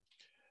here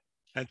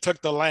and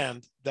took the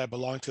land that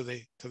belonged to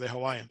the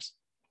Hawaiians.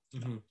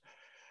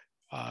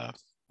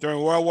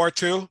 During World War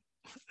II,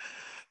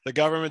 the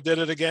government did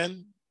it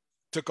again,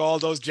 took all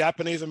those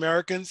Japanese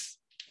Americans,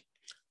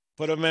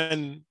 put them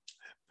in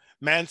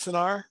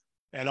Manzanar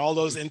and all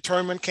those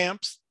internment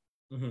camps,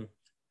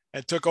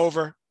 and took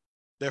over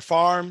their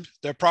farms,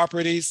 their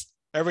properties,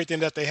 everything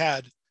that they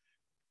had,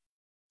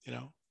 you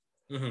know.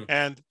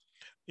 And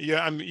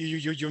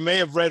you may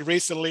have read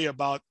recently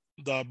about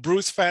the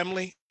Bruce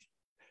family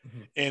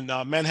in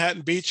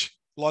Manhattan Beach,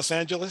 Los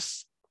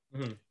Angeles.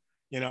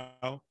 You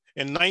know,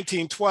 in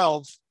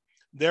 1912,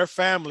 their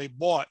family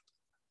bought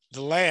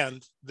the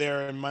land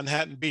there in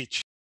Manhattan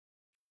Beach,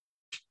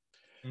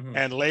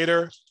 and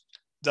later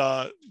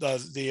the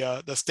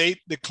state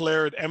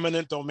declared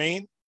eminent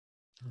domain.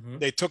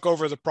 They took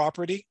over the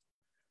property.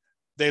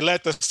 They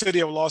let the city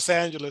of Los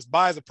Angeles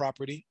buy the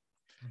property,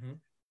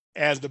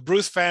 and the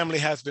Bruce family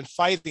has been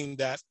fighting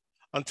that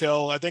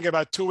until, I think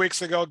about 2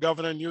 weeks ago,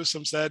 Governor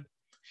Newsom said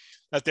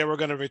that they were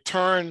going to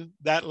return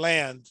that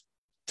land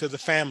to the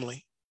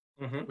family,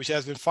 which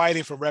has been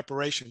fighting for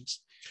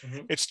reparations.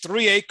 It's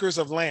 3 acres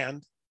of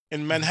land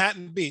in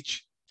Manhattan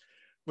Beach,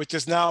 which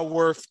is now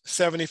worth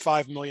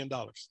 $75 million.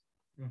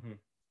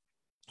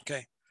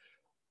 Okay.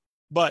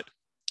 But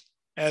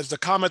as the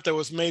comment that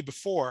was made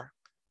before,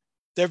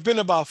 there have been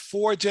about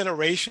 4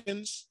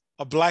 generations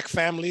of Black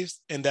families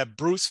in that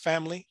Bruce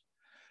family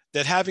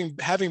that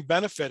haven't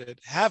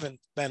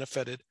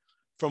benefited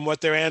from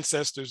what their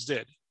ancestors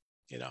did.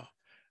 You know,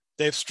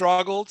 they've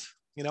struggled,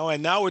 you know,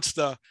 and now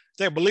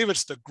they believe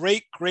it's the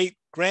great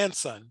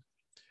grandson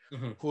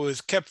who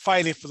has kept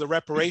fighting for the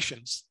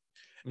reparations.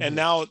 And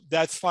now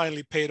that's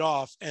finally paid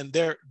off, and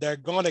they're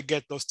going to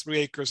get those 3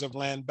 acres of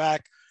land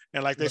back.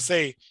 And like they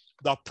say,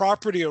 the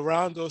property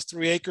around those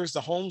 3 acres,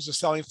 the homes are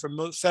selling for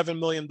 $7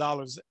 million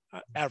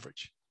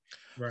average.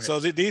 So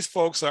these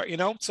folks are, you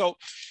know, so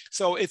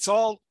it's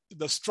all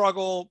the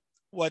struggle,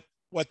 what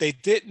they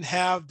didn't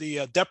have,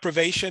 the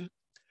deprivation,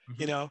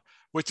 you know,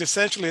 which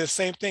essentially is the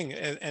same thing.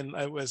 And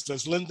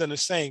as Lyndon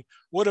is saying,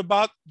 what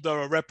about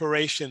the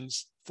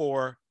reparations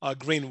for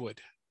Greenwood?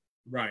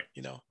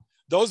 You know,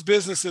 those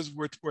businesses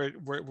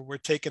were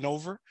taken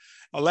over.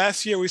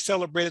 Last year, we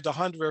celebrated the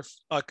 100th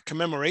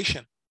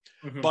commemoration.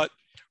 But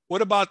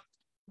what about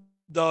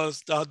the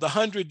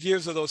 100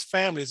 years of those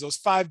families, those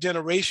 5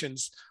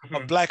 generations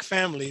of Black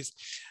families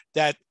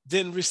that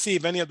didn't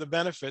receive any of the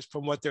benefits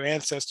from what their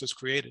ancestors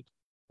created?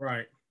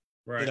 You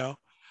know,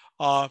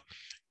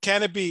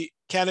 can it be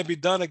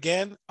done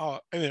again? I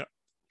mean,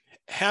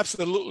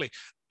 absolutely.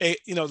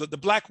 You know, the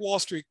Black Wall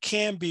Street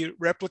can be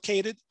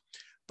replicated.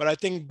 But I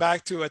think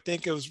back to, I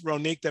think it was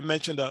Ronique that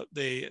mentioned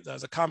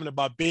the comment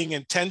about being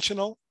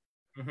intentional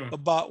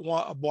about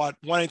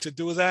wanting to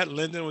do that.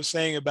 Lyndon was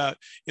saying about,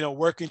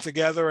 working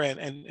together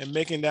and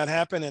making that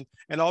happen.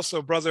 And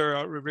also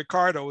Brother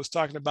Ricardo was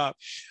talking about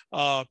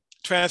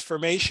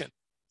transformation.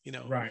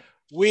 Right.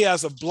 We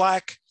as a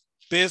Black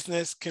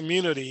business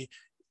community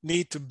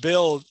need to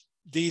build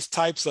these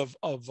types of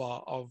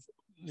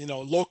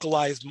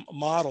localized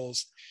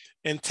models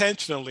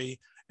intentionally,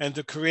 and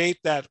to create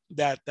that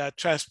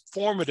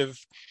transformative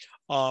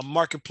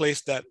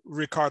marketplace that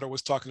Ricardo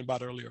was talking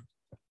about earlier.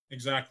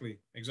 Exactly.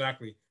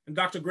 And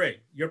Dr. Gray,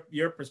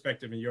 your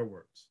perspective and your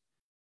words.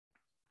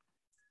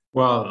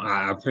 Well,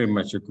 I pretty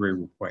much agree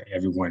with what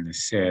everyone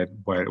has said,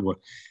 but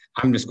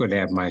I'm just going to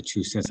add my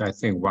 2 cents. I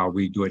think while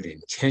we do it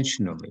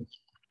intentionally,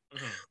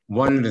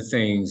 one of the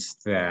things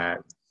that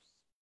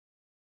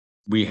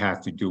we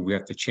have to do, we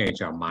have to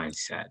change our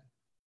mindset.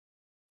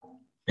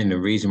 And the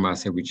reason why I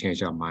say we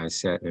change our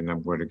mindset, and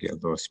I'm going to get a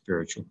little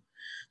spiritual,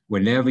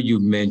 whenever you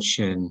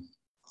mention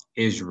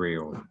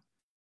Israel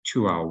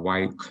to our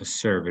white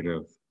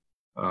conservative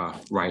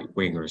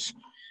right-wingers,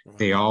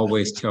 they will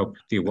always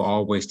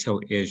tell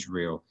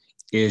Israel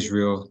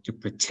to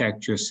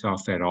protect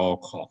yourself at all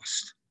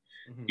costs.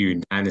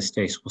 The United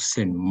States will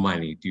send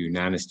money. The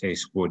United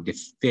States will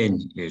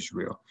defend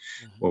Israel.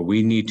 What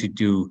we need to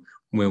do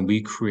when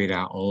we create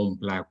our own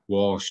Black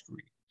Wall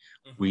Street,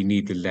 we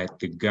need to let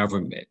the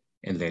government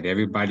and let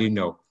everybody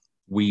know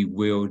we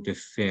will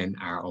defend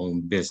our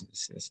own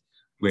businesses.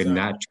 We're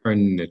not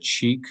turning the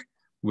cheek.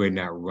 We're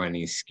not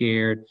running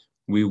scared.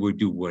 We will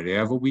do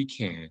whatever we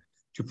can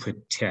to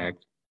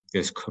protect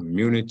this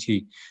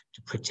community,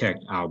 to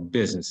protect our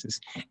businesses.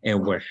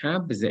 And what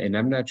happens, and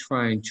I'm not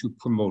trying to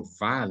promote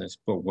violence,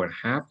 but what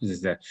happens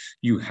is that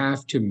you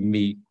have to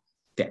meet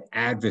the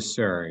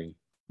adversary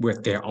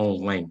with their own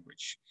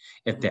language.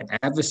 If the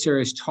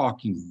adversary is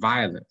talking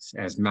violence,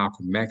 as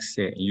Malcolm X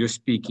said, and you're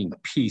speaking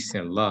peace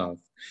and love,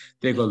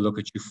 they're gonna look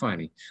at you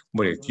funny.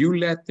 But if you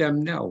let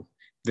them know,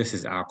 this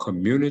is our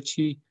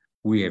community,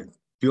 we have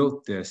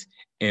built this,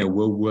 and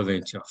we're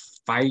willing to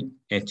fight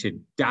and to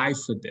die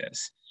for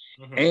this.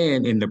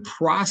 And in the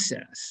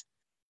process,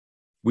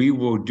 we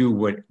will do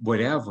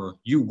whatever,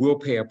 you will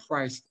pay a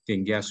price,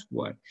 then guess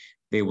what?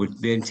 They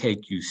would then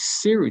take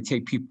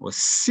people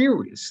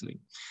seriously.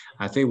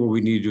 I think what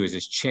we need to do is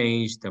just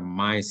change the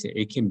mindset.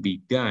 It can be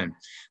done,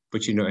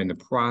 but in the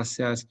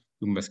process,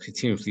 we must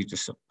continuously to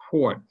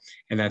support.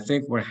 And I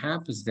think what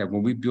happens is that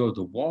when we build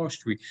the Wall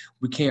Street,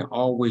 we can't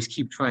always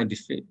keep trying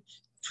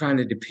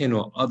to depend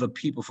on other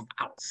people from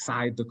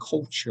outside the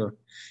culture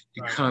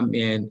to come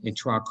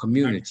into our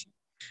community.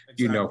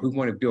 Exactly. If we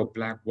want to build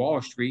Black Wall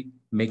Street,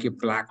 make it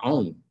Black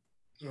owned.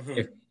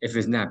 If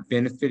it's not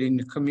benefiting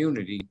the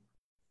community,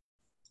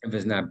 if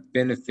it's not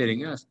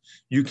benefiting us,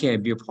 you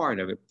can't be a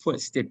part of it.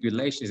 Put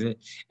stipulations in,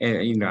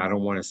 and I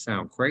don't want to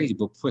sound crazy,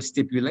 but put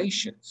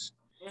stipulations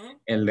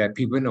and let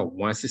people know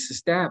once it's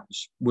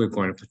established, we're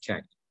going to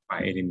protect it by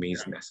any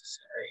means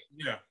necessary.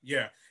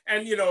 Yeah.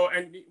 And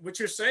and what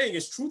you're saying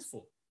is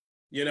truthful.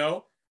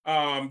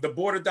 The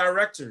board of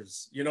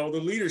directors, the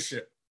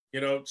leadership,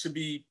 should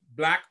be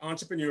Black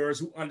entrepreneurs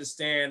who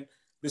understand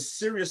the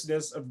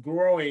seriousness of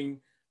growing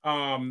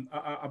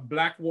a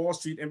Black Wall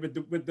Street, and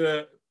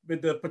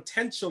with the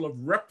potential of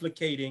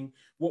replicating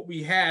what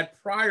we had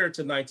prior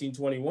to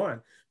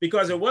 1921,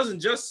 because it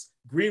wasn't just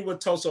Greenwood,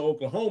 Tulsa,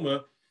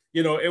 Oklahoma.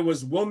 It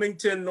was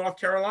Wilmington, North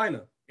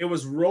Carolina. It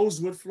was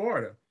Rosewood,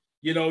 Florida.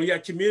 You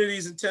had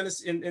communities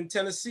in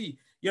Tennessee.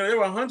 There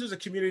were hundreds of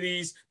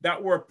communities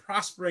that were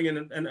prospering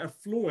and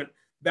affluent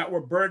that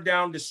were burned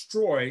down,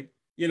 destroyed,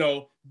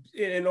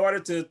 in order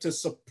to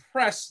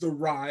suppress the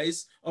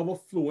rise of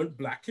affluent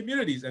Black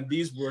communities. And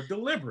these were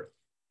deliberate,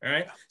 all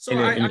right? So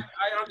I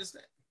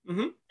understand.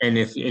 And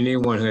if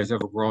anyone who has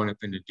ever grown up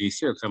in the DC,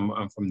 because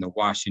I'm from the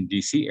Washington,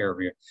 DC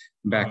area,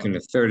 back in the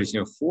 30s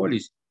and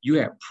 40s, you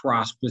had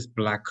prosperous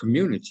Black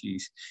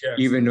communities. Yes.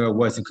 Even though it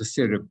wasn't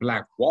considered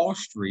Black Wall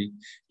Street,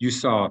 you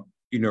saw,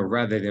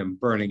 rather than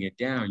burning it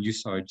down, you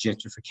saw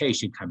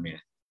gentrification come in.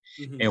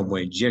 And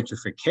when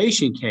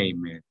gentrification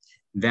came in,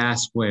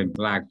 that's when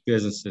Black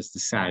businesses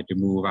decided to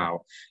move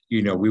out.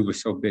 We were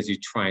so busy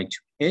trying to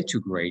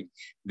integrate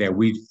that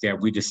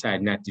we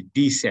decided not to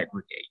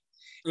desegregate.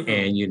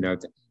 And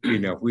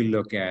if we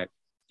look at,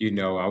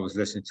 I was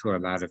listening to a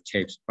lot of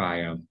tapes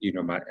by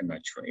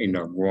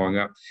growing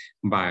up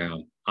by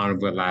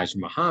Honorable Elijah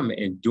Muhammad,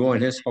 and doing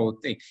his whole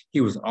thing,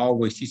 he was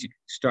always teaching,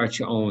 start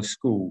your own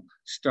school,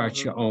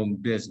 start your own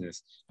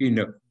business.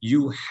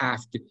 You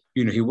have to,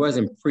 he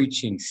wasn't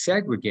preaching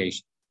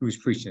segregation. He was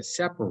preaching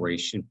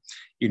separation.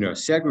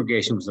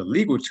 Segregation was a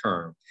legal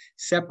term.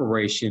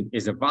 Separation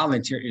is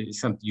it's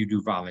something you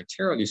do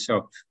voluntarily.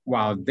 So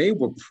while they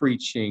were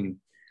preaching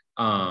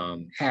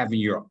having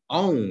your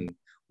own,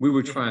 we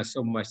were trying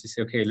so much to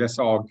say, okay,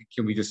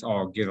 can we just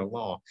all get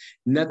along?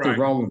 Nothing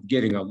wrong with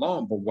getting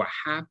along, but what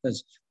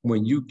happens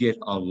when you get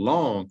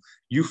along,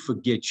 you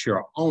forget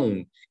your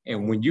own.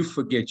 And when you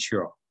forget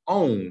your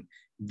own,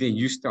 then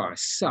you start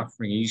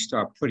suffering and you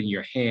start putting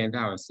your hand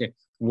out and say,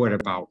 what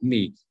about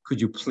me?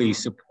 Could you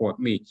please support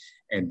me?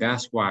 And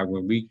that's why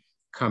when we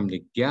come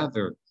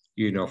together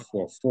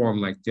for a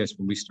forum like this,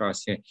 when we start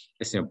saying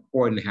it's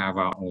important to have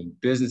our own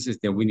businesses,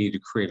 then we need to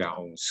create our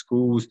own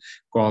schools.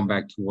 Going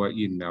back to what,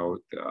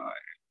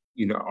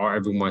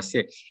 everyone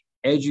said,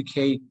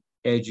 educate,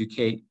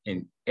 educate,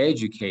 and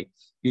educate,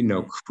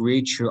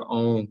 create your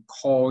own,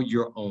 call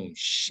your own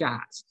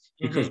shots.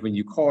 Because when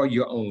you call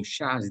your own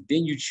shots,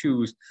 then you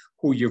choose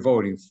who you're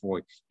voting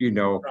for.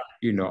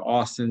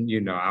 Austin,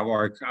 I've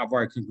already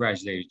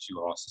congratulated you,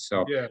 Austin.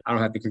 So I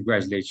don't have to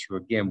congratulate you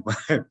again,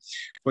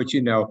 but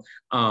you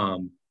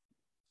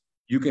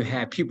can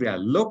have people that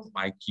look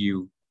like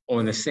you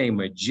on the same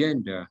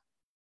agenda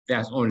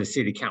that's on the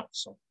city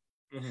council.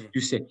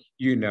 You said,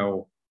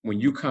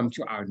 when you come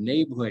to our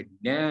neighborhood,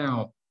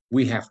 now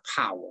we have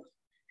power.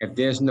 If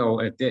we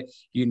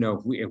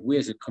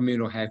as a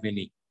community don't have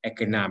any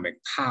economic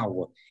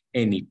power,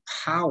 then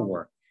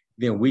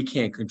we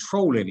can't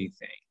control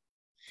anything.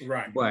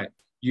 Right. But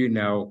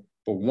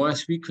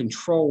once we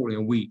control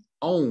and we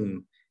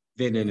own,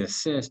 then in a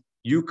sense,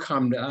 you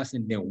come to us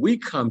and then we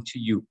come to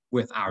you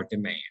with our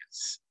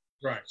demands.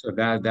 Right. So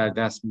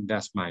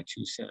that's my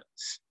 2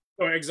 cents.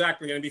 Oh,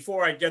 exactly. And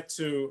before I get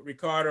to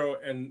Ricardo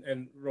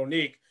and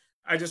Ronique,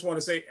 I just want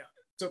to say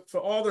for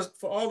all the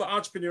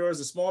entrepreneurs,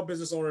 the small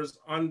business owners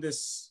on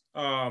this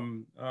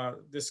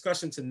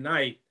discussion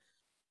tonight,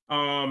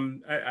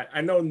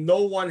 I know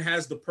no one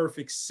has the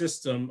perfect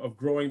system of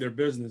growing their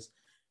business,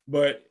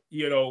 but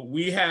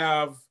we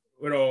have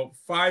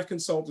 5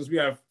 consultants. We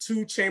have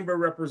 2 chamber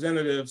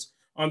representatives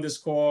on this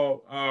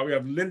call. We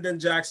have Lyndon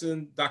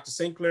Jackson, Dr.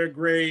 St. Clair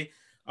Gray,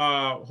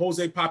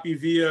 Jose Papi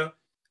Villa,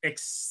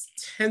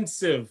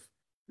 extensive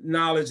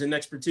knowledge and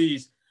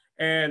expertise.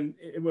 And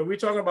when we're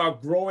talking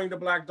about growing the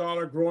Black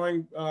dollar,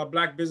 growing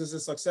Black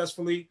businesses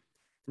successfully,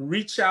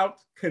 reach out,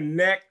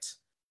 connect,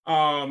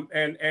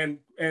 and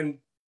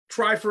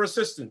cry for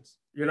assistance.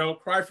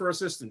 Cry for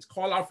assistance,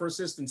 call out for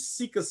assistance,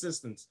 seek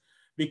assistance,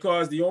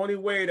 because the only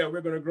way that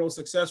we're going to grow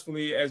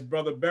successfully, as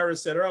Brother Barrett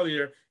said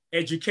earlier,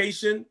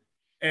 education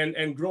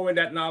and growing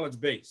that knowledge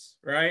base,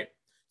 right?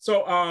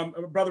 So,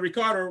 Brother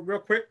Ricardo, real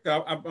quick,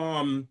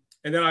 and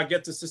then I'll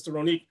get to Sister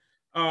Ronique.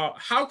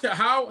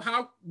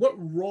 What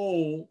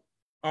role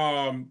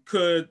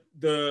could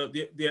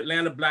the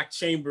Atlanta Black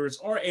Chambers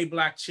or a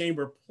Black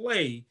Chamber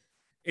play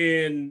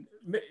in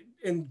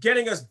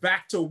getting us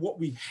back to what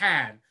we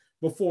had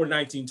before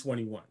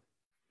 1921?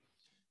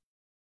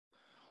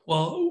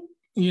 Well,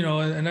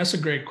 and that's a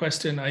great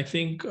question. I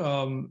think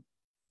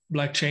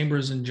Black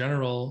Chambers in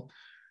general,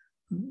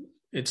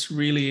 it's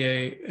really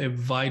a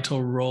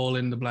vital role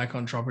in the Black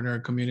entrepreneur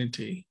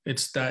community.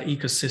 It's that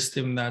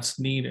ecosystem that's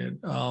needed.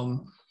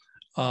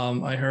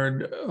 I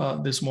heard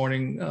this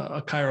morning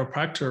a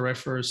chiropractor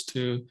refers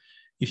to,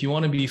 if you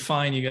want to be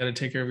fine, you got to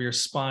take care of your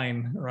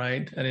spine,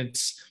 right? And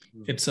it's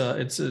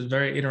a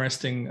very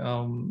interesting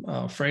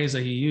phrase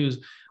that he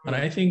used. And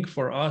I think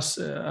for us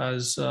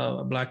as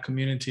a Black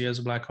community, as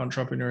Black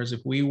entrepreneurs,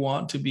 if we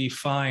want to be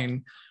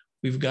fine,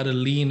 we've got to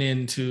lean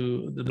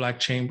into the Black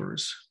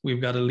Chambers.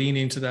 We've got to lean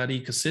into that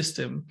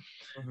ecosystem,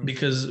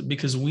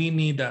 because we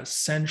need that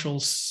central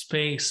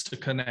space to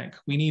connect.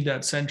 We need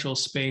that central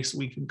space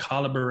we can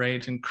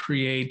collaborate and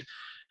create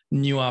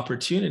new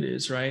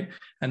opportunities, right?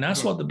 And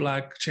that's what the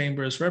Black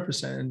Chambers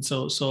represent. And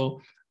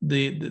so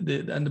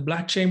the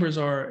Black Chambers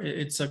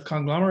it's a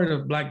conglomerate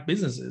of Black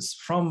businesses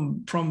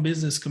from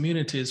business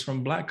communities,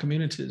 from Black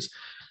communities,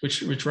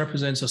 which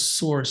represents a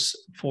source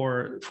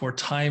for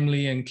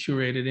timely and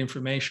curated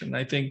information.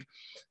 I think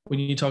when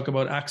you talk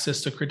about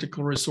access to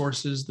critical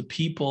resources, the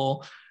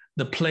people,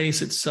 the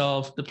place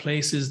itself, the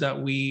places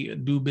that we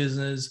do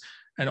business,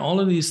 and all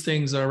of these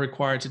things that are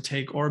required to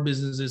take our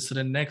businesses to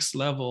the next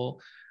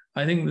level,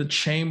 I think the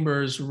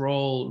Chamber's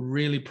role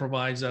really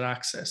provides that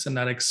access and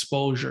that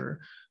exposure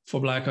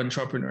for Black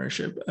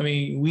entrepreneurship. I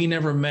mean, we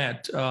never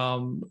met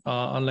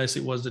unless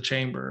it was the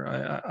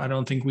Chamber. I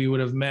don't think we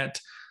would have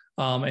met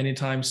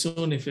anytime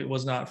soon if it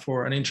was not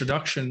for an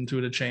introduction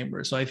to the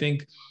Chamber. So I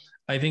think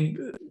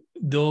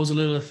those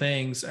little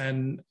things,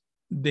 and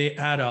they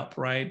add up,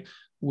 right?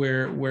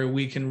 Where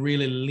we can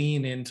really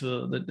lean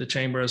into the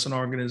Chamber as an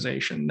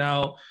organization.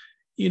 Now,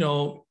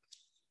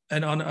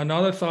 and on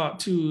another thought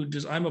too,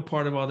 just I'm a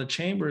part of all the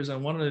chambers,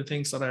 and one of the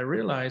things that I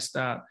realized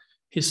that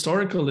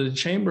historically the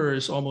Chamber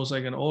is almost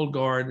like an old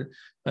guard,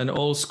 an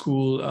old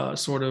school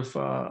sort of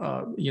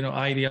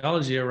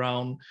ideology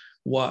around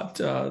what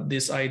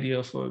this idea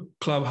of a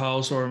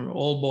clubhouse or an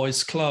old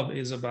boys club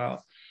is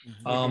about.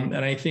 And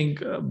I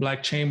think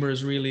Black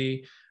Chambers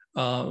really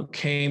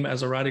came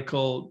as a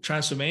radical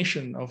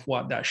transformation of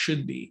what that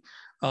should be.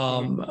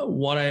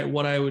 What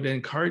I would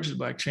encourage the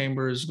Black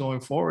Chambers going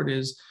forward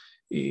is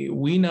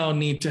we now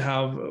need to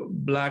have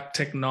Black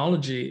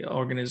technology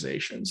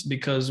organizations,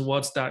 because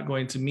what's that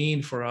going to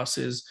mean for us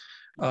is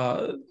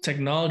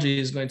technology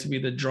is going to be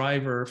the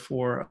driver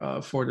for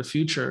the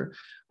future.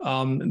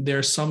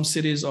 There's some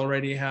cities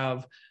already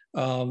have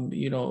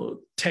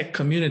tech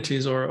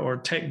communities or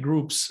tech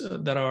groups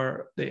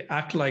they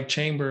act like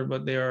chamber,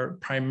 but they are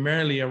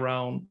primarily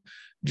around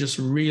just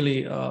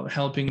really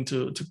helping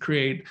to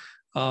create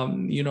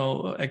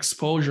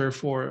exposure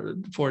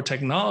for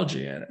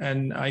technology.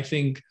 And I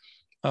think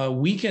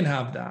we can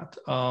have that.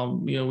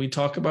 We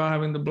talk about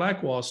having the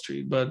Black Wall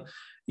Street, but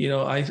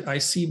I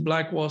see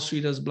Black Wall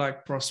Street as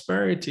Black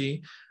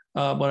prosperity,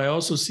 but I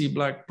also see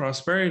Black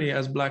prosperity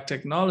as Black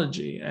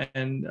technology,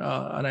 and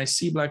I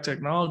see Black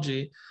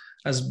technology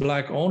as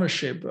Black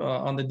ownership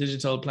on the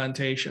digital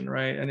plantation,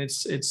 right? And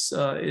it's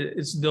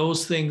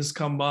those things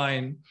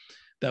combined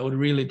that would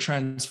really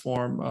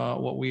transform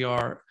what we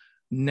are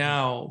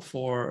now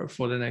for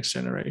the next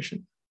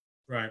generation.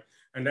 Right.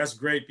 And that's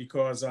great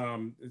because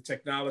the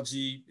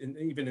technology, and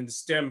even in the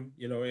STEM,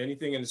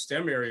 anything in the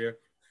STEM area,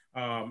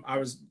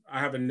 I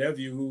have a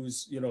nephew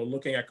who's,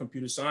 looking at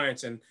computer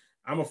science, and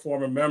I'm a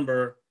former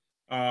member,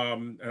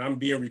 and I'm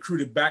being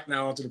recruited back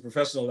now onto the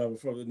professional level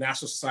for the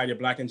National Society of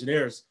Black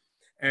Engineers.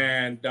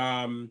 And,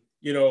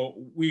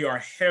 we are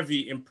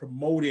heavy in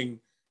promoting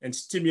and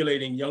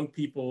stimulating young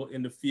people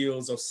in the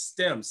fields of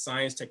STEM,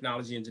 science,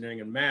 technology,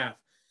 engineering, and math.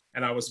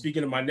 And I was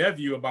speaking to my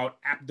nephew about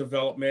app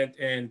development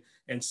and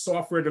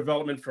software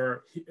development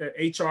for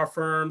HR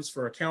firms,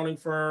 for accounting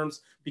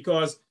firms,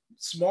 because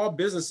small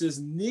businesses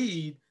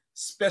need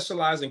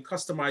specialized and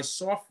customized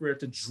software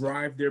to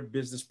drive their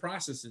business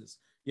processes.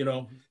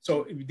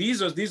 So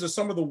these are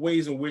some of the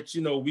ways in which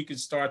we could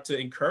start to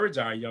encourage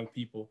our young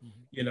people,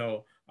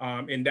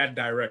 in that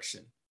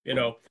direction.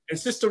 And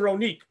Sister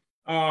Ronique,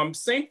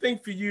 same thing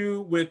for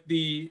you with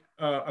the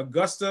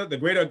the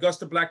Greater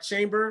Augusta Black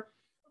Chamber,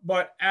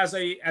 but as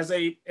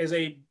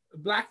a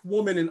Black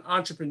woman in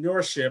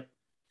entrepreneurship,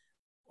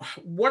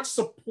 what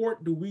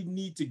support do we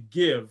need to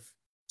give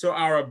to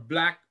our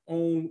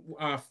Black-owned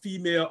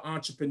female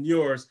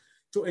entrepreneurs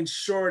to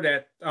ensure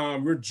that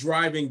we're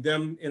driving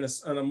them in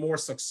a more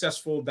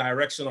successful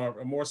direction or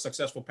a more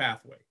successful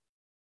pathway?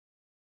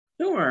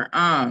 Sure.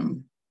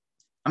 I'm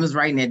just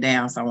writing it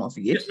down so I won't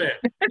forget. Yes, ma'am.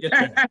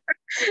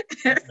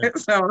 Yes, ma'am.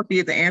 So I'll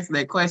get to answer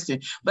that question.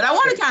 But I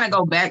want to kind of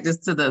go back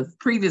just to the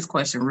previous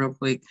question real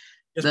quick,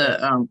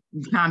 yes,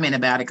 comment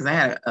about it, because I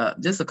had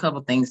just a couple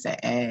things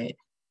to add.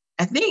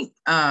 I think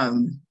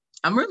I'm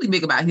really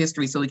big about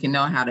history so we can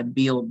know how to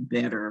build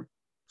better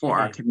for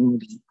our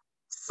community.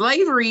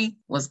 Slavery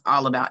was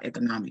all about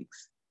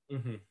economics.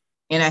 Mm-hmm.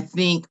 And I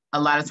think a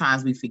lot of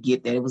times we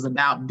forget that it was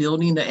about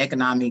building the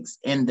economics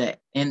and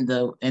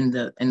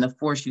the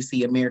force you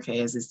see America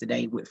as is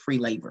today with free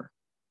labor.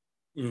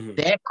 Mm-hmm.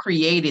 That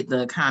created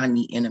the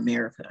economy in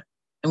America.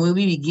 And when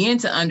we begin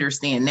to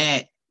understand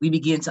that, we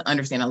begin to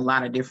understand a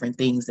lot of different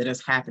things that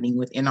is happening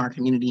within our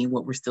community and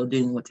what we're still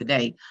dealing with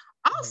today.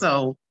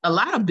 Also, a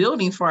lot of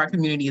building for our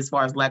community as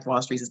far as Black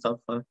Wall Street and stuff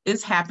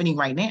is happening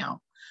right now.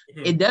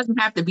 Mm-hmm. It doesn't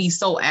have to be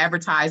so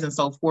advertised and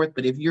so forth,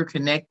 but if you're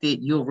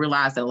connected, you'll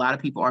realize that a lot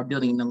of people are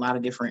building in a lot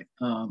of different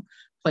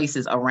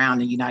places around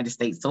the United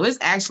States. So it's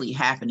actually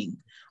happening.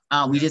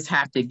 We just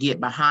have to get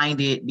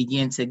behind it,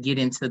 begin to get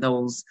into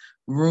those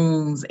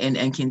rooms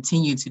and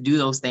continue to do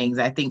those things.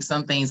 I think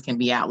some things can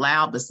be out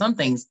loud, but some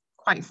things,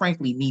 quite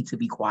frankly, need to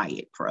be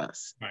quiet for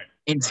us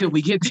until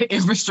we get the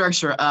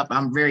infrastructure up.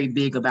 I'm very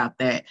big about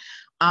that.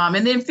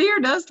 And then fear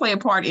does play a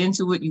part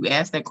into it. You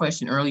asked that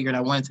question earlier, and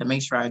I wanted to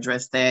make sure I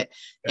addressed that.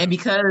 Yeah. And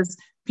because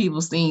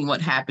people seeing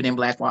what happened in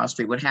Black Wall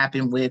Street, what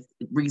happened with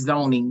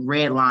rezoning,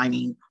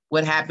 redlining,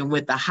 what happened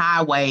with the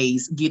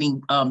highways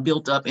getting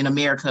built up in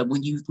America.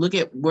 When you look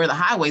at where the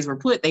highways were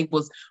put, they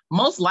was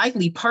most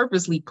likely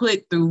purposely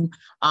put through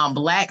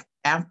Black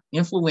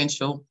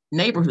influential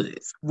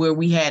neighborhoods where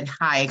we had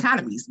high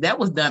economies. That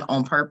was done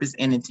on purpose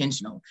and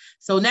intentional.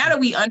 So now that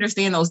we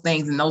understand those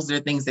things, and those are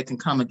the things that can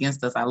come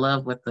against us, I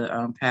love what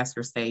the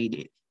pastor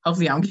stated.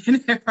 Hopefully I'm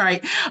getting it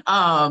right.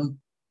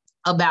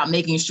 About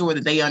making sure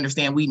that they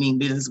understand we mean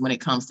business when it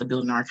comes to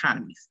building our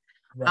economies.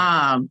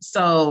 Right.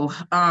 So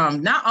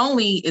not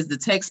only is the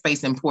tech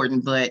space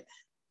important, but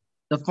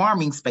the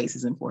farming space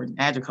is important,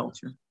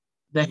 agriculture,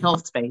 the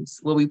health space,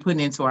 what we put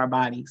into our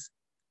bodies,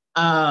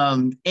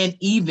 and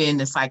even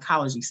the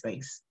psychology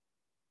space.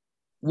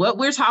 What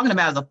we're talking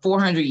about is a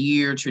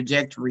 400-year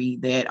trajectory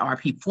that our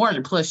people,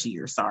 400 plus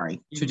years,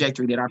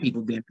 trajectory that our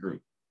people been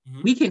through.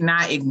 Mm-hmm. We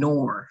cannot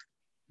ignore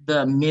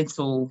the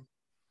mental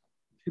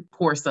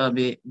course of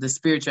it, the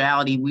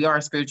spirituality. We are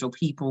a spiritual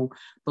people,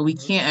 but we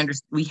can't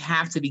we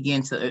have to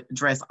begin to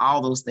address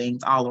all those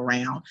things all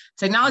around.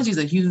 Technology is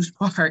a huge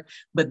part,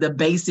 but the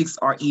basics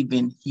are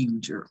even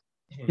huger.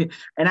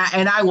 And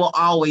I will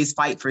always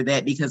fight for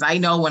that, because I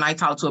know when I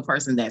talk to a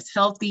person that's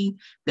healthy,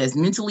 that's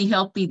mentally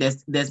healthy,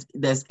 that's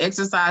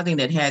exercising,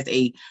 that has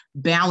a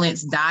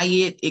balanced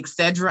diet,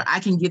 etc., I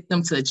can get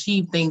them to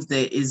achieve things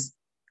that is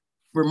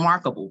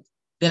remarkable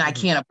than I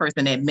can a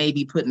person that may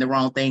be putting the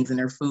wrong things in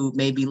their food,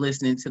 may be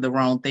listening to the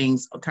wrong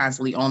things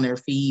constantly on their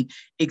feed,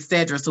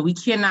 etc. So we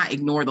cannot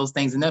ignore those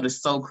things, and that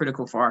is so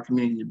critical for our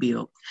community to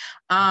build.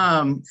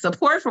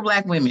 Support for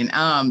Black women.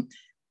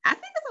 I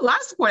think there's a lot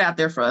of support out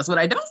there for us. What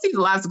I don't see is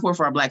a lot of support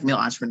for our Black male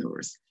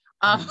entrepreneurs.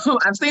 I've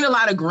seen a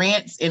lot of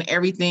grants and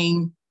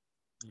everything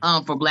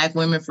for Black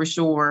women for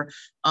sure.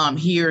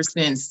 Here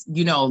since,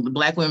 you know, the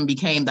Black women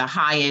became the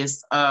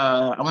highest,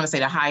 I want to say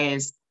the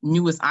highest,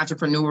 newest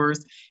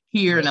entrepreneurs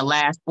here in the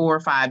last 4 or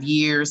 5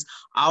 years.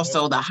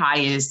 Also the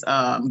highest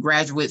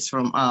graduates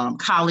from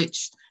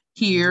college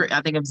here.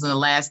 I think it was in the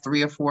last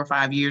 3 or 4 or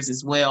 5 years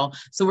as well.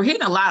 So we're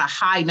hitting a lot of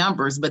high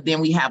numbers, but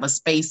then we have a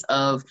space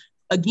of,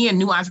 again,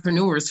 new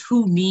entrepreneurs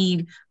who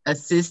need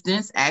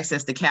assistance,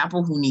 access to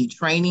capital, who need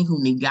training,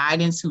 who need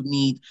guidance, who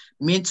need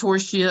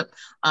mentorship.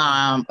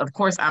 Of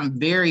course, I'm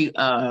very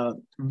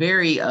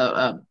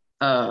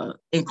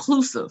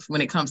inclusive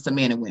when it comes to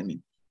men and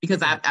women,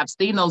 because I've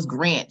seen those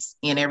grants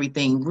and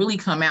everything really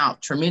come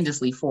out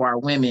tremendously for our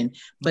women,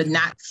 but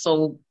not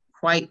so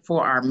quite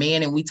for our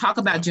men. And we talk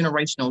about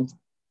generational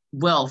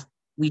wealth.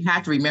 We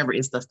have to remember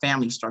it's the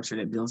family structure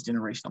that builds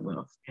generational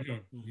wealth.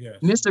 Yes.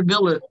 Mr.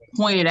 Villa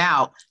pointed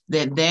out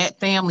that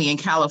family in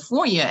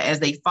California, as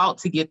they fought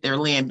to get their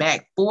land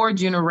back, 4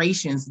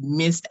 generations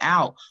missed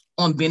out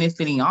on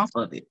benefiting off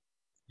of it.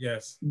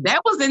 Yes.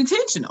 That was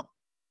intentional.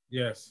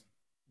 Yes.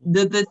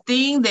 The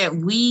thing that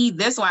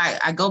that's why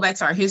I go back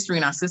to our history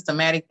and our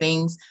systematic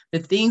things. The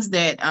things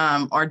that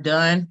are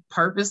done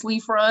purposely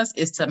for us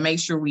is to make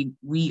sure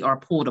we are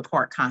pulled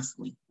apart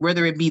constantly,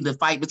 whether it be the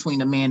fight between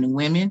the man and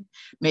women,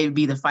 maybe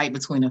be the fight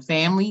between a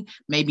family,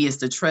 maybe it's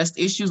the trust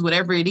issues,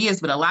 whatever it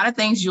is. But a lot of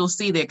things you'll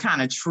see that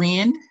kind of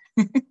trend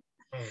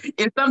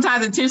is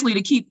sometimes intentionally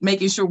to keep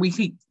making sure we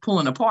keep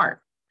pulling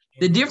apart.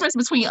 The difference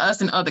between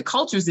us and other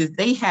cultures is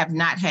they have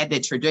not had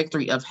that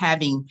trajectory of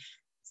having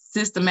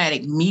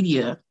systematic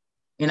media,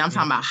 and I'm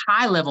talking about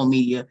high level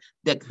media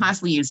that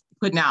constantly is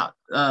putting out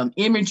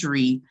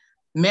imagery,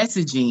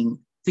 messaging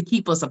to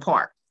keep us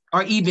apart,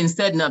 or even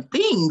setting up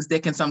things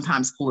that can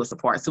sometimes pull us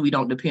apart so we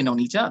don't depend on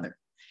each other.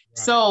 Right.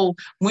 So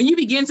when you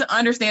begin to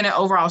understand that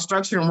overall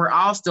structure, and we're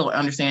all still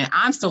understanding,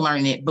 I'm still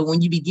learning it, but when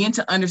you begin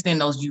to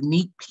understand those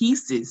unique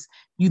pieces,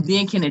 you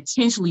then can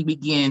intentionally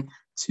begin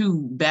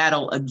to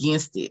battle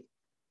against it,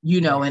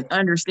 you know, and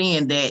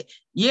understand that,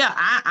 yeah,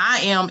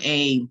 I am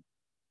a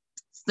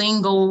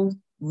single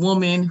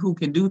woman who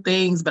can do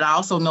things, but I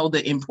also know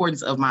the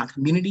importance of my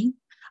community.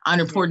 I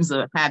understand the importance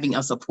of having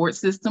a support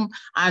system.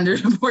 I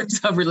understand the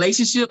importance of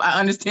relationship. I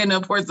understand the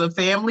importance of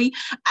family.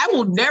 I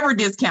will never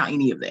discount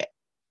any of that.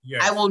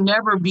 Yes. I will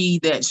never be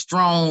that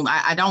strong.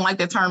 I don't like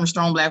that term,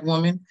 strong Black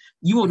woman.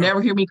 You will never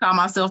hear me call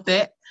myself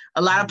that.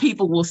 A lot of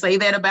people will say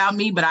that about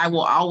me, but I will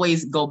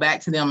always go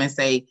back to them and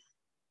say,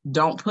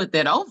 don't put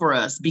that over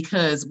us,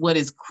 because what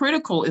is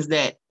critical is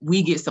that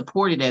we get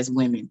supported as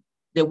women,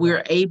 that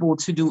we're able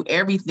to do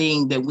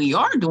everything that we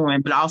are doing,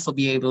 but also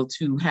be able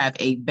to have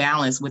a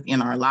balance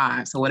within our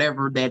lives, or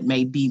whatever that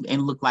may be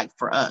and look like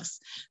for us.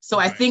 So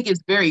I think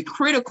it's very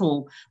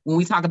critical when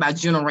we talk about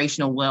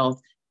generational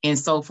wealth and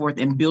so forth,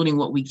 and building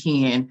what we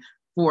can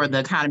for the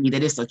economy,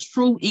 that it's a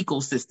true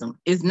ecosystem.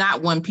 It's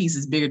not one piece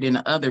is bigger than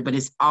the other, but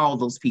it's all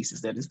those pieces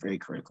that is very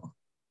critical.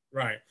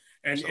 Right.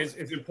 And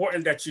it's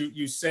important that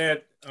you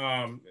said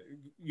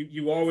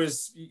you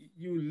always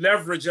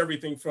leverage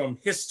everything from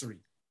history.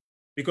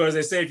 Because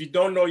they say if you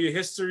don't know your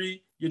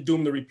history, you're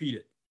doomed to repeat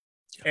it.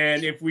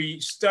 And if we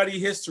study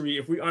history,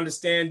 if we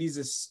understand these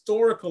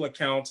historical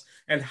accounts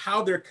and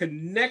how they're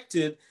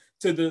connected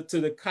to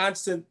the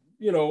constant,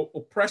 you know,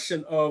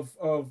 oppression of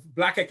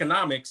Black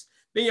economics,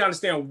 then you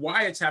understand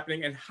why it's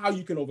happening and how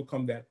you can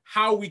overcome that,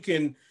 how we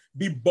can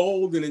be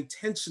bold and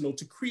intentional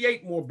to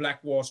create more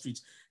Black Wall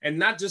Streets, and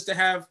not just to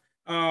have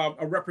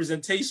a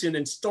representation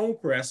in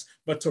Stonecrest,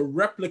 but to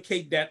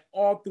replicate that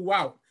all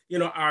throughout, you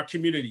know, our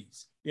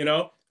communities, you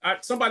know.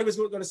 Somebody was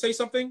going to say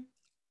something.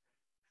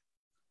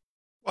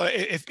 Well,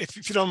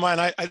 if you don't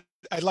mind,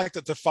 I'd like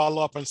to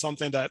follow up on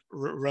something that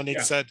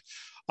Ronit said.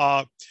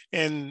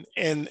 In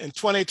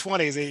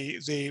 2020,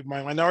 the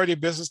Minority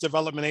Business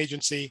Development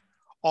Agency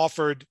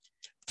offered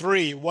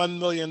 3 $1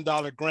 million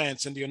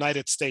grants in the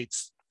United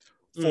States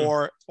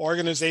for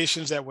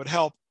organizations that would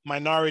help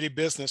minority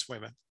business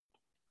women.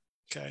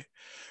 Okay.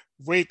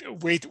 We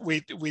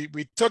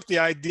took the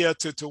idea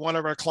to one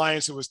of our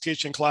clients who was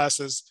teaching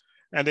classes,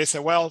 and they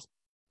said, well,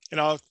 you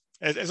know,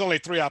 there's only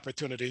 3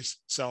 opportunities,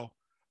 so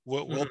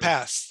we'll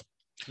pass.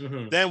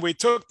 Then we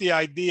took the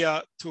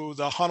idea to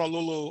the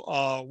Honolulu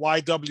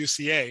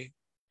YWCA,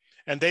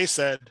 and they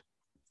said,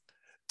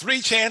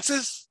 3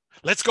 chances,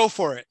 let's go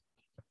for it.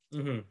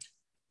 You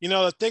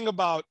know, the thing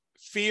about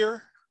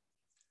fear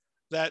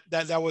that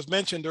was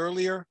mentioned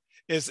earlier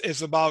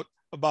is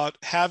about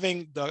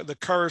having the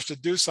courage to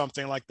do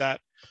something like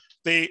that.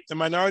 The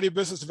Minority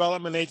Business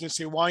Development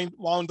Agency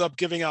wound up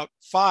giving out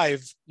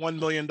 5 $1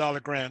 million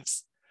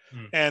grants.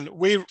 And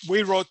we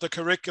wrote the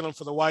curriculum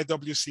for the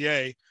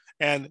YWCA,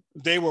 and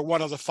they were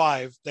one of the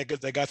 5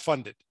 that got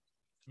funded.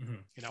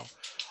 You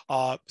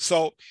know,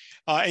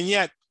 and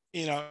yet,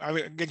 you know, I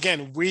mean,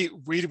 again, we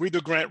do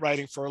grant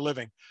writing for a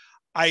living.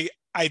 I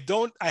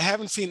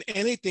haven't seen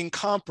anything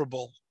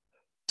comparable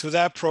to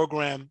that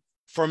program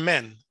for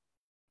men.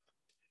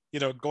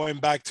 You know, going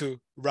back to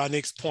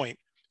Ronit's point,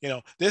 you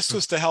know, this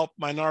was to help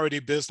minority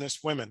business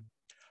women.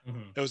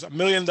 It was $1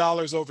 million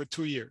over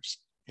 2 years.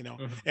 You know,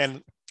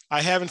 and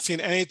I haven't seen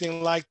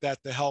anything like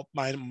that to help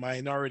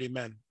minority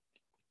men.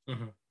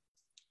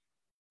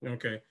 Mm-hmm.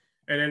 Okay.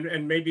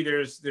 And maybe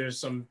there's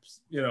some,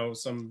 you know,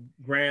 some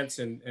grants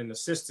and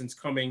assistance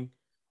coming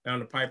down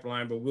the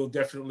pipeline, but we'll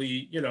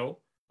definitely, you know,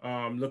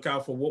 look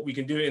out for what we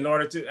can do in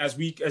order to, as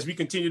we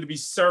continue to be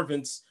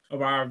servants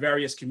of our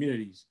various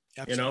communities.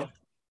 Absolutely. You know.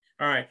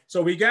 All right.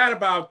 So we got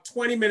about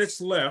 20 minutes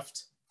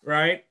left,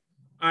 right?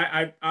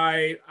 I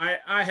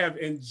have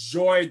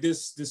enjoyed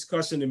this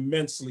discussion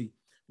immensely.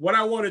 What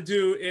I want to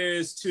do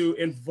is to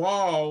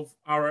involve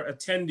our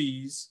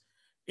attendees.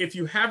 If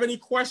you have any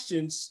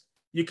questions,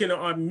 you can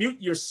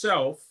unmute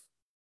yourself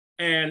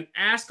and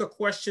ask a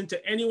question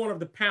to any one of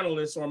the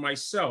panelists or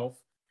myself,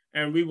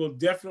 and we will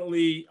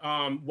definitely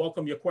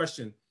welcome your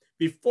question.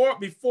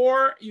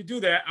 Before you do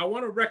that, I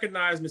want to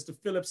recognize Mr.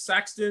 Philip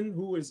Saxton,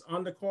 who is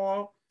on the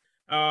call.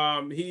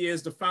 He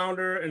is the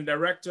founder and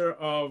director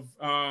of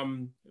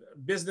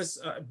Business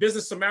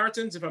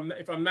Samaritans,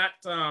 if I'm not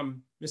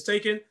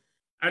mistaken.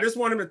 I just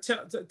want him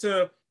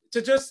to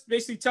just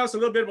basically tell us a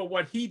little bit about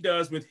what he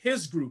does with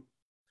his group,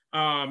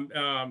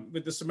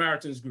 with the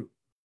Samaritans group.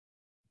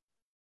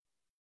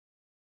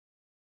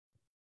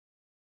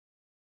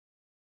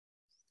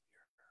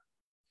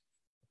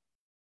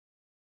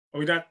 Oh,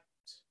 we're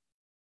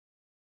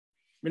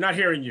not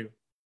hearing you.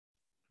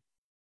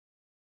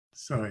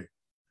 Sorry.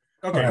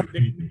 Okay.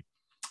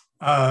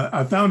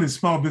 I founded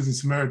Small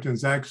Business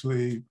Samaritans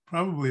actually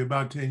probably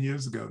about 10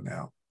 years ago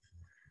now.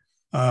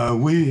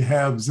 We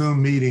have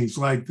Zoom meetings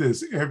like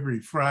this every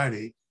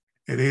Friday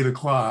at 8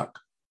 o'clock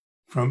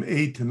from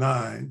 8 to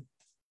 9.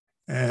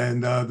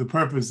 And the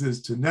purpose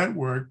is to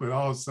network, but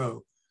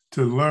also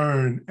to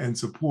learn and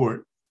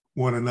support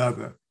one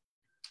another.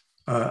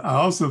 I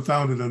also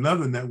founded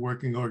another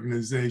networking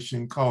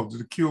organization called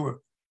the Decula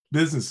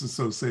Business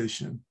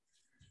Association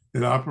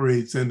that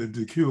operates in the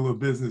Decula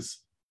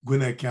Business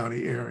Gwinnett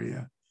County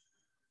area.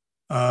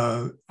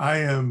 I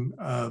am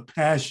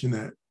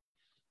passionate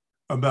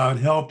about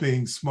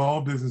helping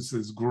small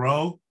businesses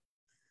grow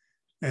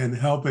and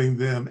helping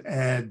them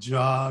add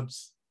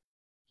jobs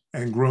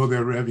and grow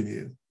their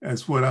revenue.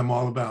 That's what I'm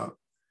all about.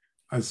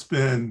 I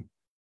spend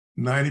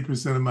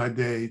 90% of my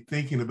day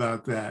thinking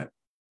about that.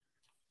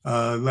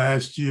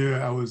 Last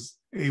year, I was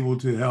able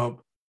to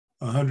help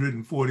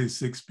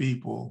 146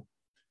 people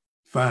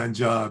find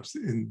jobs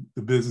in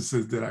the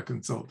businesses that I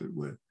consulted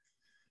with.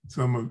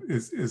 So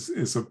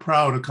it's a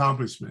proud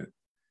accomplishment.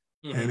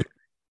 Mm-hmm. And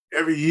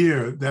every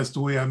year, that's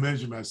the way I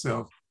measure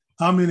myself.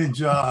 How many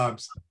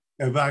jobs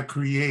have I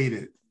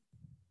created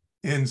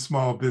in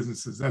small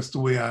businesses? That's the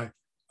way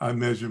I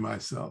measure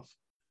myself.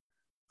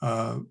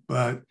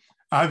 But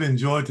I've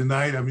enjoyed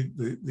tonight. I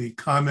mean, the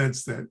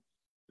comments that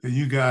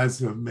you guys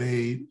have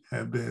made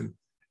have been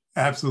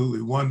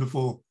absolutely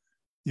wonderful.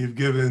 You've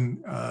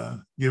given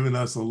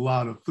us a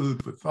lot of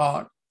food for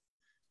thought.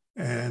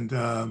 And,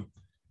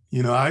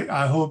 you know,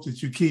 I hope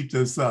that you keep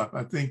this up.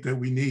 I think that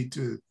we need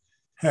to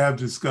have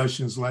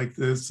discussions like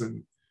this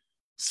and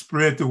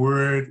spread the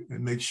word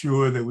and make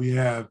sure that we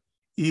have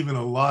even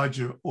a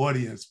larger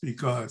audience,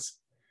 because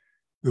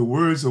the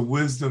words of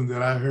wisdom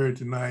that I heard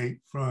tonight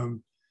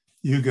from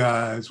you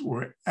guys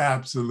were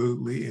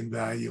absolutely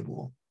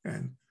invaluable.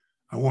 And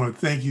I want to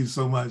thank you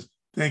so much.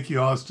 Thank you,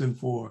 Austin,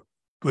 for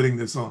putting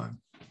this on.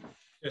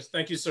 Yes,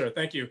 thank you, sir.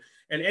 Thank you.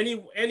 And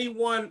any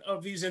one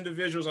of these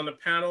individuals on the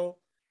panel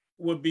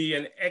would be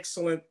an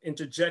excellent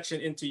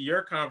interjection into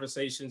your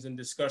conversations and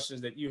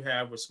discussions that you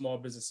have with Small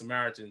Business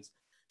Samaritans.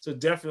 So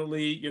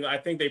definitely, you know, I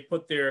think they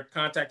put their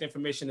contact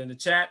information in the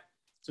chat.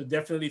 So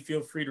definitely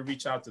feel free to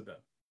reach out to them.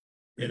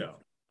 You know,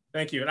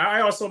 thank you. And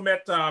I also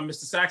met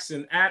Mr.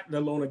 Saxton at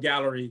the Lona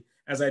Gallery,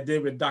 as I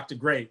did with Dr.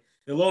 Gray.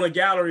 The Lona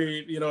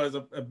Gallery, you know, is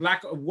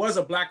was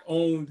a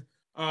Black-owned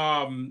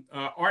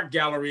art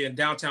gallery in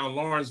downtown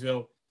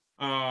Lawrenceville,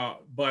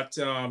 but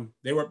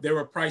they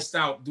were priced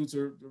out due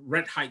to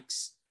rent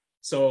hikes.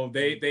 So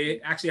they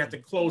actually had to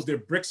close their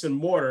bricks and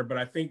mortar, but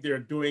I think they're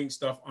doing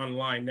stuff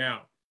online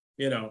now.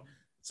 You know,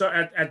 so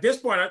at this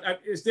point,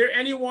 is there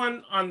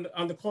anyone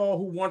on the call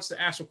who wants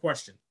to ask a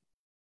question?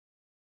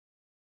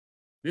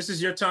 This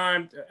is your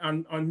time to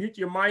unmute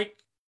your mic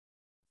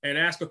and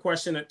ask a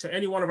question to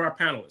any one of our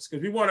panelists,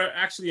 because we want to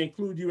actually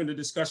include you in the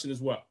discussion as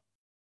well.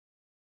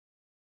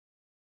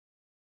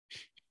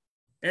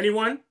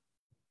 Anyone?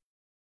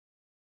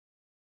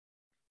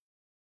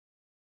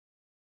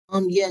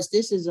 Yes,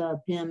 this is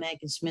Pam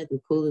Mackin-Smith, the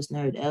coolest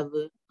nerd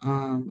ever.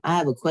 I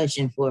have a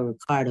question for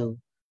Ricardo.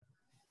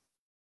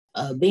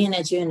 Being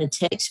that you're in the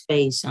tech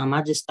space,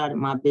 I just started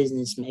my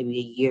business maybe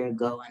a year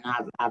ago,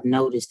 and I've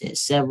noticed that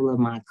several of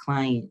my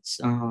clients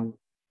are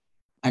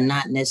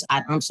not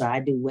necessarily, I'm sorry, I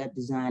do web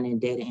design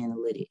and data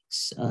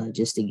analytics,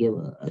 just to give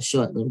a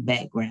short little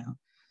background.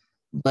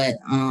 But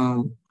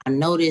I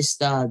noticed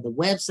the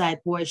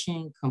website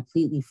portion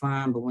completely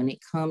fine, but when it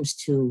comes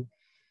to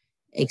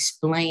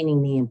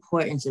explaining the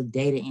importance of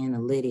data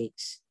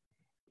analytics,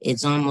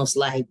 it's almost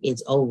like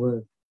it's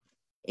over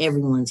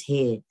everyone's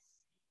head.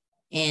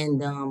 And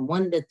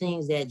one of the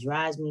things that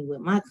drives me with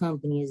my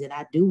company is that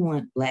I do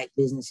want Black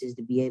businesses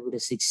to be able to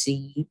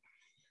succeed.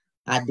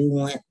 I do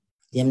want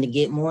them to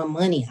get more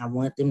money. I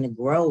want them to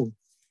grow.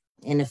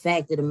 And the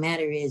fact of the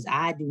matter is,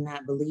 I do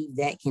not believe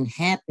that can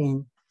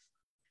happen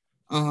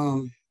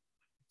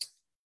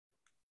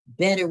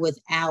better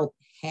without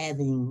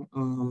having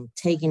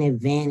taken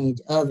advantage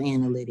of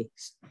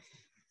analytics.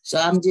 So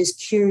I'm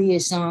just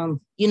curious,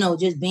 you know,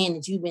 just being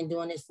that you've been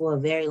doing this for a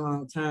very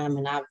long time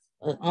and I've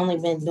only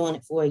been doing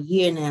it for a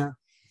year now,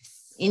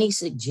 any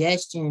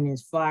suggestion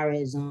as far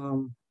as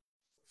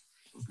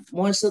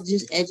more so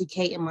just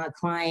educating my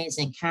clients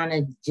and kind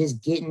of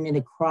just getting it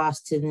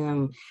across to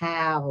them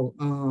how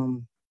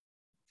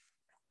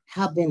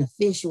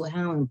beneficial,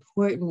 how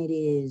important it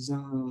is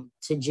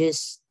to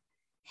just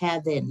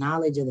have that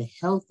knowledge of the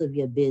health of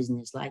your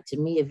business. Like, to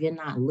me, if you're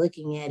not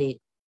looking at it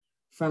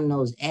from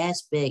those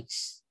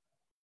aspects,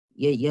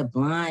 you're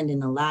blind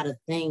in a lot of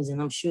things,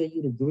 and I'm sure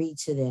you'd agree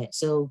to that.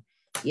 So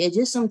yeah,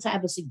 just some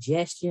type of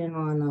suggestion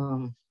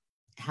on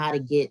how to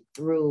get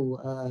through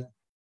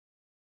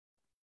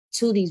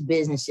to these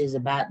businesses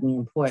about the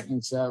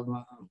importance of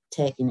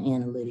tech and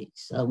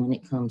analytics when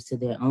it comes to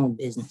their own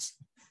business.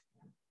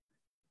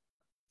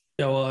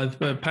 Yeah, well,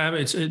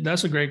 Pam,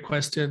 that's a great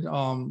question.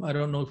 I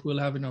don't know if we'll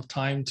have enough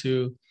time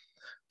to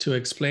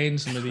explain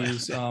some of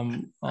these,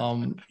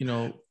 you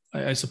know,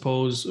 I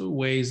suppose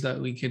ways that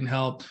we can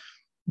help,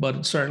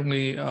 but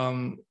certainly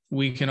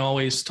we can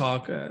always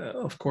talk,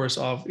 of course,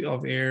 off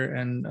air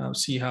and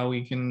see how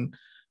we can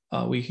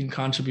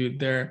contribute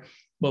there.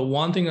 But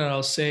one thing that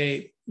I'll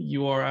say,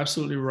 you are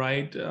absolutely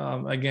right.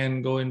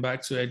 Again, going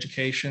back to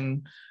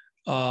education,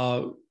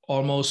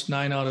 almost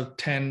 9 out of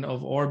 10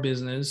 of our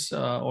business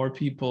or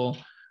people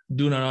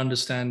do not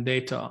understand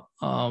data,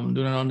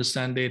 do not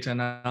understand data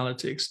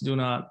analytics, do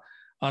not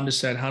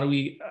understand how do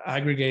we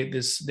aggregate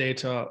this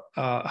data,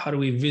 how do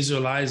we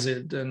visualize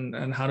it,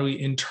 and how do we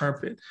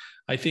interpret.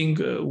 I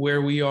think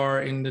where we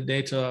are in the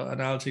data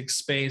analytics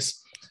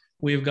space,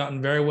 we've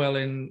gotten very well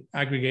in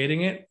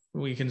aggregating it.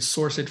 We can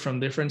source it from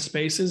different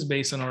spaces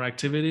based on our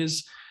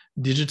activities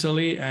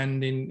digitally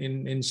and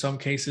in some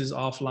cases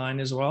offline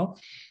as well.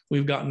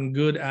 We've gotten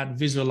good at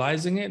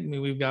visualizing it. I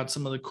mean, we've got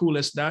some of the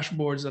coolest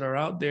dashboards that are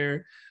out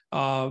there.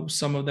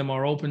 Some of them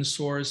are open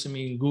source. I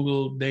mean,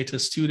 Google Data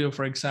Studio,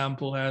 for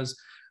example, has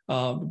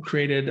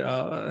created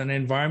an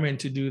environment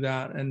to do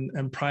that,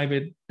 and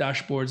private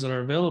dashboards that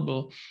are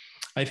available.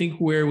 I think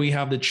where we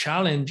have the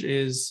challenge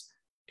is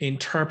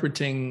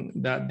interpreting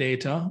that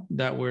data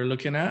that we're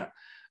looking at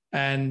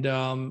and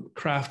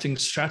crafting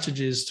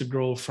strategies to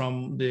grow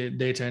from the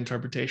data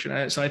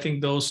interpretation. So I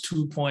think those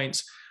 2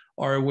 points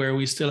are where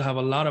we still have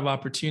a lot of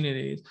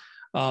opportunities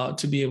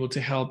to be able to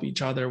help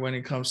each other when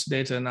it comes to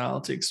data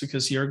analytics,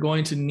 because you're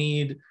going to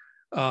need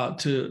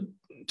to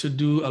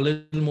do a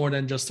little more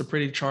than just the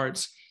pretty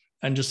charts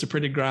and just the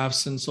pretty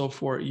graphs and so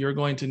forth. You're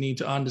going to need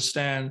to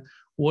understand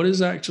what does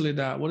that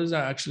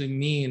actually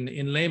mean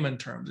in layman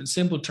terms, in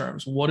simple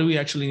terms. What do we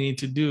actually need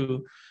to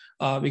do?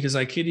 Because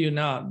I kid you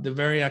not, the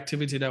very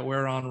activity that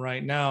we're on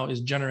right now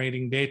is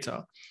generating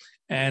data,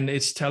 and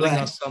it's telling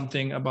us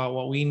something about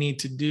what we need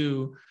to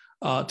do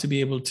to be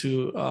able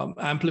to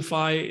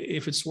amplify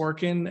if it's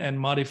working and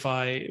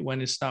modify when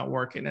it's not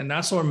working. And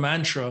that's our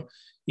mantra,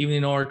 even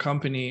in our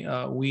company.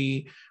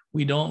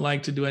 We don't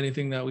like to do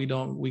anything that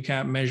we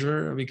can't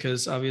measure,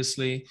 because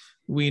obviously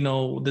we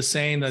know the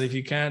saying that if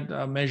you can't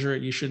measure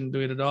it, you shouldn't do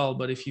it at all.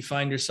 But if you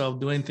find yourself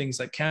doing things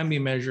that can be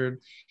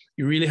measured,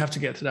 you really have to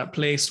get to that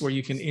place where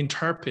you can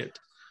interpret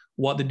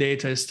what the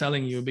data is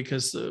telling you,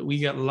 because we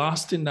get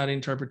lost in that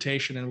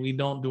interpretation and we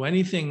don't do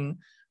anything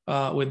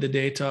with the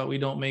data. We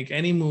don't make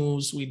any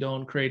moves. We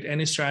don't create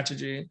any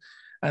strategy.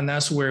 And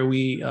that's where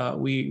we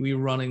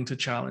run into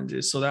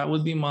challenges. So that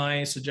would be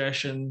my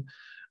suggestion.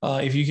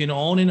 If you can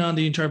own in on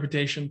the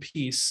interpretation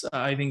piece,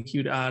 I think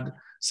you'd add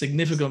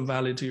significant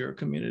value to your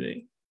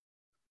community.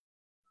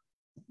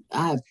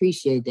 I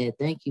appreciate that.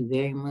 Thank you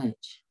very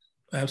much.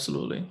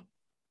 Absolutely.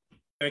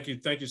 Thank you.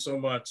 Thank you so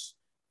much.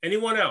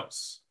 Anyone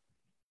else?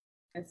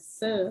 Yes,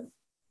 sir.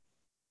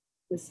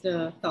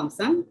 Mr.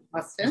 Thompson,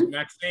 Austin.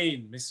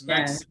 Miss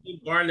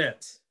Maxine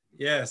Barnett.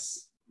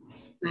 Yes.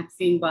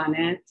 Maxine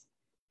Barnett,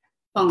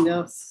 founder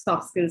of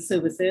Soft Skills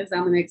Services.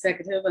 I'm an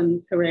executive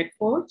and career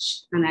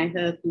coach, and I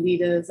help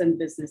leaders and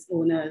business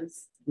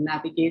owners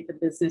navigate the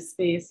business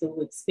space or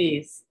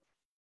workspace,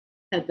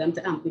 help them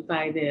to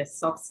amplify their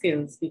soft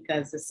skills,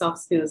 because the soft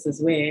skills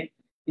is where,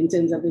 in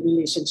terms of the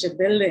relationship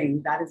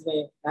building, that is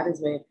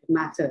where it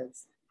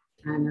matters.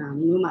 And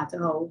no matter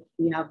how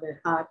we have the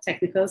hard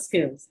technical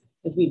skills,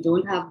 if we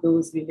don't have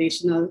those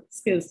relational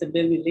skills to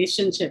build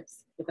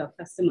relationships with our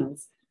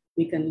customers,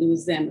 we can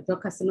lose them with our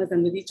customers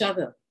and with each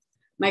other.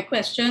 My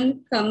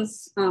question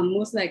comes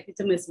most likely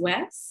to Ms.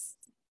 West.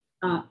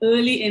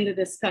 Early in the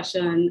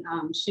discussion,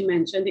 she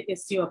mentioned the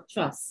issue of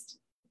trust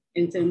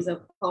in terms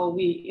of how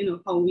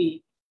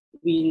we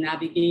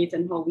navigate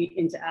and how we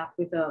interact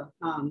with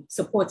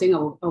supporting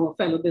our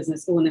fellow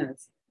business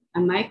owners.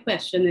 And my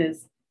question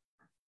is,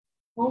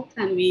 how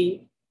can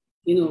we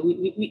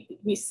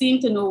seem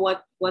to know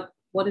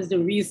what is the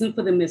reason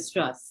for the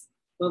mistrust,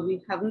 but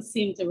we haven't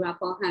seemed to wrap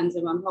our hands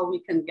around how we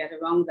can get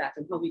around that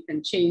and how we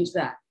can change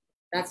that.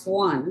 That's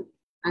one.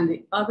 And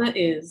the other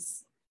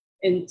is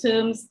in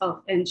terms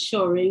of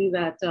ensuring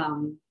that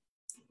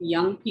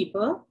young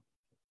people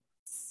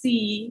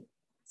see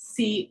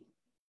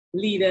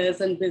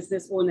leaders and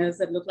business owners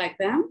that look like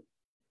them,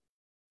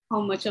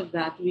 how much of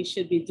that we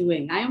should be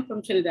doing. I am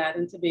from Trinidad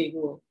and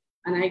Tobago,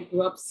 and I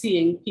grew up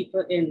seeing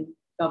people in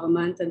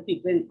government and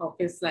people in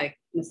office like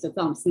Mr.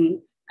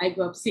 Thompson. I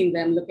grew up seeing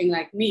them looking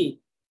like me.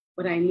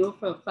 But I know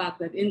for a fact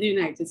that in the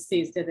United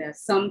States, that there are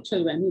some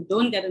children who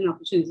don't get an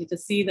opportunity to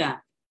see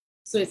that.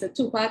 So it's a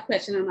two-part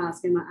question I'm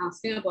asking. I'm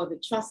asking about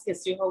the trust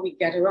issue, how we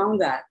get around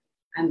that,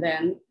 and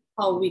then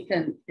how we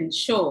can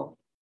ensure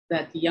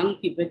that young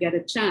people get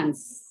a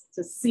chance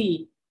to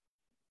see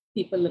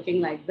people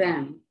looking like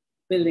them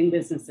building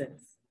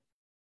businesses.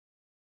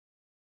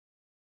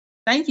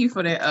 Thank you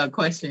for that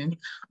question.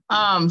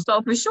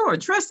 So for sure,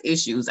 trust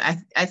issues.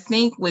 I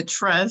think with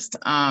trust,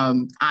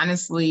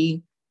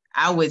 honestly,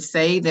 I would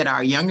say that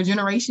our younger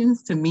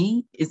generations, to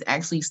me, is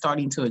actually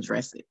starting to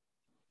address it.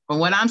 From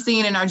what I'm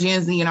seeing in our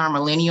Gen Z and our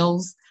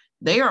millennials,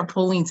 they are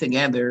pulling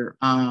together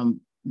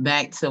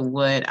back to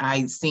what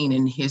I've seen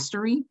in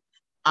history,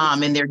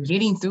 and they're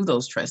getting through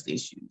those trust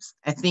issues.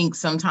 I think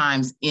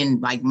sometimes in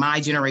like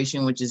my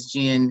generation, which is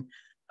Gen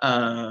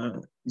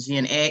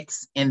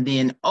X, and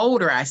then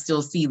older, I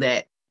still see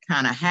that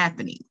kind of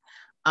happening.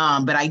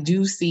 But I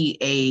do see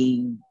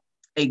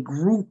a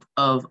group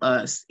of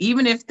us,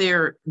 even if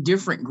they're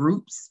different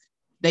groups,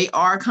 they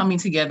are coming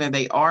together,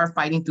 they are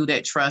fighting through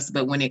that trust.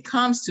 But when it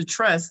comes to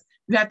trust,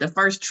 you have to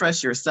first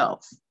trust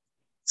yourself.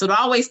 So it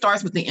always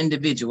starts with the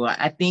individual.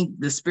 I think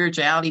the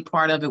spirituality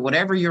part of it,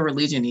 whatever your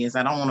religion is,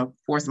 I don't want to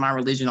force my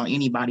religion on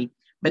anybody,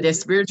 but that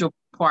spiritual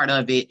part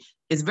of it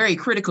is very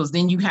critical.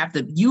 Then you have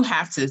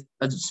to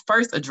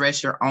first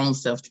address your own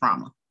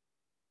self-trauma.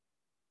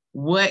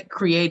 What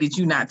created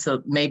you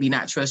maybe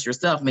not trust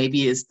yourself?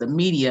 Maybe it's the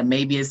media.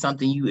 Maybe it's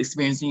something you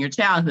experienced in your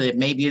childhood.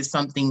 Maybe it's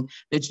something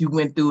that you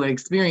went through an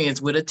experience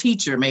with a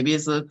teacher. Maybe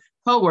it's a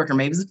coworker.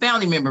 Maybe it's a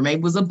family member. Maybe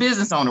it was a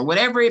business owner,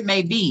 whatever it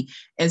may be.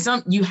 And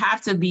you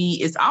have to be,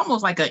 it's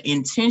almost like an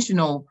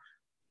intentional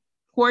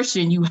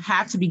portion you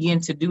have to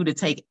begin to do to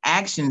take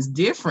actions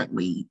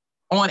differently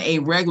on a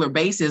regular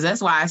basis.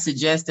 That's why I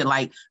suggested,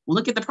 like,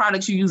 look at the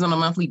products you use on a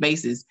monthly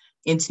basis,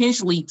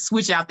 intentionally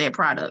switch out that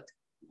product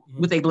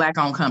with a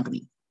Black-owned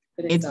company.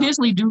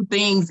 Intentionally do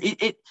things.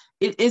 It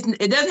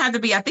doesn't have to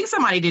be, I think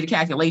somebody did a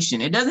calculation.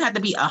 It doesn't have to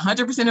be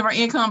 100% of our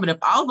income, but if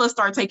all of us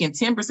start taking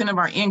 10% of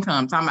our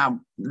income, talking about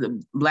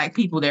the Black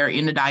people that are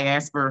in the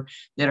diaspora,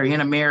 that are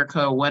in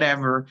America,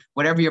 whatever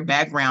your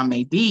background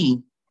may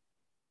be,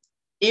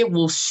 it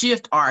will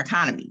shift our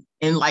economy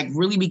and like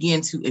really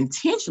begin to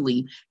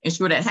intentionally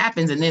ensure that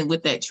happens. And then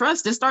with that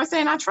trust, just start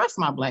saying, I trust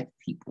my Black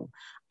people.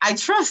 I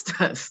trust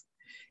us.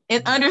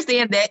 And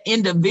understand that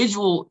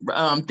individual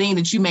thing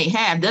that you may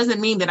have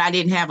doesn't mean that I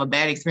didn't have a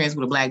bad experience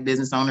with a Black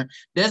business owner.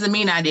 Doesn't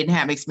mean I didn't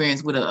have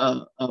experience with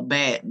a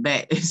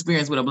bad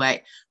experience with a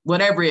Black,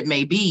 whatever it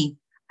may be.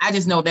 I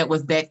just know that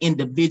was that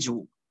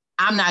individual.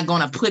 I'm not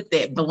going to put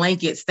that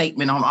blanket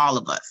statement on all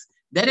of us.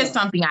 That is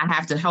something I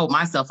have to hold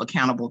myself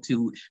accountable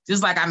to.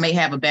 Just like I may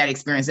have a bad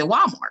experience at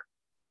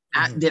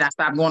Walmart. Did I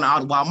stop going to all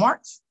the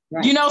Walmarts?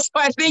 Right. You know, so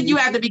I think you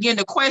have to begin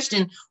to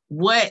question,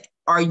 what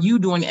are you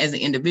doing as an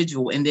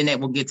individual? And then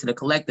that will get to the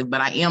collective. But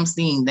I am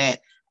seeing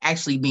that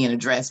actually being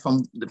addressed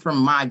from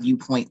my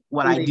viewpoint,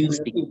 what I do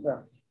see.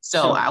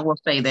 So sure. I will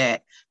say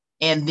that.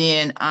 And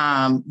then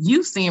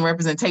you've seen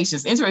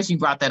representations. Interesting you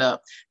brought that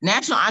up.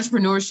 National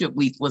Entrepreneurship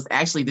Week was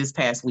actually this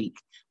past week.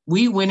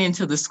 We went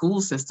into the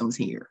school systems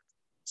here.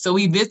 So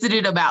we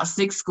visited about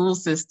 6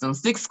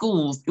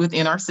 schools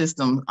within our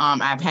system.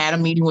 I've had a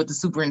meeting with the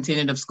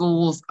superintendent of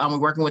schools. We're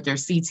working with their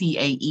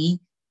CTAE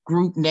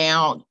group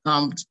now,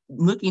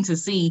 looking to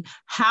see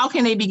how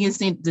can they begin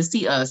to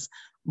see us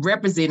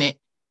represented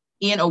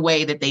in a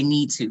way that they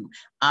need to.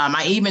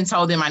 I even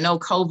told them, I know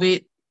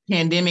COVID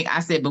pandemic, I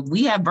said, but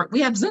we have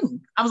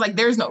Zoom. I was like,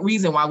 there's no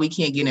reason why we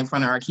can't get in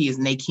front of our kids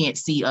and they can't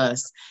see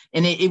us.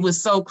 And it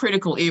was so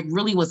critical. It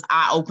really was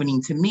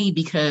eye-opening to me,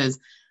 because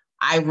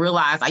I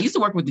realized I used to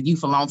work with the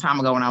youth a long time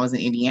ago when I was in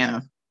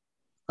Indiana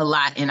a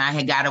lot, and I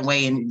had got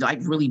away and like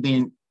really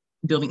been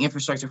building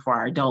infrastructure for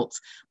our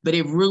adults. But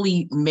it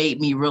really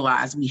made me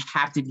realize we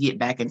have to get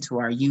back into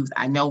our youth.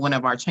 I know one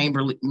of our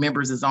chamber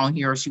members is on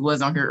here, or she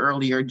was on here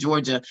earlier,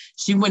 Georgia.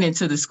 She went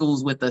into the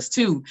schools with us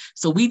too.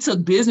 So we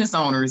took business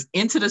owners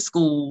into the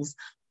schools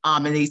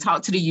and they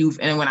talked to the youth.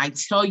 And when I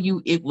tell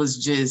you, it was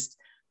just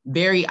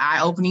very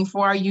eye-opening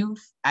for our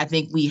youth. I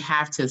think we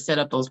have to set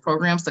up those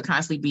programs to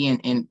constantly be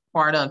in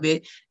part of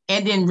it.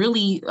 And then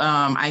really,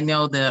 I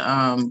know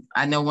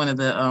one of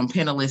the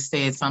panelists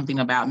said something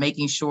about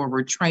making sure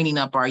we're training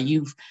up our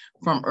youth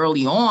from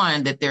early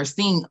on, that they're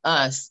seeing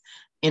us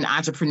in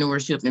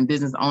entrepreneurship and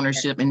business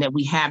ownership, and that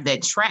we have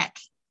that track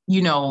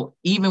you know,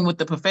 even with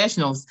the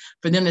professionals,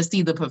 for them to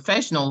see the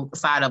professional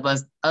side of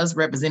us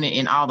represented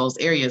in all those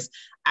areas.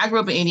 I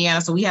grew up in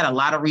Indiana, so we had a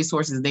lot of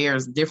resources there.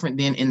 It's different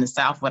than in the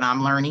South, what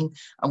I'm learning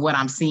and what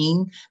I'm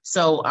seeing.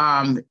 So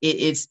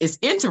it's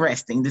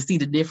interesting to see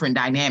the different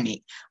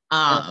dynamic.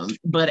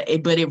 But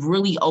it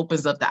really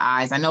opens up the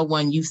eyes. I know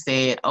when you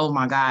said, oh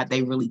my God,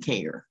 they really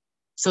care.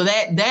 So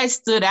that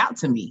stood out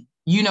to me,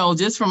 you know,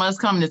 just from us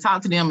coming to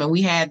talk to them. And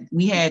we had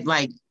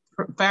like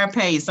fair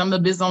pay. Some of the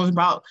business owners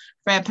brought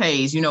fair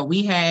pays. You know,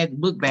 we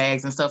had book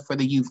bags and stuff for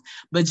the youth,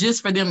 but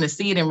just for them to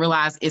see it and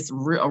realize it's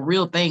a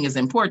real thing is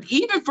important.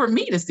 Even for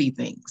me to see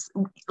things,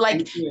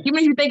 like even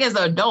if you think as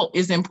an adult,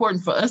 it's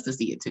important for us to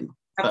see it too.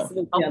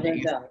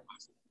 Absolutely. So,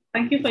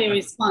 thank you for your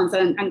response.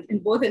 And in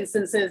both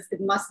instances,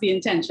 it must be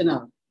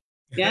intentional.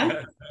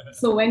 Yeah.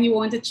 So when you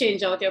want to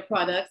change out your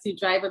products, you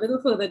drive a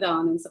little further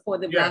down and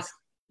support the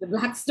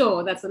black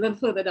store that's a little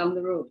further down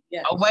the road.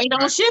 Yeah. Wait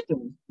on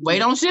shipping.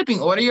 Wait on shipping.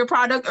 Order your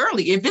product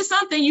early. If it's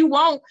something you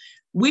want,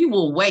 we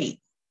will wait.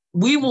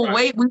 We will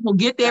wait. We will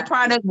get that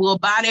product. We'll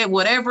buy that,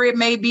 whatever it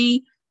may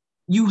be.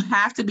 You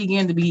have to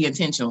begin to be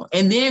intentional.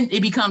 And then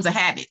it becomes a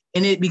habit.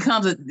 And it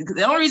becomes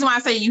the only reason why I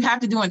say you have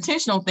to do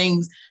intentional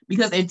things,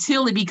 because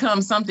until it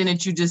becomes something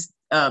that you just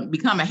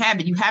become a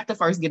habit, you have to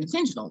first get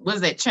intentional. What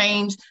does that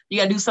change? You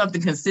got to do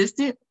something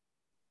consistent,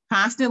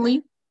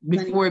 constantly,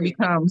 before it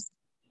becomes,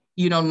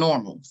 you know,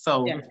 normal.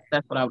 So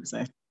that's what I would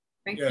say.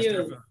 Thank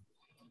you.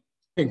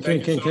 Can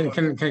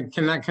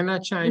I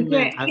chime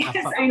in? I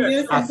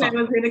knew something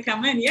was going to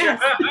come in. Yes.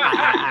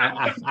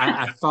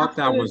 I thought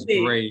that was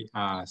great,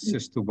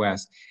 Sister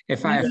West.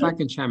 If I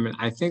can chime in,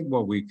 I think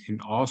what we can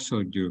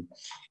also do,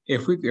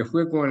 if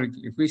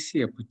we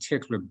see a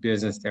particular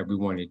business that we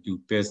want to do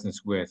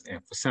business with, and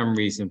for some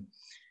reason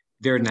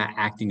they're not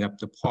acting up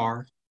to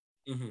par,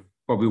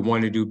 but we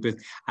want to do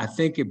business, I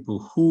think it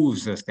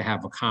behooves us to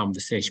have a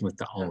conversation with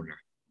the owner.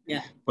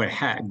 Yeah. But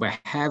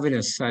have it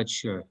in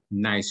such a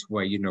nice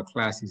way, you know,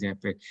 class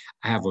example,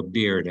 I have a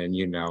beard, and,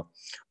 you know,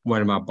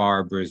 one of my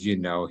barbers, you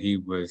know, he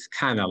was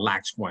kind of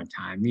lax one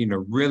time, you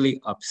know, really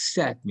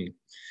upset me.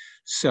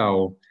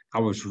 So I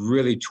was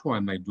really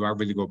torn, like, do I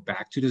really go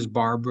back to this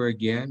barber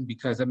again?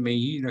 Because I mean,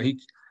 you know,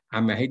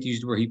 I hate to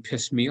use the word, he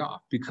pissed me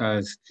off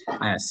because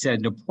I had set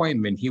an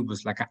appointment. He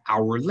was like an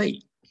hour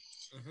late.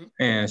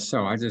 And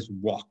so I just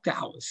walked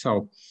out.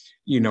 So,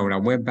 you know, when I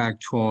went back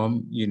to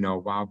him, you know, a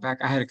while back,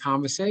 I had a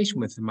conversation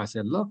with him. I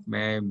said, look,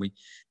 man,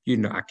 you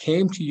know, I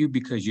came to you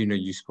because, you know,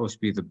 you're supposed to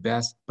be the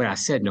best, but I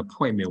set an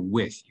appointment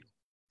with you.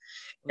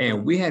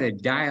 And we had a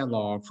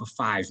dialogue for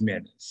 5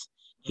 minutes.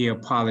 He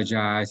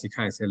apologized. He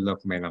kind of said,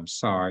 look, man, I'm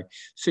sorry.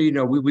 So, you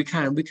know, we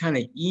kind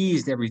of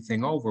eased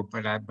everything over,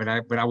 but I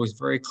was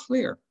very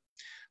clear.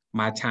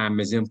 My time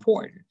is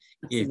important.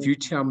 If you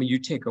tell me you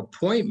take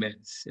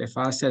appointments, if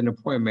I set an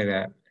appointment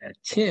at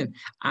 10,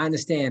 I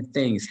understand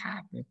things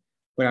happen,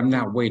 but I'm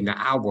not waiting an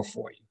hour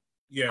for you.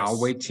 Yes. I'll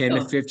wait 10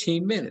 to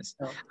 15 minutes.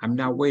 I'm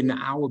not waiting an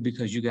hour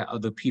because you got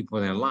other people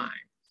in line.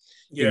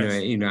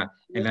 Yes. You know,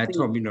 and I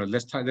told him, you know,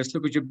 let's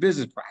look at your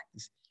business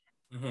practice.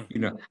 You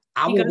know,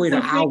 I will wait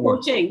an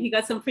hour. He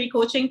got some free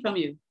coaching from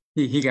you.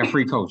 He got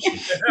free coaching.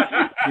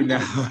 You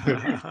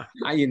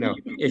know,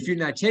 if you're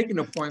not taking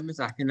appointments,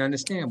 I can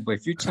understand. But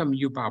if you tell me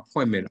you about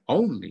appointment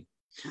only,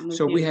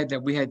 so we had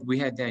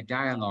that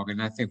dialogue,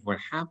 and I think what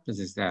happens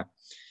is that,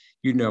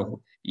 you know,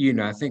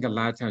 I think a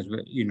lot of times,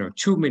 you know,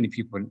 too many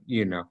people,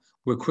 you know,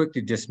 we're quick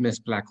to dismiss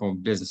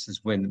Black-owned businesses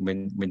when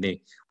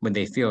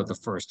they fail the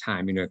first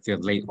time, you know, if they're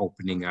late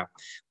opening up.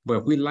 But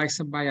if we like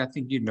somebody, I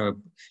think, you know,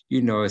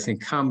 it's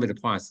incumbent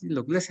upon us.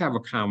 Look, let's have a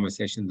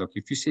conversation. Look,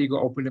 if you say you're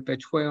gonna open up at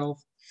 12,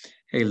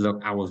 hey,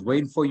 look, I was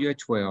waiting for you at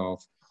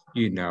 12.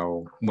 You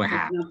know, what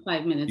happened?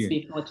 5 minutes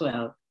before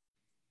 12.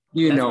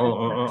 You know,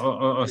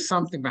 or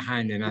something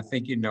behind it. And I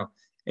think, you know,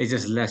 it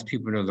just lets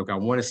people know, look, I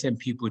want to send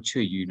people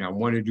to you, you know, I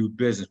want to do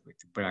business with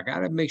you, but I got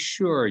to make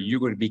sure you're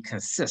going to be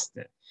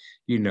consistent.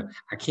 You know,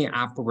 I can't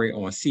operate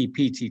on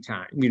CPT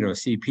time, you know,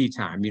 CP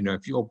time. You know,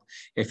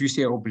 if you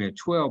say open at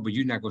 12, but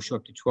you're not going to show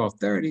up to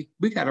 12:30,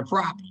 we got a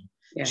problem.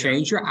 Yeah.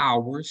 Change your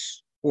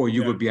hours or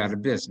you will be out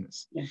of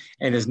business. Yeah.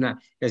 And it's not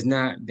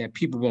that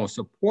people won't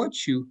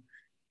support you.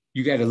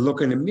 You got to look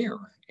in the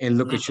mirror and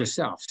look at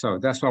yourself. So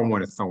that's what I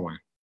want to throw in.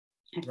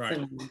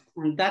 Excellent. Right.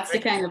 And that's the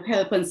kind of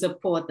help and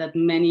support that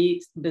many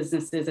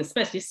businesses,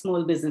 especially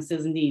small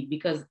businesses, need,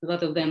 because a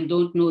lot of them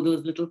don't know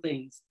those little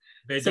things.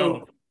 They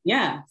don't.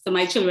 Yeah. So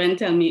my children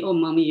tell me, oh,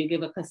 mommy, you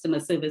give a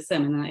customer service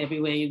seminar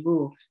everywhere you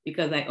go,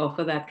 because I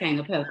offer that kind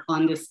of help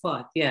on the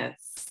spot.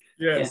 Yes.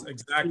 Yes,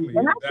 exactly.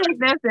 And I think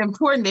that's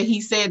important that he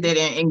said that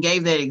and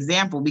gave that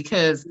example,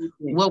 because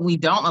what we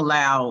don't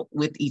allow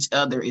with each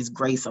other is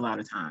grace a lot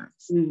of times.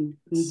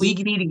 We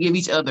need to give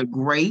each other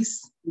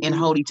grace and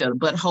hold each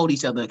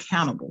other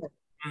accountable.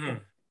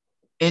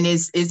 And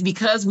it's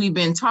because we've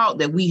been taught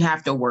that we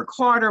have to work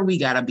harder. We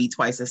got to be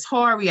twice as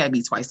hard. We got to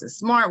be twice as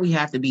smart. We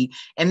have to be.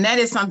 And that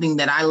is something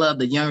that I love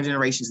the younger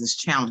generations is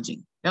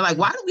challenging. They're like,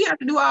 why do we have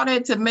to do all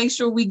that to make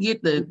sure we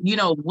get the, you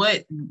know,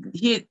 what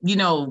hit, you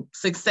know,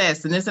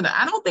 success and this and that?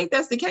 I don't think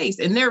that's the case.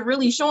 And they're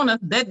really showing us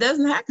that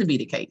doesn't have to be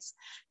the case.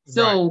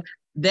 So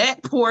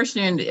that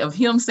portion of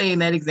him saying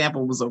that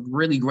example was a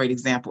really great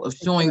example of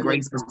showing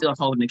grace but still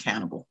holding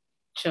accountable.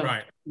 Sure.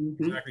 Right.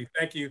 Exactly.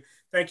 Thank you.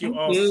 Thank you Thank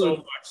all you. so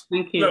much.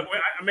 Thank you. Look,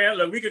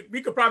 look,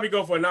 we could probably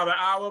go for another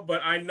hour,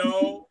 but I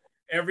know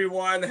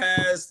everyone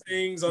has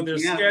things on their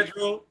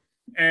schedule,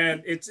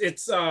 and it's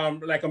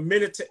like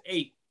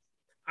 7:50.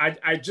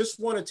 I just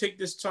want to take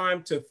this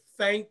time to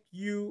thank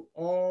you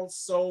all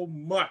so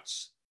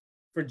much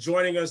for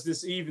joining us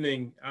this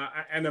evening.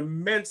 An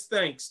immense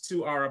thanks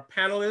to our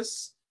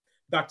panelists,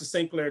 Dr.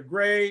 St. Clair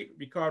Gray,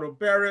 Ricardo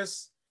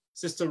Barris,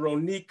 Sister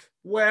Ronique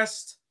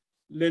West,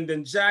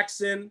 Lyndon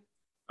Jackson,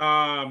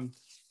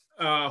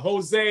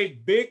 Jose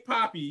Big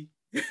Papi.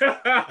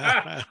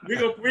 we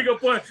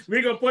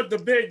gonna put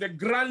the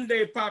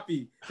grande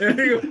Papi. We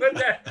gonna put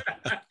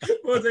that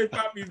Jose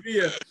Papi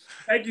Villa.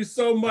 Thank you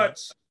so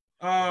much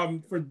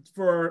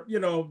for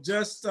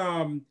just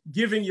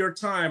giving your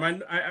time.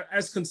 I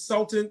as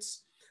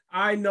consultants,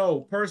 I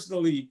know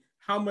personally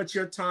how much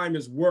your time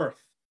is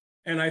worth,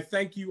 and I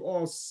thank you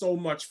all so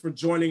much for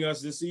joining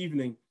us this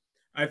evening.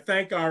 I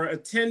thank our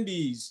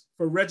attendees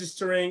for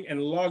registering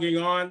and logging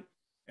on,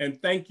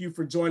 and thank you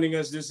for joining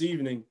us this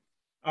evening.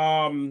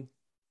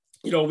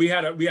 We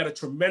had a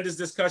tremendous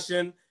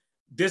discussion.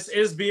 This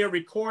is being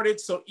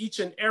recorded, so each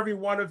and every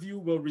one of you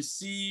will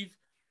receive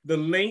the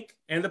link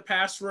and the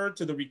password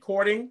to the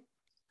recording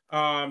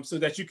so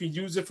that you can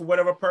use it for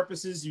whatever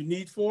purposes you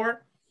need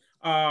for.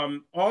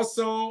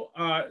 Also,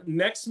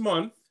 next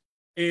month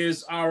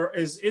is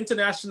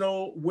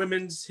International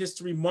Women's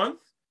History Month.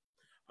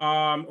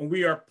 And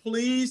we are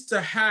pleased to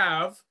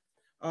have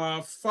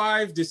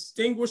 5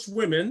 distinguished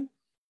women,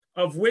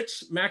 of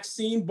which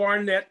Maxine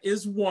Barnett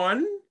is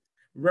one,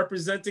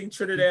 representing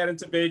Trinidad and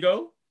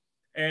Tobago.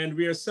 And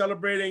we are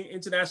celebrating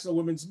International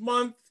Women's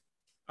Month,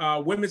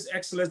 Women's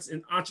Excellence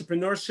in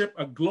Entrepreneurship,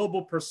 a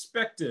Global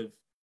Perspective.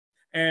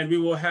 And we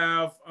will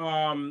have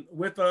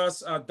with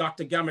us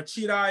Dr.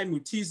 Gamachidai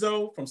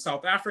Mutizo from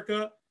South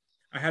Africa.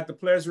 I had the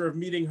pleasure of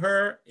meeting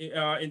her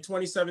in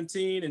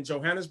 2017 in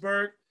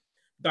Johannesburg.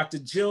 Dr.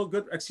 Jill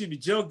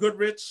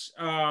Goodrich,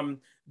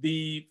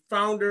 the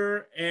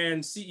founder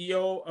and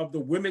CEO of the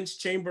Women's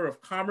Chamber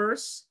of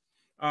Commerce,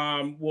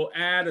 will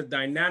add a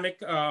dynamic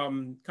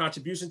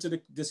contribution to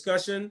the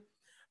discussion.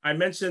 I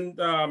mentioned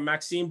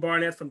Maxine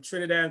Barnett from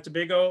Trinidad and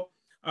Tobago,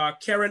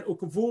 Karen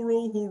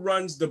Ukuvuru, who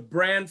runs the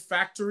Brand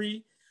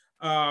Factory.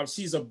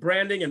 She's a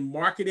branding and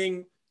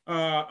marketing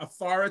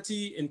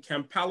authority in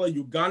Kampala,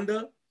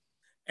 Uganda,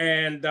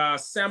 and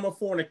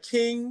Samaforna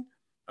King,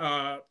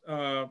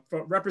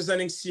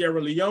 representing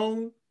Sierra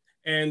Leone.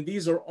 And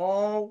these are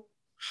all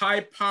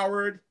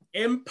high-powered,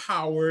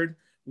 empowered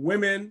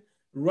women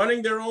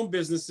running their own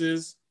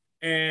businesses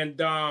and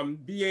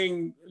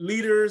being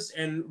leaders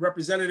and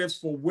representatives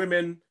for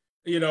women,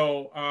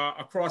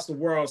 across the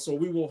world. So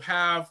we will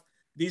have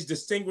these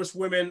distinguished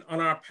women on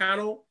our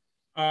panel.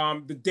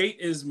 The date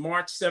is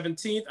March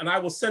 17th, and I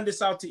will send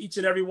this out to each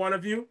and every one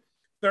of you.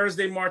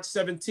 Thursday, March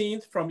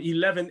 17th from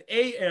 11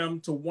 a.m.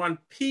 to 1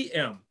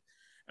 p.m.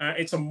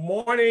 It's a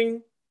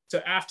morning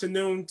to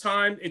afternoon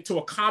time to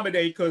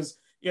accommodate, because,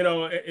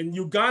 in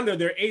Uganda,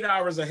 they're 8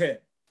 hours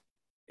ahead.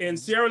 In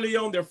Sierra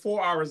Leone, they're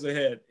 4 hours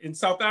ahead. In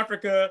South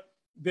Africa,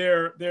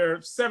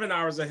 they're 7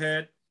 hours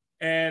ahead.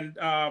 And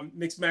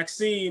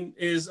Maxine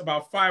is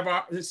about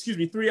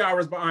 3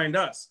 hours behind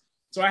us.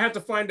 So I had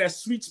to find that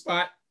sweet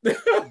spot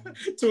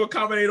to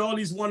accommodate all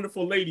these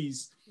wonderful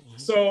ladies.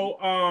 So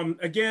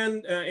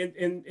again,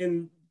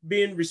 in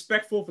being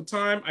respectful for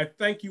time, I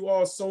thank you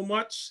all so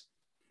much.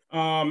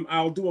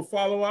 I'll do a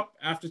follow-up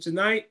after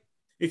tonight.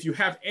 If you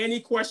have any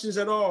questions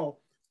at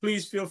all,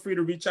 please feel free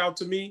to reach out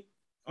to me.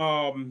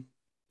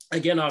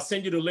 Again, I'll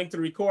send you the link to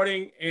the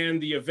recording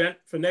and the event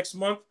for next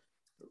month.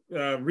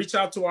 Reach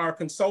out to our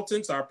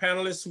consultants, our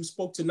panelists who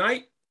spoke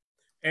tonight.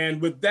 And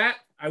with that,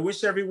 I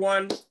wish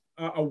everyone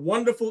a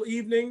wonderful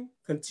evening.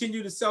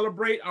 Continue to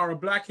celebrate our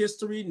Black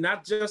history,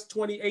 not just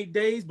 28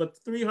 days, but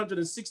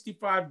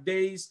 365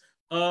 days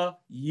a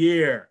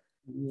year.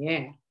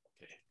 Yeah.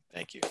 Okay.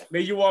 Thank you.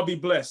 May you all be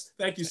blessed.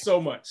 Thank you so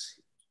much.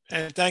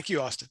 And thank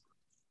you, Austin.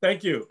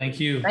 Thank you.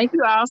 Thank you. Thank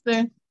you,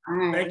 Austin.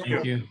 Thank you.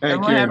 Thank you.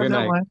 Everyone have a Good good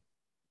night. one.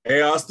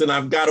 Hey, Austin,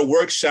 I've got a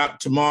workshop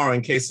tomorrow.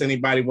 In case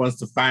anybody wants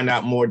to find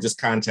out more, just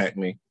contact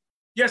me.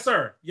 Yes,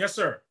 sir. Yes,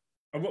 sir.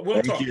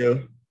 We'll talk. Thank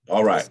you.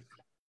 All right.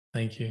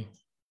 Thank you.